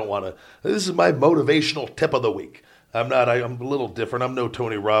motivational. I don't want to. This is my motivational tip of the week. I'm a little different. I'm no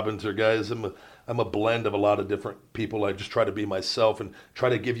Tony Robbins or guys. I'm a blend of a lot of different people. I just try to be myself and try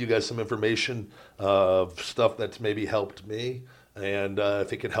to give you guys some information of stuff that's maybe helped me. And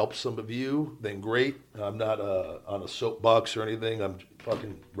if it can help some of you, then great. I'm not on a soapbox or anything. I'm a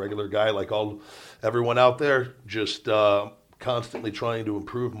fucking regular guy like everyone out there, just constantly trying to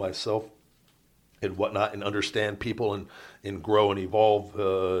improve myself and whatnot, and understand people and grow and evolve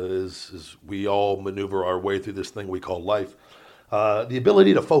as we all maneuver our way through this thing we call life. The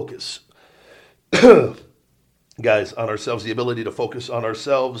ability to focus, guys, on ourselves, the ability to focus on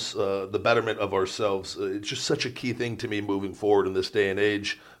ourselves, the betterment of ourselves. It's just such a key thing to me moving forward in this day and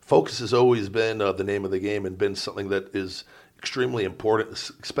age. Focus has always been the name of the game and been something that is extremely important,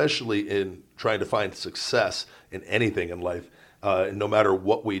 especially in trying to find success in anything in life, and no matter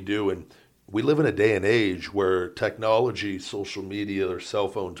what we do. And we live in a day and age where technology, social media, their cell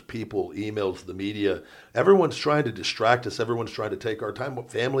phones, people, emails, the media, everyone's trying to distract us. Everyone's trying to take our time.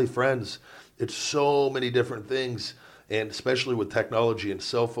 Family, friends, it's so many different things. And especially with technology and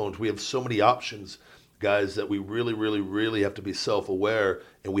cell phones, we have so many options, guys, that we really, really, really have to be self-aware.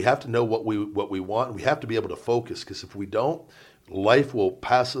 And we have to know what we want. And we have to be able to focus, because if we don't, life will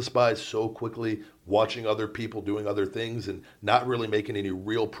pass us by so quickly, watching other people doing other things and not really making any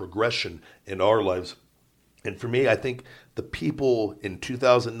real progression in our lives. And for me, I think the people in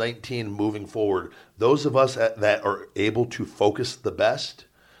 2019 moving forward, those of us that are able to focus the best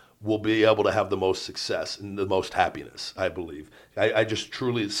will be able to have the most success and the most happiness, I believe. I just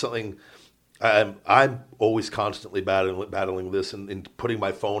truly, it's something, I'm always constantly battling this and putting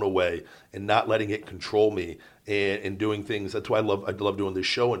my phone away and not letting it control me and doing things. That's why I love doing this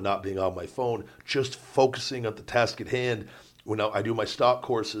show and not being on my phone, just focusing on the task at hand. When I do my stock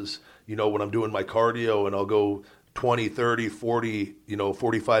courses, when I'm doing my cardio, and I'll go 20, 30, 40,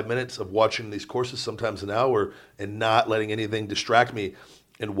 45 minutes of watching these courses, sometimes an hour, and not letting anything distract me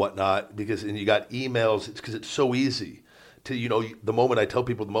and whatnot, and you got emails, because it's so easy to, the moment I tell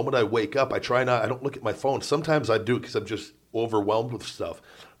people, the moment I wake up, I don't look at my phone. Sometimes I do because I'm just overwhelmed with stuff.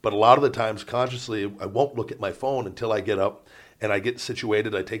 But a lot of the times, consciously, I won't look at my phone until I get up and I get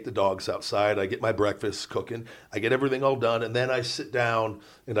situated. I take the dogs outside. I get my breakfast cooking. I get everything all done. And then I sit down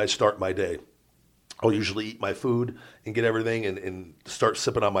and I start my day. I'll usually eat my food and get everything and start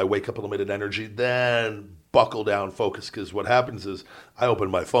sipping on my Wake Up Limited Energy. Then buckle down, focus. Because what happens is I open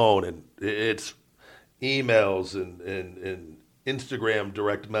my phone and it's emails and Instagram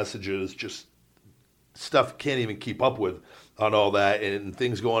direct messages, just stuff can't even keep up with on all that and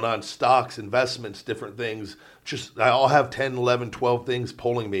things going on, stocks, investments, different things. Just I'll have 10, 11, 12 things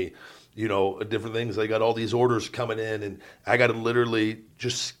pulling me, different things. I got all these orders coming in, and I got to literally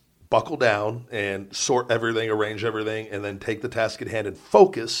just buckle down and sort everything, arrange everything, and then take the task at hand and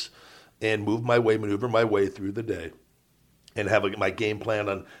focus and maneuver my way through the day. And have my game plan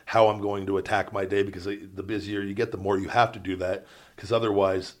on how I'm going to attack my day, because the busier you get, the more you have to do that, because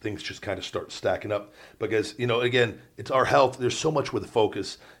otherwise things just kind of start stacking up. Because, again, it's our health. There's so much with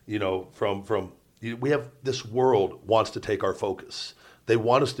focus, we have this world wants to take our focus. They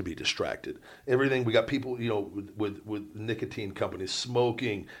want us to be distracted. Everything, we got people, with nicotine companies,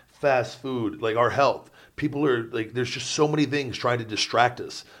 smoking, fast food, like our health. People are like, there's just so many things trying to distract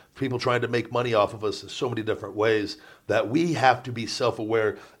us. People trying to make money off of us in so many different ways that we have to be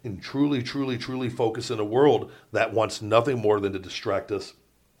self-aware and truly, truly, truly focus in a world that wants nothing more than to distract us.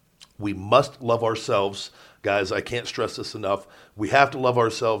 We must love ourselves. Guys, I can't stress this enough. We have to love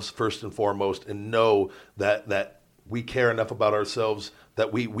ourselves first and foremost, and know that we care enough about ourselves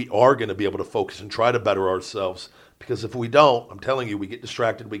that we are going to be able to focus and try to better ourselves. Because if we don't, I'm telling you, we get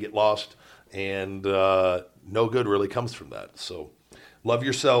distracted, we get lost, and no good really comes from that. So love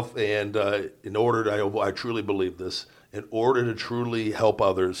yourself, and I truly believe this, in order to truly help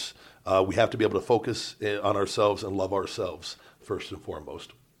others, we have to be able to focus on ourselves and love ourselves first and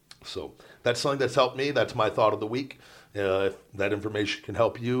foremost. So that's something that's helped me. That's my thought of the week. If that information can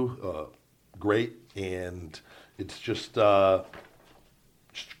help you, great. And it's just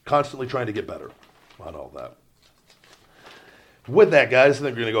constantly trying to get better on all that. With that, guys, I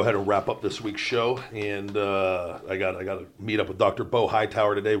think we're going to go ahead and wrap up this week's show. And I got to meet up with Dr. Bo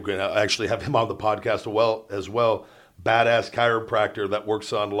Hightower today. We're going to actually have him on the podcast as well. Badass chiropractor that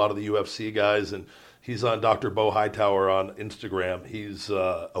works on a lot of the UFC guys. And he's on Dr. Bo Hightower on Instagram. He's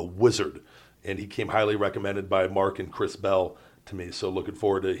a wizard. And he came highly recommended by Mark and Chris Bell to me. So looking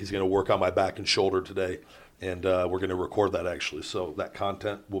forward to, he's going to work on my back and shoulder today. And we're going to record that actually. So that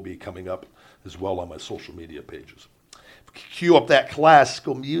content will be coming up as well on my social media pages. Cue up that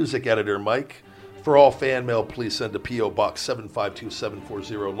classical music, editor Mike. For all fan mail, please send to P.O. Box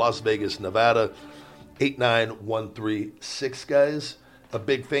 752740, Las Vegas, Nevada, 89136, guys. A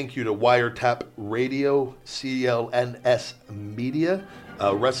big thank you to Wiretap Radio, CLNS Media,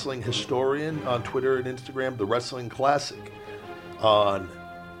 Wrestling Historian on Twitter and Instagram, The Wrestling Classic on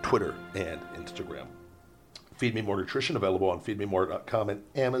Twitter and Instagram. Feed Me More Nutrition, available on feedmemore.com and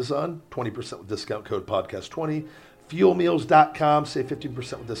Amazon. 20% with discount code podcast20. Fuelmeals.com, save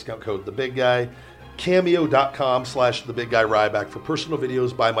 15% with discount code The Big Guy. Cameo.com/The Big Guy Ryback for personal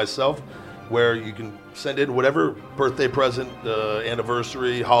videos by myself, where you can send in whatever birthday present,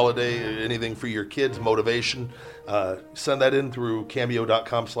 anniversary, holiday, anything for your kids, motivation. Send that in through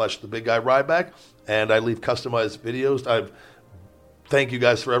Cameo.com/The Big Guy Ryback, and I leave customized videos. Thank you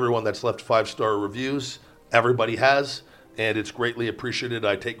guys for everyone that's left 5-star reviews. Everybody has. And it's greatly appreciated.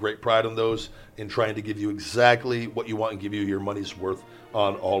 I take great pride in those, in trying to give you exactly what you want and give you your money's worth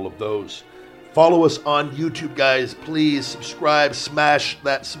on all of those. Follow us on YouTube, guys. Please subscribe. Smash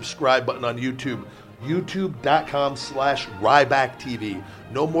that subscribe button on YouTube. YouTube.com/Ryback TV.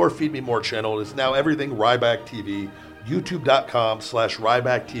 No more Feed Me More channel. It's now everything Ryback TV.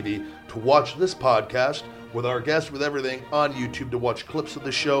 YouTube.com/Ryback TV to watch this podcast with our guests, with everything on YouTube, to watch clips of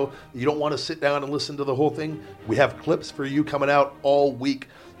the show. You don't want to sit down and listen to the whole thing. We have clips for you coming out all week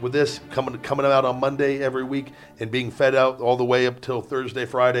with this, coming out on Monday every week and being fed out all the way up till Thursday,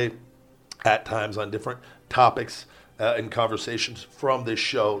 Friday, at times on different topics and conversations from this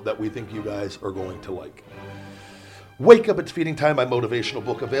show that we think you guys are going to like. Wake Up, It's Feeding Time, my motivational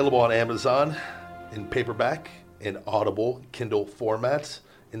book, available on Amazon in paperback and Audible Kindle formats.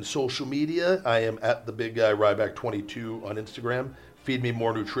 In social media, I am at The Big Guy Ryback 22 on Instagram. Feed Me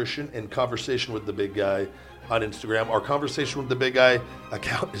More Nutrition and Conversation with The Big Guy on Instagram. Our Conversation with The Big Guy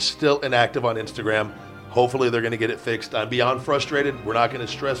account is still inactive on Instagram. Hopefully they're going to get it fixed. I'm beyond frustrated. We're not going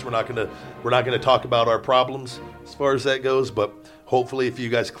to stress. We're not going to talk about our problems as far as that goes. But hopefully, if you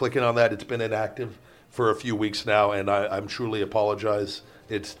guys clicking on that, it's been inactive for a few weeks now, and I'm truly apologize.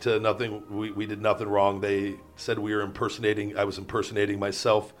 It's to nothing. We did nothing wrong. They said we were impersonating. I was impersonating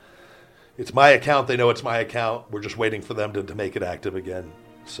myself. It's my account. They know it's my account. We're just waiting for them to make it active again.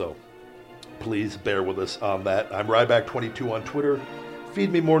 So please bear with us on that. I'm Ryback22 on Twitter.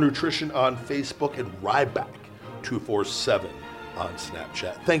 Feed Me More Nutrition on Facebook, and Ryback247 on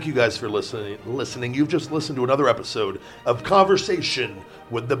Snapchat. Thank you guys for listening. You've just listened to another episode of Conversation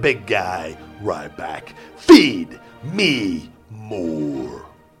with The Big Guy Ryback. Feed me more.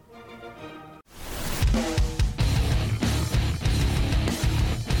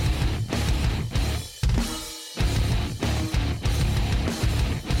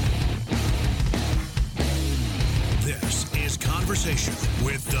 Conversation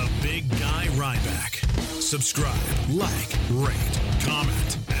with the big guy Ryback. Subscribe, like, rate,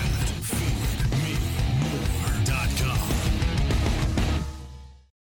 comment,